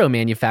these auto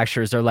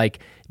manufacturers are like,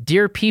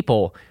 dear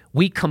people,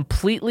 we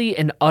completely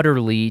and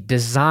utterly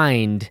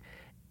designed,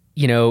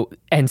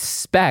 and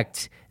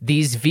spec'd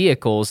these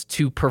vehicles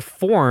to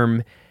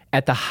perform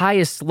at the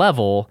highest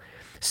level.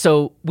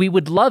 So we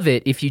would love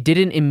it if you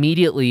didn't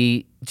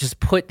immediately just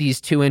put these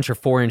 2-inch or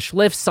 4-inch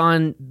lifts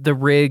on the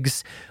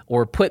rigs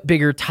or put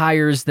bigger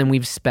tires than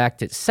we've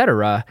spec'd, et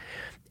cetera.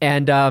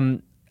 And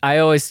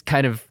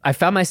I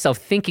found myself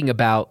thinking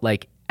about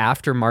like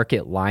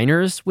aftermarket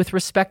liners with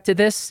respect to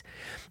this.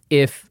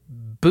 If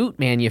boot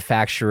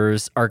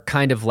manufacturers are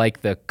kind of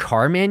like the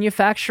car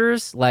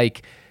manufacturers,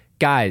 like,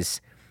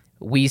 guys,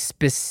 we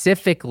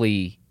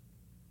specifically,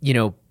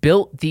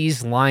 built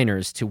these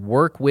liners to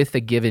work with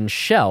a given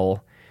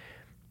shell.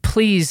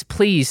 Please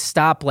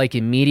stop like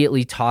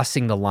immediately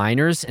tossing the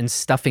liners and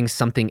stuffing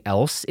something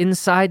else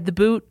inside the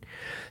boot.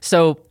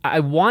 So I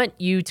want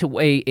you to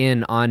weigh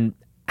in on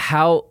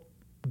how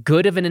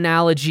good of an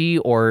analogy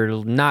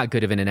or not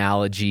good of an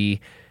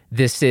analogy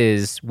this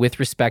is with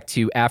respect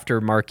to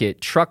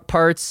aftermarket truck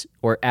parts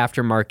or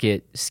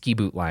aftermarket ski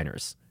boot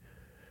liners.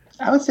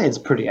 I would say it's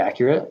pretty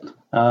accurate.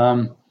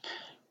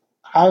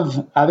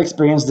 I've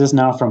experienced this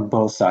now from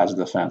both sides of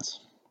the fence.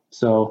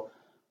 So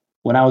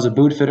when I was a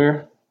boot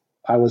fitter,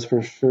 I was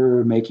for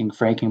sure making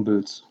franking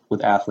boots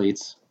with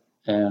athletes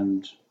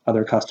and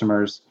other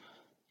customers,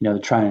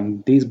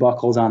 trying these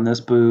buckles on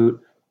this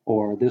boot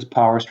or this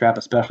power strap,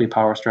 especially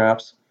power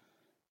straps,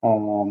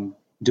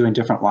 doing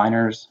different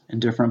liners in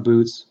different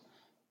boots,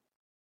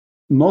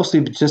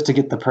 mostly just to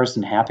get the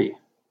person happy,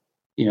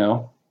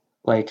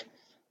 like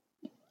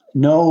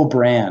no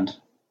brand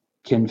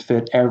can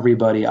fit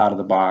everybody out of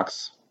the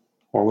box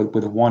or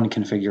with one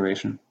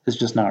configuration. It's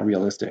just not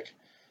realistic.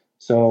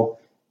 So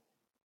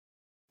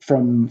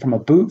from a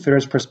boot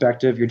fitter's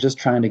perspective, you're just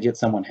trying to get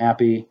someone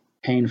happy,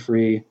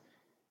 pain-free,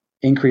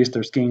 increase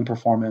their skiing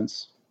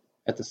performance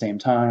at the same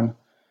time.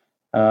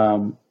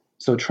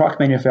 So truck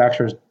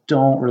manufacturers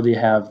don't really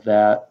have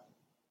that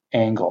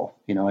angle,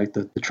 like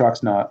the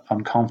truck's not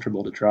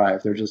uncomfortable to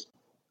drive. They're just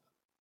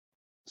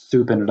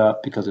souping it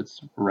up because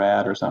it's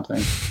rad or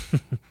something.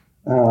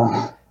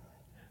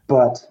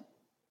 But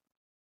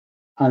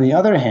on the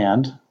other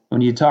hand,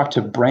 when you talk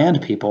to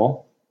brand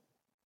people,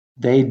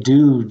 they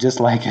do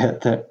dislike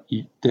it that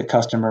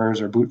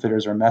customers or boot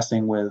fitters are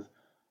messing with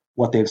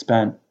what they've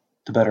spent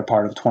the better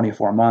part of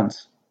 24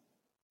 months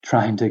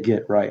trying to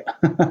get right.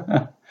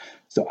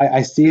 So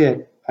I see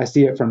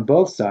it from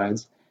both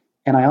sides,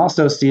 and I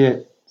also see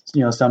it,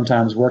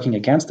 sometimes working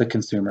against the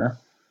consumer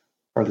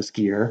or the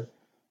skier.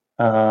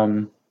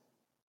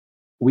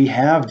 We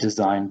have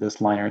designed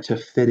this liner to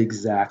fit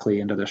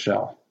exactly into the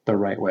shell the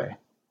right way.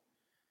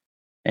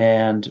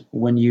 And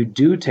when you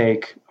do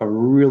take a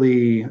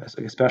really,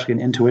 especially an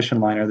intuition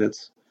liner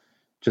that's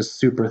just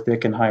super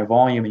thick and high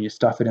volume, and you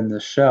stuff it in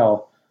this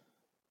shell,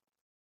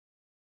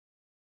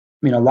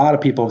 a lot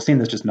of people have seen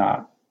this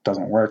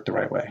doesn't work the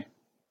right way.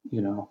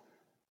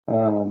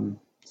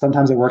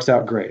 Sometimes it works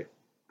out great,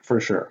 for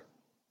sure.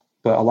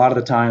 But a lot of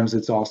the times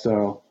it's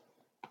also,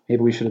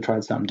 maybe we should have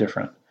tried something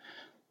different.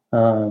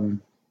 At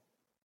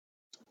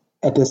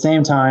the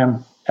same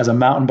time, as a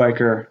mountain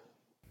biker,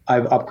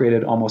 I've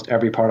upgraded almost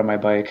every part of my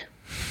bike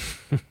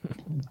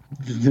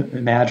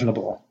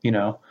imaginable,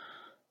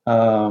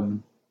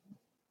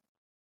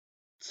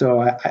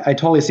 So I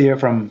totally see it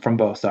from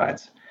both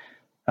sides.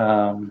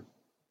 The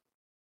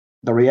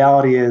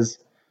reality is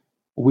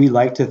we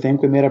like to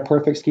think we made a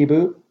perfect ski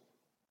boot,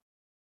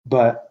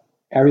 but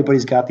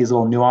everybody's got these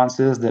little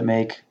nuances that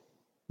make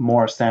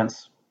more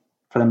sense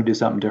for them to do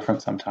something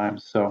different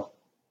sometimes. So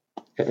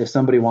if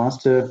somebody wants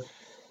to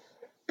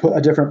put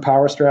a different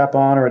power strap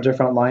on or a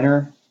different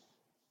liner,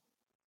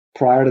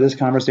 prior to this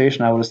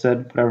conversation, I would have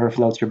said whatever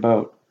floats your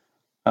boat.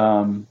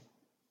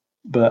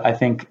 But I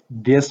think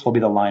this will be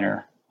the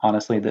liner,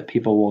 honestly, that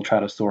people will try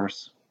to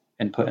source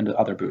and put into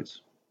other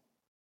boots.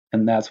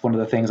 And that's one of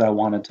the things I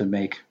wanted to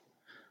make,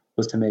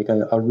 was to make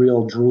a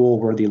real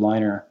drool-worthy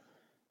liner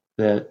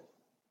that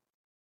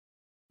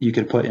you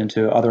could put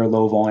into other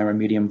low volume or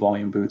medium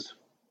volume boots,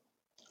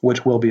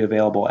 which will be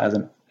available as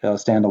a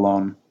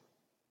standalone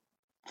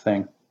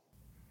thing.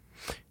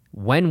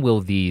 When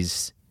will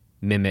these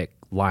mimic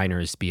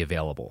liners be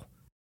available?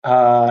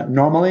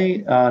 Normally,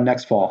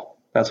 next fall.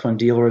 That's when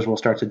dealers will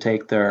start to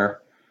take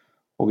their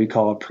what we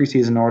call a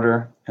preseason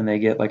order, and they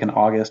get like an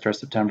August or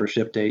September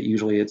ship date.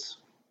 Usually it's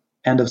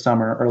end of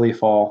summer, early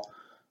fall.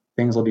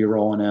 Things will be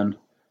rolling in.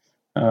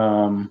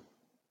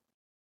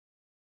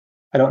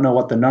 I don't know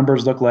what the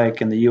numbers look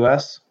like in the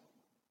US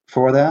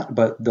for that,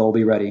 but they'll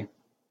be ready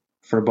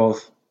for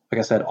both, like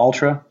I said,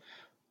 Ultra,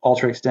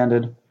 Ultra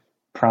Extended,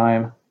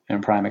 Prime,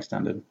 and Prime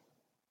Extended.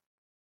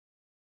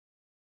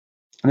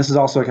 And this is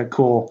also like a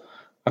cool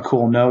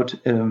note.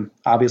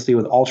 Obviously,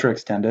 with Ultra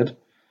Extended,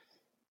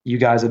 you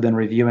guys have been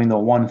reviewing the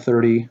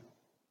 130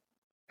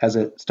 as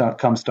it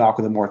comes stock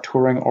with a more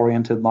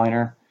touring-oriented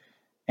liner,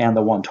 and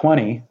the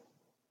 120,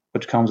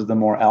 which comes with a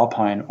more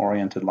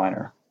alpine-oriented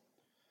liner.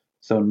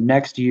 So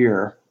next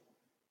year,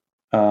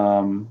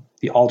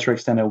 the Ultra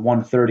Extended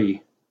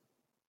 130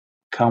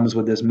 comes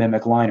with this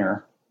Mimic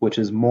liner, which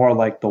is more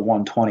like the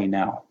 120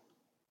 now.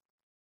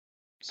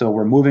 So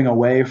we're moving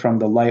away from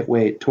the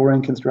lightweight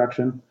touring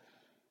construction.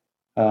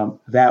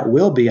 That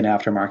will be an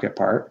aftermarket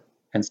part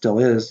and still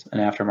is an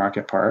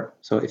aftermarket part.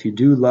 So if you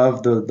do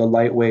love the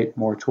lightweight,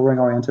 more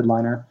touring-oriented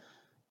liner,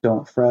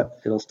 don't fret.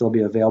 It'll still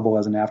be available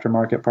as an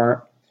aftermarket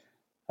part.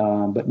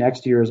 But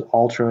next year's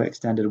Ultra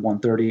Extended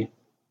 130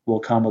 will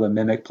come with a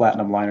Mimic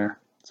Platinum liner.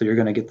 So you're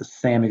going to get the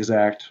same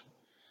exact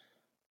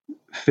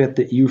fit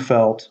that you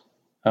felt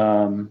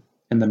in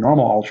the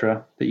normal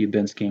Ultra that you've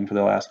been skiing for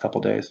the last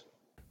couple days.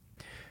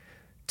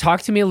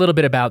 Talk to me a little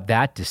bit about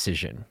that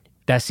decision.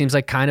 That seems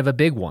like kind of a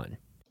big one.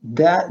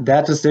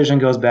 That decision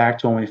goes back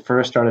to when we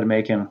first started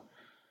making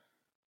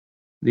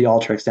the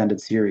Ultra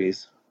Extended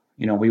series.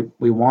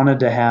 We wanted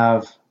to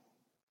have,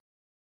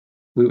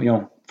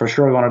 for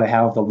sure we wanted to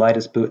have the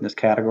lightest boot in this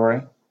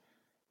category.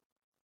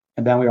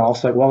 And then we were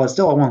also like, well, it's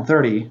still a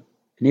 130. It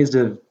needs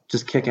to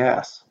just kick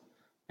ass.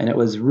 And it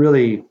was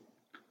really,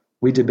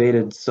 we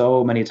debated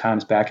so many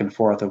times back and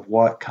forth of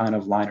what kind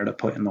of liner to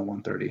put in the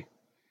 130.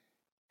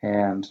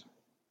 And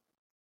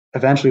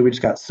eventually we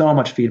just got so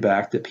much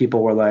feedback that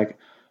people were like,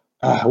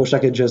 I wish I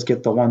could just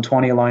get the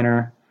 120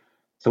 liner.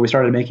 So we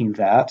started making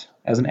that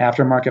as an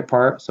aftermarket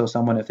part. So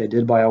someone, if they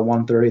did buy a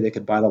 130, they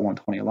could buy the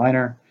 120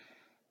 liner.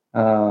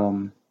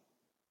 And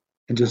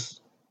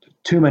just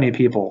too many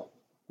people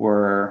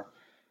were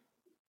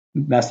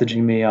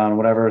messaging me on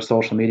whatever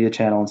social media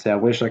channel and say, I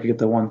wish I could get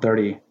the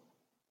 130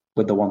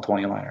 with the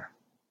 120 liner.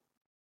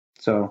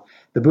 So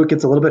the boot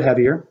gets a little bit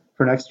heavier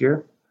for next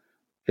year.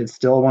 It's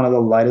still one of the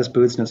lightest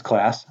boots in its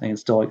class. I think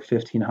it's still like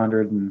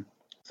 1,500 and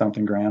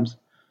something grams.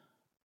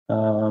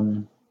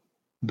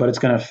 But it's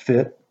going to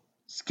fit,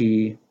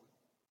 ski,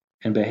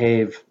 and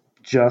behave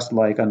just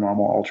like a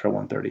normal Ultra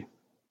 130.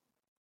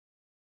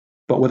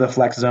 But with a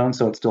flex zone,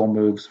 so it still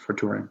moves for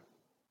touring.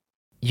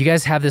 You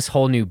guys have this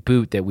whole new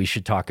boot that we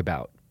should talk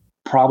about.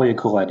 Probably a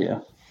cool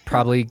idea.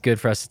 Probably good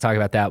for us to talk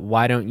about that.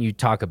 Why don't you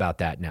talk about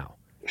that now?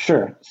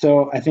 Sure.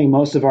 So I think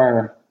most of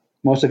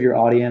your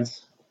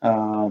audience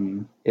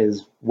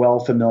is well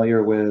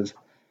familiar with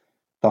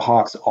the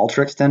Hawx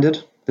Ultra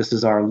Extended. This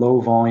is our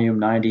low volume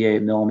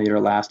 98 millimeter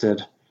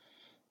lasted,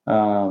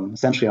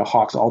 essentially a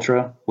Hawx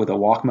Ultra with a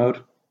walk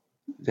mode.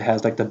 It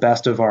has like the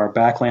best of our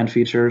backland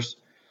features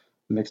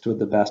mixed with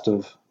the best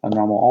of a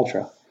normal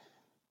Ultra.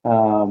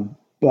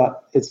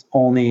 But it's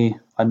only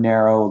a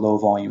narrow, low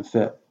volume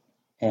fit.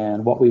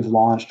 And what we've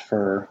launched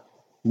for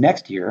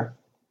next year,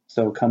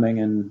 so coming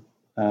in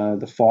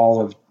the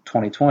fall of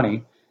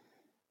 2020,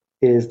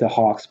 is the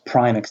Hawx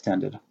Prime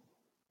Extended.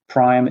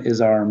 Prime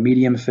is our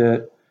medium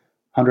fit,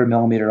 100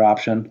 millimeter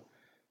option.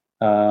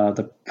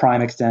 The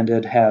Prime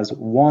Extended has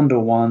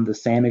 1-to-1 the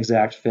same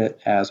exact fit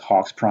as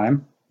Hawx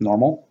Prime,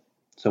 normal,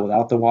 so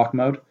without the walk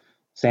mode.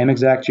 Same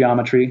exact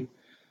geometry,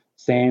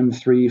 same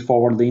 3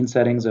 forward lean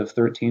settings of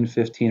 13,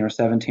 15, or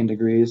 17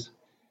 degrees,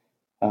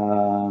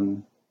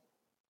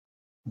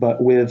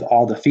 but with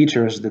all the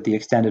features that the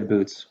extended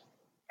boots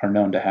are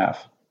known to have.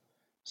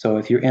 So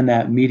if you're in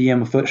that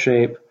medium foot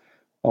shape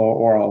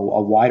or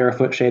a wider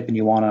foot shape and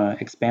you want to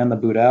expand the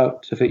boot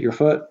out to fit your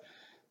foot,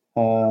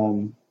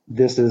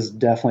 this is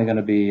definitely going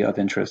to be of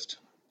interest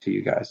to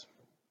you guys.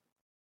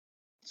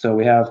 So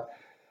we have,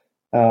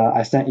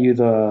 I sent you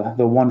the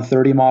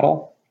 130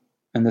 model,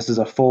 and this is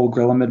a full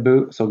Grillamid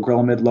boot. So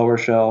Grillamid lower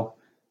shell,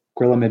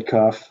 Grillamid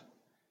cuff,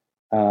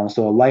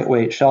 so a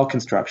lightweight shell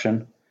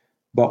construction.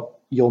 But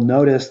you'll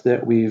notice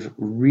that we've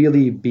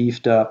really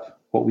beefed up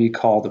what we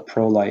call the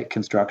ProLite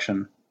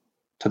construction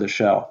to the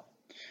shell.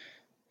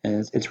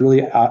 And it's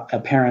really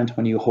apparent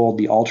when you hold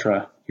the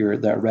Ultra,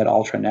 that red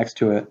Ultra next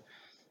to it,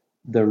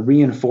 the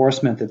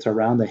reinforcement that's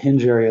around the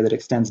hinge area that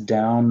extends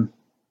down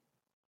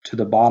to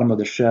the bottom of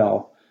the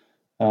shell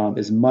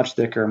is much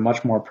thicker,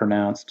 much more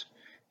pronounced.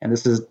 And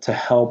this is to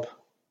help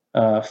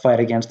fight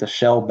against the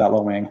shell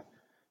bellowing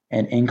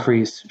and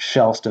increase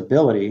shell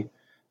stability,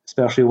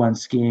 especially when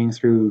skiing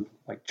through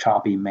like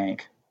choppy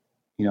mank.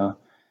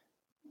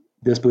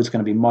 This boot's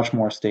going to be much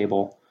more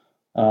stable,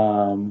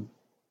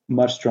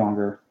 much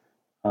stronger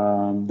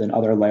than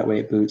other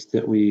lightweight boots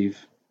that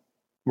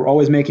we're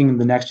always making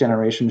the next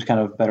generation kind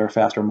of better,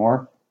 faster,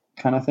 more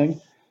kind of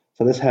thing.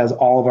 So this has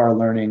all of our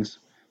learnings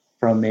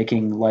from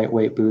making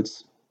lightweight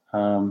boots,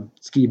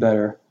 ski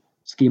better,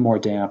 ski more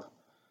damp,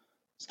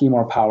 ski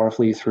more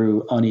powerfully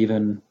through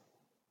uneven,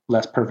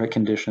 less perfect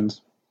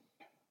conditions,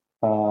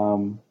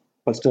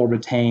 but still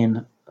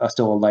retain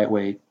still a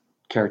lightweight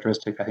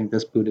characteristic. I think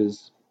this boot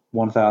is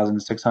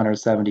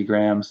 1,670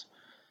 grams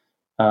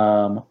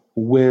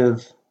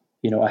with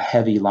a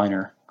heavy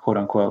liner, quote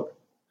unquote.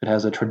 It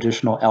has a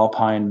traditional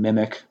alpine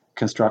mimic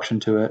construction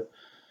to it.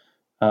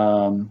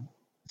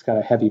 It's got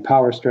a heavy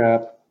power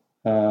strap,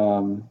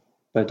 but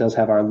it does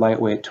have our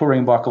lightweight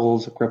touring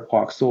buckles, grip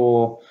walk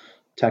sole,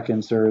 tech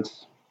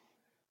inserts,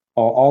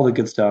 all the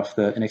good stuff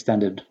that an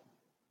extended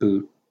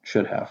boot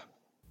should have.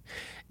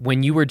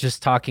 When you were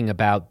just talking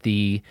about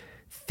the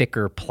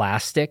thicker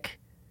plastic,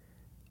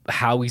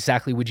 how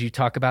exactly would you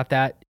talk about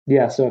that?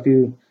 Yeah, so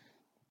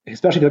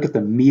especially if you look at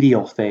the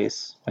medial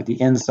face, like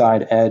the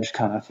inside edge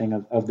kind of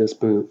thing of this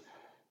boot,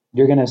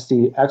 you're going to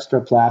see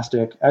extra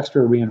plastic,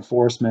 extra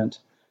reinforcement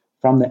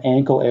from the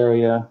ankle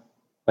area,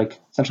 like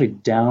essentially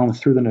down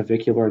through the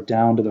navicular,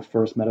 down to the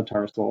first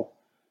metatarsal,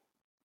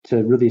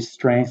 to really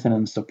strengthen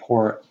and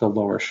support the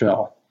lower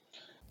shell.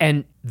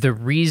 And the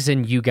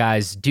reason you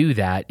guys do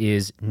that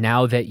is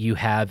now that you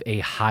have a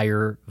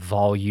higher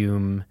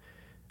volume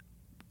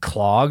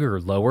clog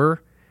or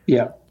lower,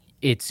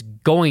 it's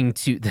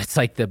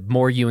like the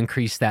more you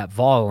increase that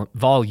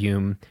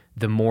volume,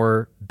 the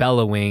more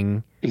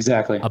bellowing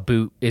a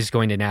boot is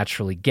going to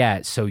naturally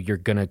get. So you're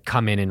going to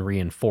come in and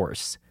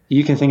reinforce.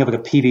 You can think of like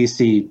a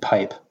PVC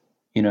pipe,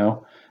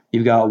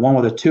 You've got one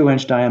with a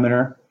 2-inch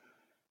diameter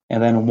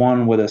and then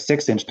one with a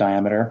 6-inch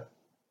diameter.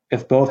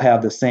 If both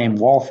have the same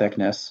wall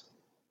thickness,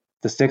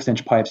 the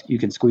 6-inch pipes, you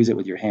can squeeze it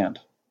with your hand,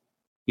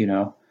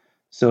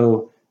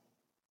 So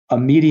a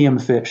medium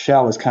fit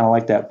shell is kind of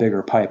like that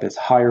bigger pipe. It's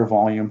higher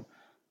volume.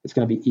 It's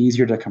going to be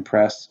easier to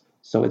compress.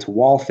 So its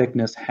wall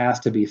thickness has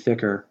to be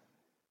thicker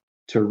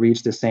to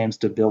reach the same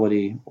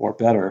stability or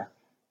better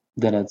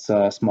than its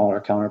smaller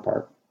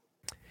counterpart.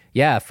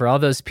 Yeah, for all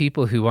those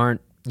people who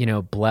aren't,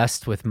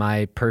 blessed with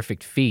my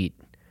perfect feet,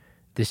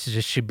 this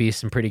just should be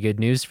some pretty good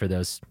news for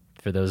those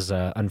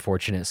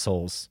unfortunate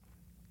souls.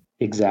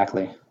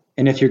 Exactly.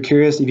 And if you're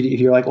curious, if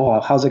you're like, oh,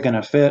 how's it going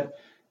to fit?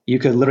 You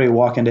could literally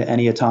walk into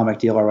any Atomic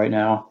dealer right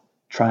now,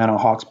 try on a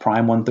Hawx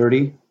Prime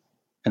 130,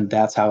 and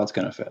that's how it's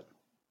going to fit.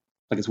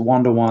 Like it's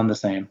 1-to-1 the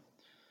same.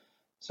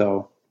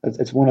 So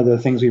it's one of the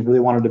things we really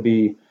wanted to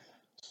be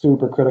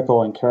super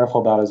critical and careful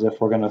about is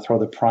if we're going to throw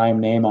the Prime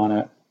name on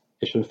it,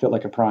 it should fit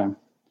like a Prime.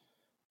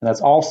 And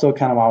that's also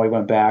kind of why we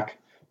went back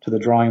to the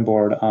drawing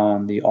board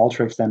on the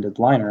Ultra Extended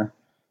liner.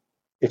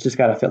 It's just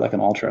got to fit like an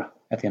Ultra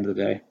at the end of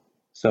the day.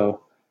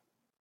 So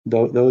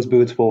those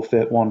boots will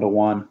fit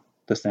 1-to-1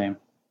 the same.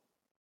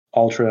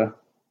 Ultra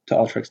to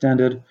Ultra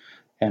Extended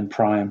and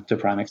Prime to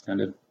Prime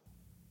Extended.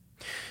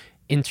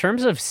 In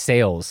terms of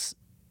sales,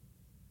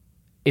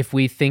 if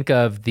we think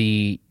of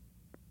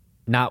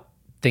not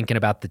thinking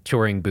about the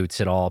touring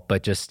boots at all,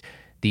 but just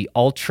the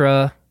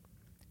Ultra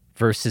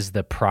versus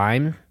the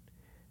Prime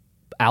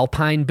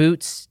Alpine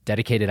boots,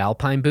 dedicated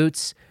Alpine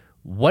boots,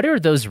 what are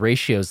those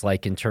ratios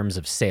like in terms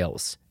of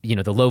sales?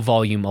 The low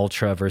volume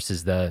Ultra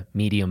versus the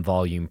medium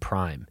volume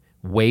Prime.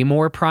 Way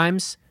more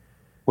Primes?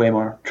 Way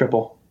more.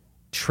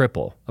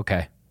 Triple.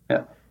 Okay.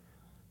 Yeah.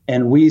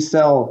 And we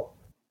sell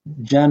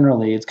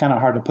generally, it's kind of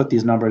hard to put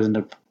these numbers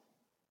into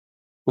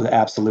with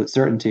absolute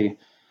certainty.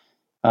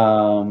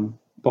 But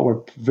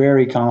we're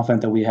very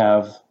confident that we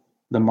have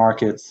the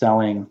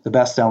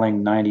best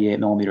selling 98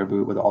 millimeter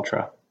boot with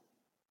Ultra.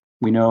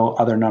 We know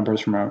other numbers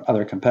from our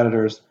other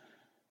competitors,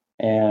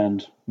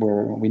 and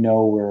we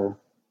know we're,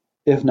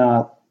 if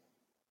not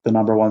the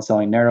number one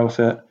selling narrow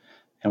fit,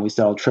 and we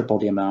sell triple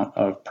the amount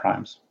of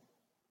Primes.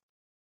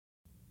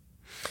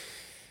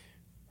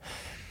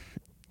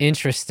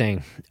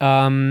 Interesting.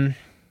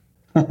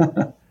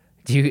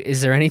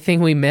 Is there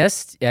anything we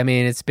missed? I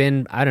mean, it's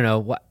been, I don't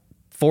know,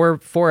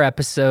 four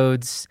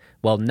episodes.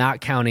 Well,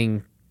 not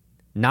counting,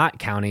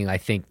 I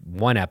think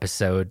one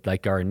episode,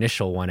 like our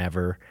initial one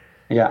ever.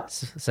 Yeah.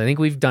 So I think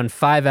we've done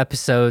 5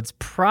 episodes,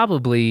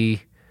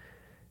 probably,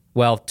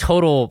 well,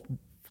 total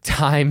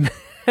time,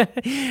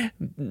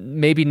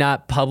 maybe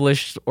not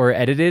published or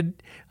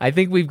edited. I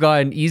think we've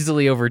gone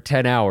easily over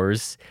 10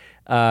 hours.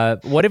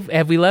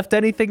 Have we left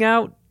anything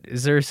out?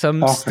 Is there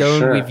some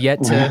stone we've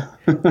yet to,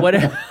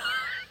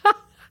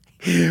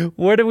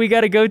 where do we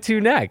got to go to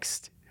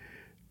next?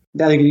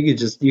 I think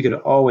you could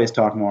always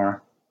talk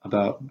more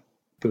about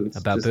boots.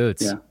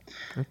 Boots. Yeah.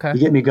 Okay. You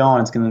get me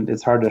going,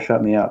 it's hard to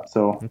shut me up.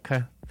 So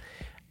okay.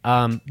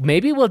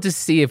 Maybe we'll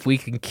just see if we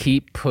can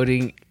keep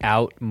putting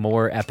out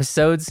more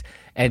episodes,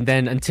 and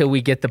then until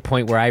we get the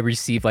point where I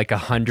receive like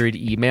 100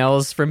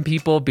 emails from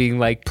people being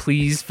like,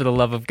 please, for the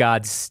love of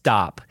God,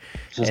 stop.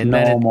 Just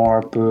no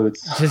more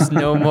boots. Just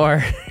no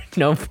more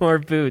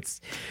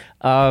boots.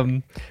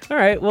 All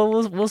right.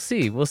 Well, we'll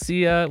see. We'll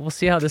see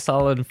how this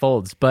all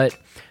unfolds. But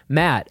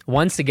Matt,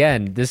 once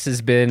again, this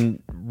has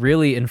been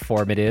really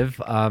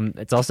informative.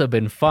 It's also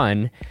been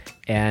fun.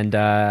 And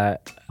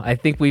I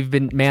think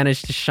we've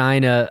managed to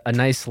shine a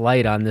nice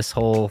light on this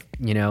whole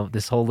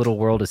little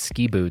world of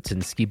ski boots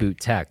and ski boot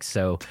tech.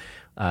 So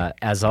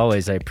as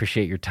always, I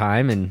appreciate your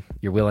time and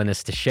your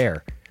willingness to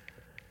share.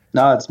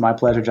 No, it's my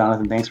pleasure,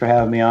 Jonathan. Thanks for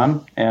having me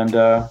on. And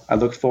I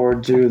look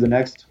forward to the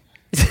next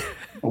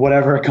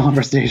whatever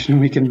conversation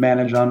we can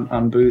manage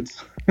on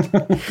boots.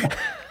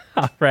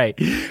 All right.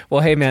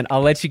 Well, hey, man,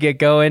 I'll let you get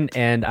going,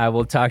 and I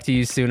will talk to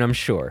you soon, I'm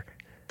sure.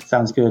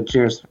 Sounds good.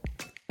 Cheers.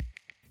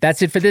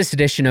 That's it for this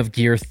edition of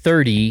Gear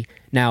 30.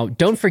 Now,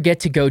 don't forget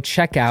to go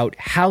check out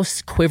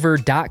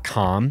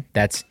housequiver.com.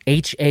 That's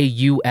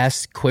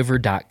HAUS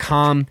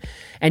quiver.com.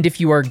 And if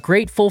you are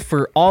grateful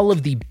for all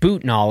of the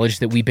boot knowledge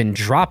that we've been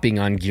dropping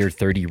on Gear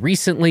 30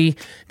 recently,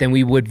 then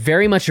we would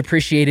very much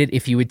appreciate it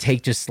if you would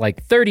take just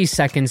like 30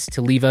 seconds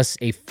to leave us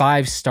a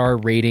 5-star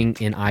rating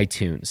in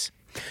iTunes.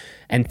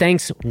 And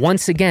thanks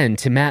once again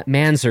to Matt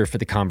Manzer for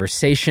the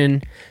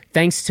conversation.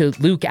 Thanks to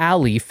Luke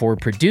Alley for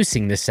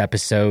producing this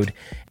episode.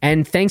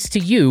 And thanks to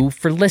you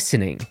for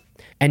listening.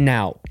 And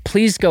now,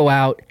 please go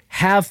out,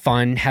 have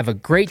fun, have a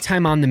great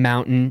time on the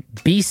mountain,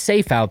 be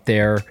safe out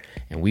there,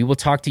 and we will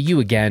talk to you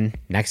again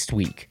next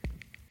week.